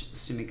 which is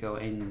Sumiko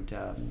and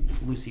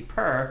Lucy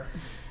Purr,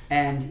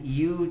 and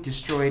you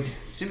destroyed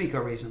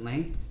Sumiko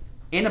recently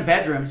in a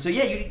bedroom. So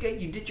yeah,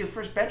 you did your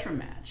first bedroom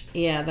match.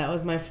 Yeah, that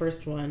was my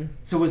first one.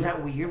 So was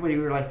that weird when you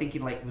were like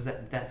thinking like was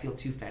that feel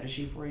too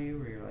fetishy for you,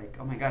 where you're like,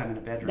 oh my god, I'm in a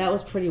bedroom? That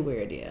was pretty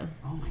weird. Yeah.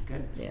 Oh my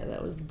goodness. Yeah,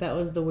 that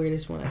was the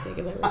weirdest one I think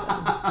I've ever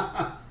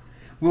done.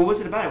 What was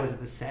it about? Was it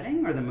the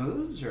setting or the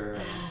moves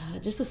or?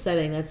 Just the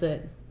setting. That's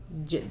it.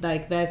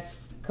 Like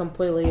that's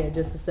completely it.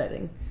 Just the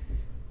setting.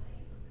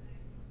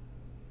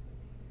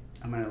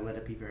 I'm gonna let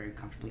it be very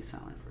comfortably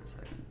silent for a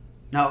second.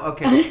 No,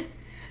 okay.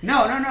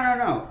 No.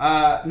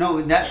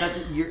 No, that's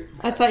your.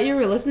 I thought you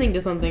were listening to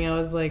something. I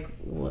was like,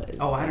 what?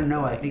 Oh, I don't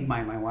know. I think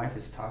my wife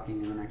is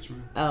talking in the next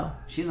room. Oh.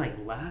 She's like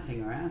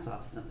laughing her ass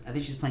off at something. I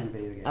think she's playing a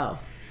video game. Oh.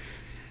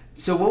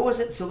 So what was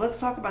it? So let's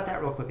talk about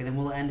that real quick, and then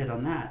we'll end it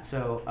on that.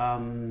 So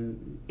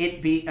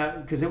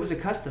because it was a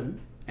custom,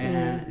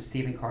 and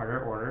Stephen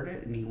Carter ordered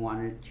it, and he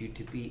wanted you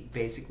to be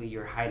basically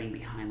you're hiding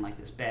behind like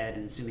this bed,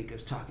 and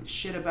Sumiko's talking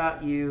shit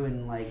about you,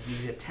 and like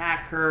you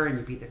attack her, and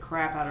you beat the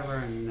crap out of her,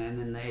 and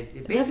then it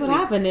basically. That's what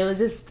happened. It was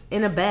just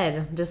in a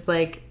bed, just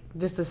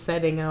a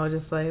setting. I was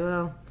just like,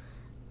 well,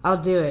 I'll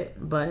do it,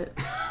 but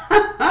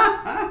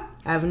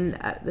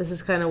this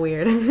is kind of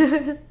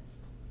weird.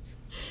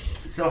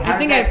 So I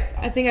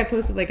think I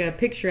posted like a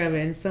picture of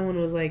it, and someone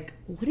was like,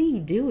 "What are you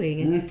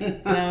doing?"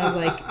 And I was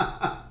like,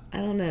 "I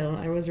don't know.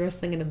 I was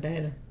wrestling in a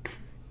bed."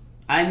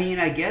 I mean,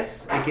 I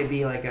guess it could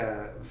be like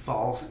a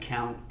false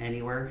count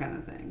anywhere kind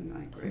of thing,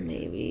 like right?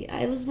 Maybe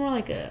it was more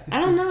like I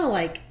don't know,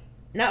 like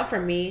not for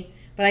me,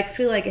 but I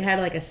feel like it had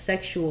like a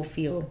sexual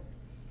feel.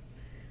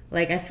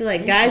 Like I feel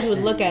like guys would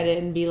look at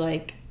it and be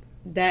like,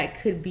 that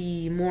could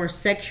be more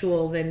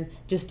sexual than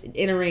just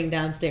entering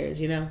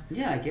downstairs, you know?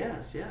 Yeah, I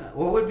guess. Yeah.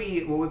 What would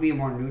be a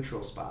more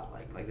neutral spot,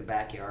 like the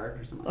backyard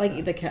or something? Like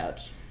that? The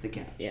couch. The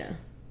couch. Yeah.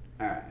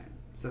 All right.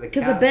 So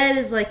because the bed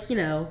is like, you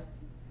know,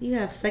 you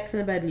have sex in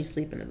a bed and you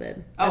sleep in a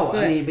bed. That's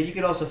I mean, but you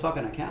could also fuck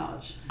on a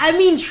couch. I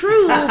mean,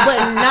 true,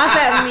 but not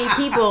that many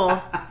people.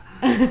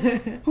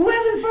 Who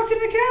hasn't fucked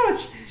in a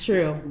couch?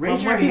 True.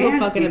 Raise more your people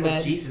hands, fuck in a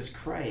bed. Jesus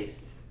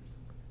Christ.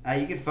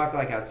 You could fuck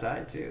like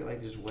outside too. Like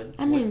there's wood.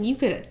 I mean, you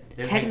could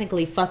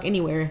technically fuck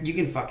anywhere. You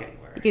can fuck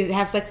anywhere. You could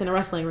have sex in a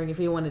wrestling ring if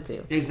you wanted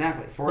to.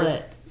 Exactly.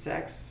 Forced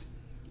sex.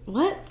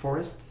 What?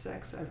 Forced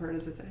sex, I've heard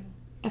is a thing.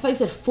 I thought you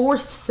said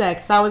forced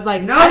sex. I was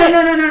like, no.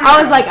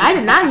 I was like, I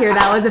did not hear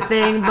that was a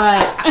thing,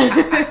 but.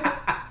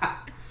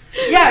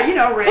 Yeah, you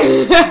know,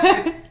 rape.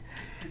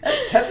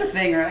 That's a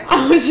thing, right?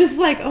 I was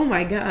just like, oh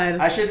my god.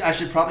 I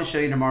should probably show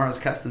you tomorrow's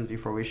customs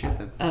before we shoot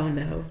them. Oh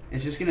no.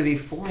 It's just gonna be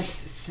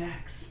forced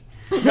sex.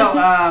 No,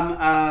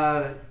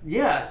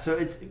 yeah. So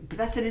but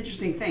that's an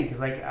interesting thing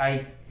because like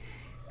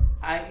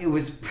it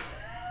was.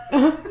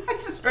 I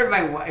just heard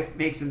my wife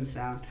make some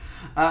sound.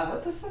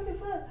 What the fuck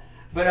is that?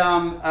 But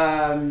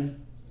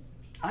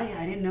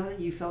I didn't know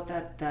that you felt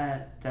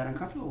that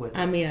uncomfortable with it.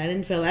 I mean, I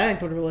didn't feel that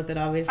uncomfortable with it.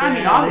 Obviously, I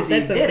mean, obviously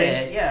you did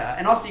it, yeah.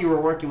 And also, you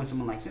were working with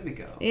someone like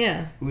Sumiko,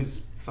 yeah,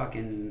 who's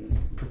fucking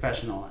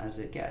professional as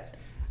it gets.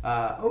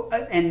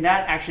 And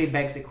that actually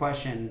begs the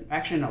question.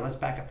 Actually, no. Let's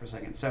back up for a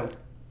second. So.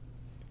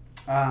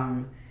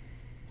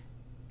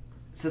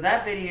 So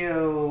that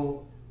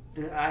video,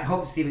 I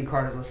hope Stephen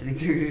Carter's listening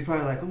to because he's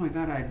probably like, oh my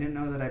god, I didn't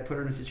know that I put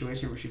her in a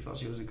situation where she felt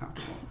she wasn't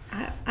comfortable.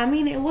 I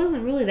mean, it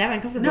wasn't really that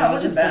uncomfortable. No, I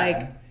was just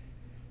bad. like,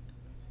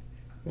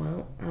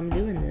 well, I'm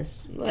doing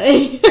this.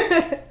 Like,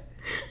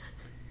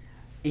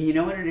 and you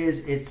know what it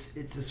is? It's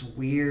this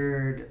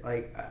weird,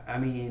 like, I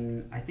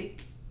mean, I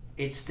think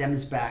it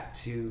stems back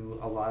to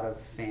a lot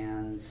of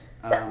fans.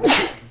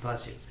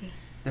 Bless you.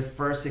 The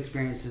first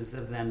experiences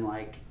of them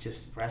like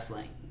just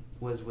wrestling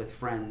was with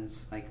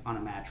friends like on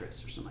a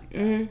mattress or something like that.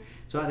 Mm-hmm.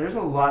 So there's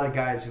a lot of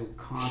guys who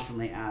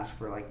constantly ask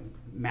for like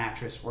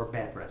mattress or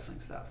bed wrestling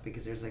stuff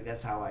because there's like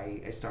that's how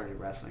I started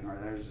wrestling, or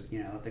there's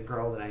the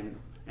girl that I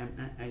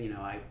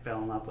fell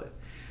in love with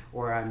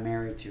or I'm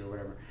married to or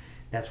whatever.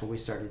 that's where we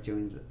started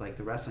doing like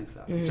the wrestling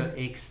stuff. So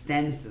it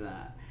extends to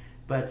that.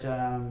 But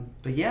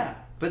yeah.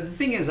 But the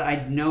thing is,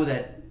 I know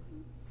that,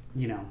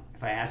 you know,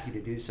 if I ask you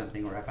to do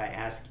something, or if I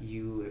ask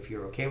you if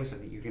you're okay with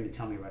something, you're going to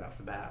tell me right off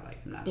the bat, like,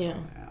 I'm not. Yeah.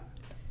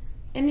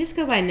 And just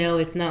because I know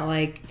it's not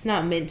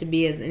meant to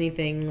be as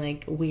anything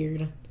like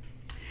weird.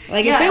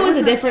 Like if it was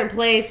a different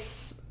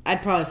place,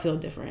 I'd probably feel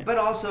different. But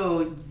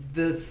also,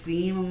 the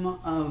theme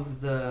of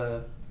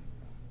the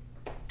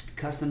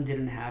custom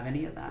didn't have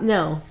any of that.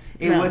 No.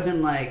 It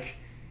wasn't like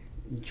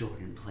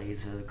Jordan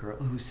plays a girl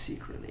who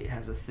secretly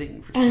has a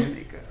thing for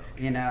Sumiko.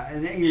 You know,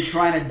 and then you're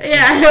trying to.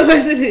 Yeah, it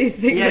wasn't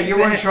anything. Yeah, like you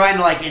weren't that. trying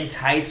to like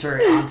entice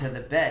her onto the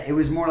bed. It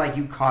was more like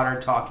you caught her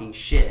talking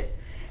shit,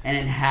 and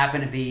it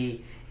happened to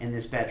be in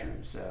this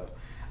bedroom. So,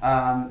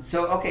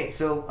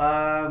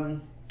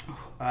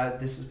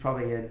 this is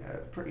probably a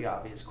pretty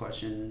obvious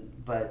question,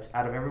 but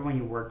out of everyone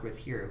you worked with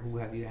here, who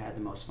have you had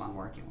the most fun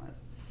working with?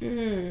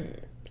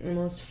 The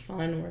most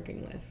fun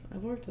working with.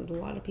 I've worked with a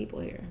lot of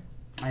people here.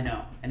 I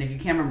know, and if you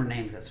can't remember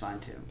names, that's fine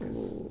too.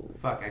 'Cause,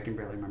 fuck, I can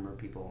barely remember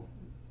people,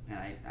 and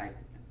I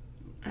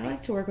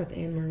like to work with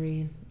Anne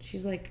Marie.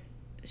 She's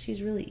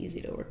really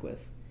easy to work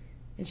with,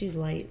 and she's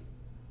light.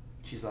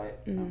 She's like,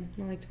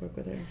 I like to work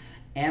with her.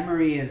 Anne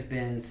Marie has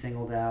been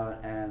singled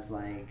out as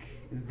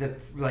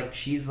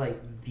she's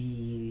like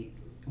the,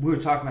 we were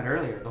talking about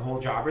earlier, the whole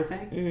jobber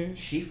thing. Mm-hmm.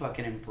 She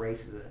fucking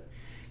embraces it,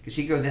 because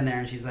she goes in there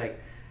and she's like,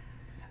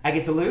 I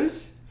get to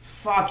lose?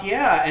 Fuck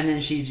yeah. And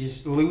then she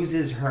just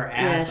loses her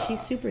ass off.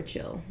 She's super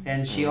chill.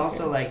 And she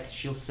also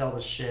she'll sell the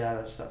shit out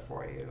of stuff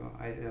for you.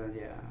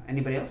 Yeah.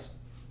 Anybody else?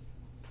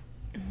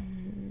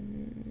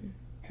 I'm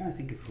trying to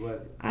think of who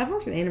I've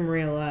worked with Anna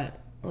Marie a lot.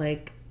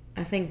 Like,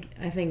 I think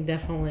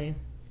definitely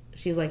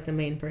she's like the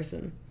main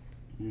person.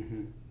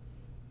 Mm-hmm.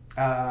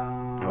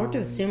 I worked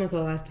with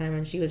Sumiko last time,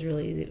 and she was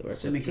really easy to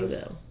work with too,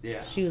 though.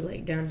 Yeah. She was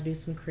like down to do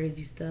some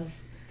crazy stuff.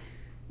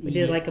 We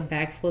did like a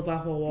backflip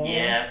off a wall.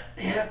 Yep.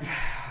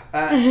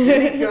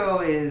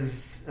 Sumiko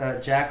is,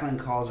 Jacqueline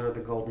calls her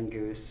the golden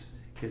goose,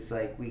 because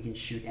like we can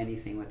shoot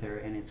anything with her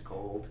and it's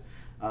gold.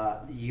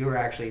 You're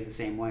actually the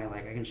same way.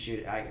 Like, I can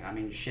shoot. I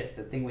mean, shit.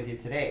 The thing with you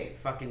today,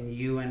 fucking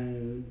you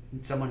and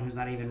someone who's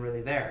not even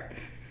really there,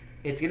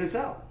 it's gonna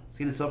sell. It's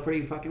gonna sell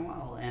pretty fucking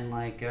well. And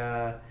like,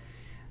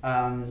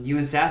 you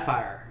and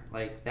Sapphire,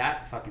 like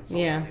that fucking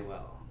sold really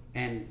well.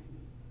 And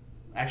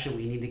actually,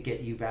 we need to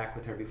get you back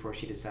with her before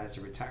she decides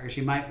to retire.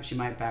 She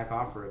might back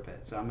off for a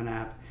bit. So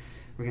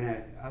we're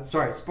gonna.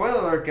 Sorry,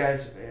 spoiler alert,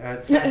 guys.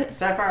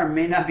 Sapphire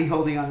may not be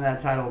holding on to that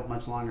title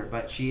much longer,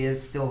 but she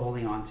is still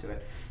holding on to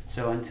it.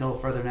 So until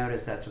further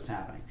notice, that's what's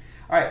happening.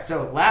 All right.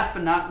 So last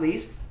but not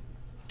least,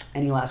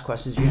 any last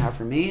questions you have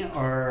for me,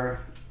 or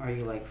are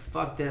you like,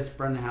 fuck this,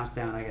 burn the house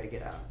down, I gotta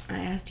get out? I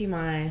asked you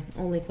my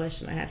only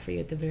question I had for you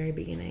at the very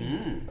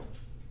beginning.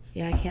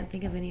 Yeah, I can't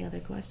think of any other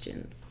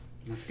questions.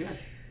 That's good.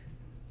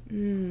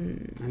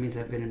 That means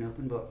I've been an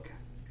open book.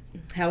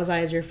 How was I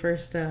as your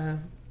first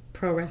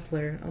pro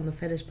wrestler on the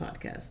Fetish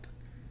podcast?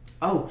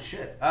 Oh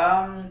shit.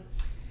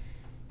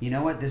 You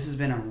know what? This has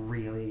been a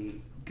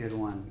really good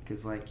one,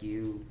 because like do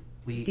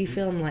you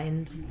feel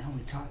enlightened? No,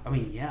 we talked. I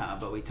mean, yeah,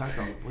 but we talked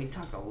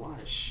a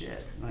lot of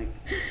shit. Like,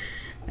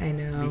 I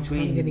know.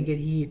 I'm gonna get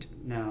heat.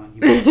 No,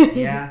 you might.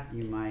 Yeah,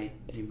 you might.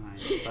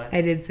 But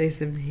I did say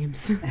some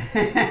names.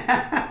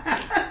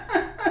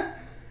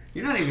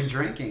 You're not even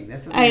drinking.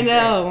 That's the I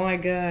know. Oh my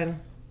god.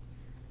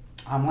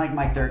 I'm like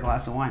my third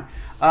glass of wine.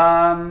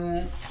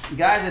 Guys,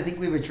 I think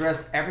we've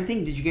addressed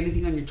everything. Did you get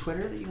anything on your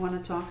Twitter that you want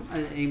to talk about?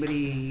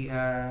 Anybody?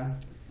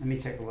 Let me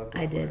take a look.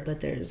 I did,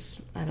 but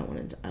I don't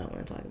want to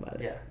talk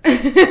about it. Yeah,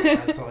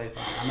 that's totally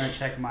fine. I'm gonna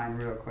check mine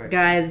real quick.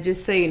 Guys,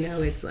 just so you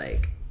know, it's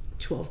like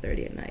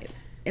 12:30 at night,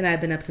 and I've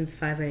been up since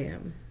 5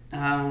 a.m.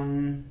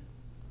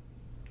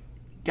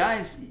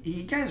 Guys,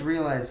 you guys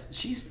realize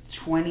she's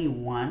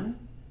 21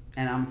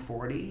 and I'm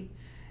 40,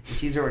 and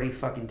she's already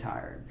fucking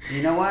tired. So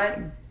you know what?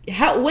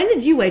 When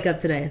did you wake up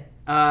today?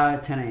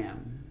 10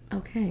 a.m.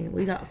 Okay,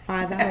 we got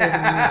 5 hours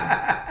on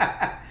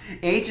that.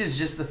 Age is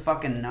just a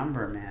fucking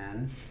number,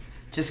 man.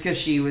 Just because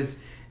she was,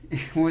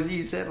 what was it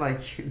you said?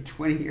 Like, you're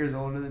 20 years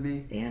older than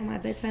me? Yeah, my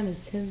bedtime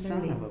is 10:30.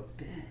 Son of a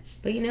bitch.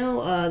 But you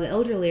know, the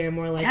elderly are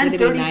more likely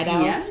to be night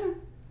owls.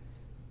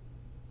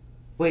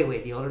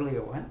 Wait, the elderly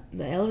are what?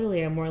 The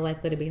elderly are more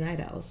likely to be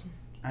night owls.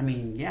 I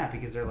mean, yeah,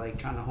 because they're like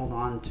trying to hold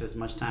on to as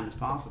much time as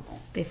possible.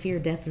 They fear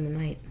death in the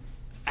night.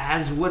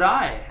 As would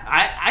I.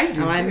 I do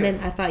too.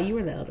 I thought you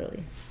were the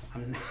elderly.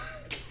 I'm not.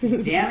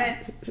 Damn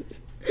it.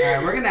 All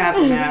right, we're going to have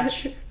a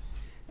match.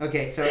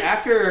 Okay, so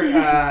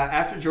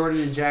after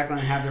Jordan and Jacqueline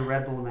have their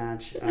Red Bull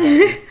match,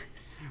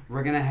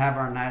 we're going to have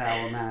our Night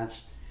Owl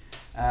match.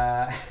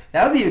 That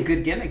would be a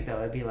good gimmick, though.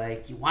 It'd be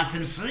like, you want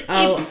some sleep?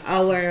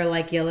 I'll wear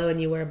like yellow and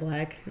you wear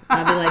black.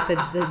 I'll be like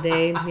the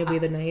day and you'll be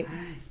the night.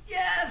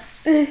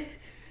 Yes!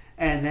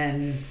 And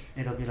then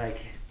it'll be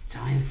like,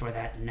 time for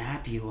that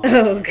nap you want.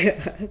 Oh,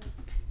 God.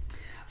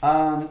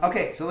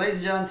 Okay, so ladies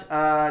and gents,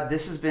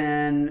 this has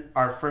been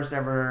our first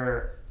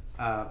ever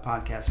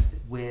podcast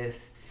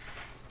with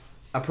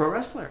a pro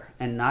wrestler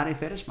and not a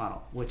fetish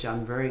model, which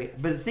I'm very.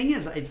 But the thing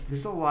is,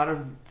 there's a lot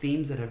of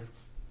themes that have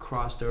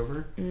crossed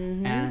over,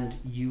 and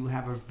you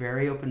have a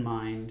very open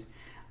mind,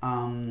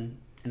 and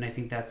I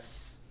think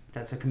that's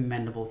a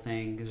commendable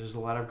thing, because there's a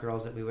lot of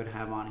girls that we would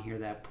have on here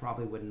that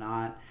probably would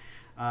not.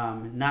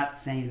 Not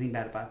saying anything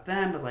bad about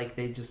them, but like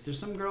there's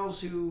some girls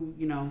who,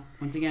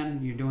 once again,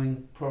 you're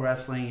doing pro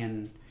wrestling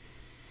and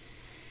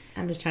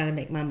I'm just trying to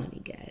make my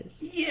money,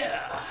 guys.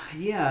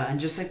 yeah, and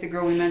just like the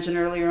girl we mentioned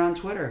earlier on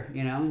Twitter,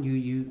 you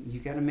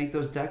got to make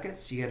those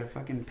ducats, you got to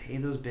fucking pay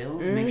those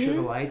bills, make sure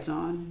the lights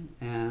on,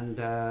 and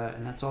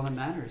that's all that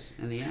matters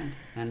in the end.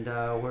 And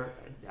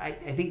I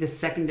think the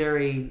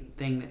secondary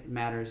thing that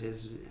matters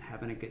is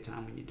having a good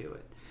time when you do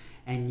it,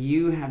 and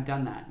you have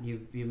done that.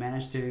 You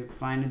managed to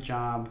find a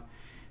job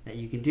that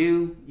you can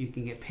do, you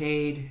can get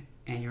paid,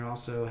 and you're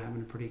also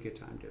having a pretty good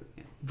time doing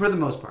it for the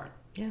most part.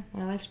 Yeah,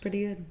 my life's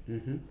pretty good.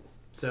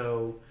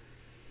 So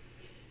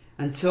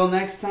until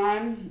next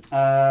time,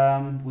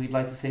 we'd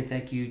like to say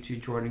thank you to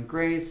Jordan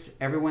Grace,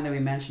 everyone that we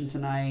mentioned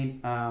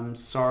tonight.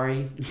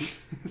 Sorry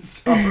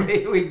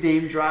we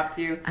name dropped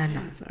you. I'm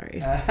not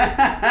sorry.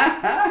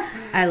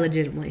 I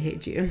legitimately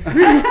hate you.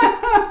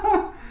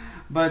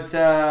 But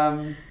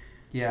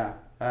yeah,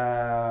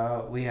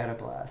 we had a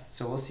blast.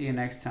 So we'll see you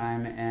next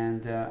time,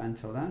 and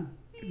until then,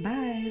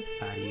 Bye.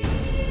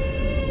 adios.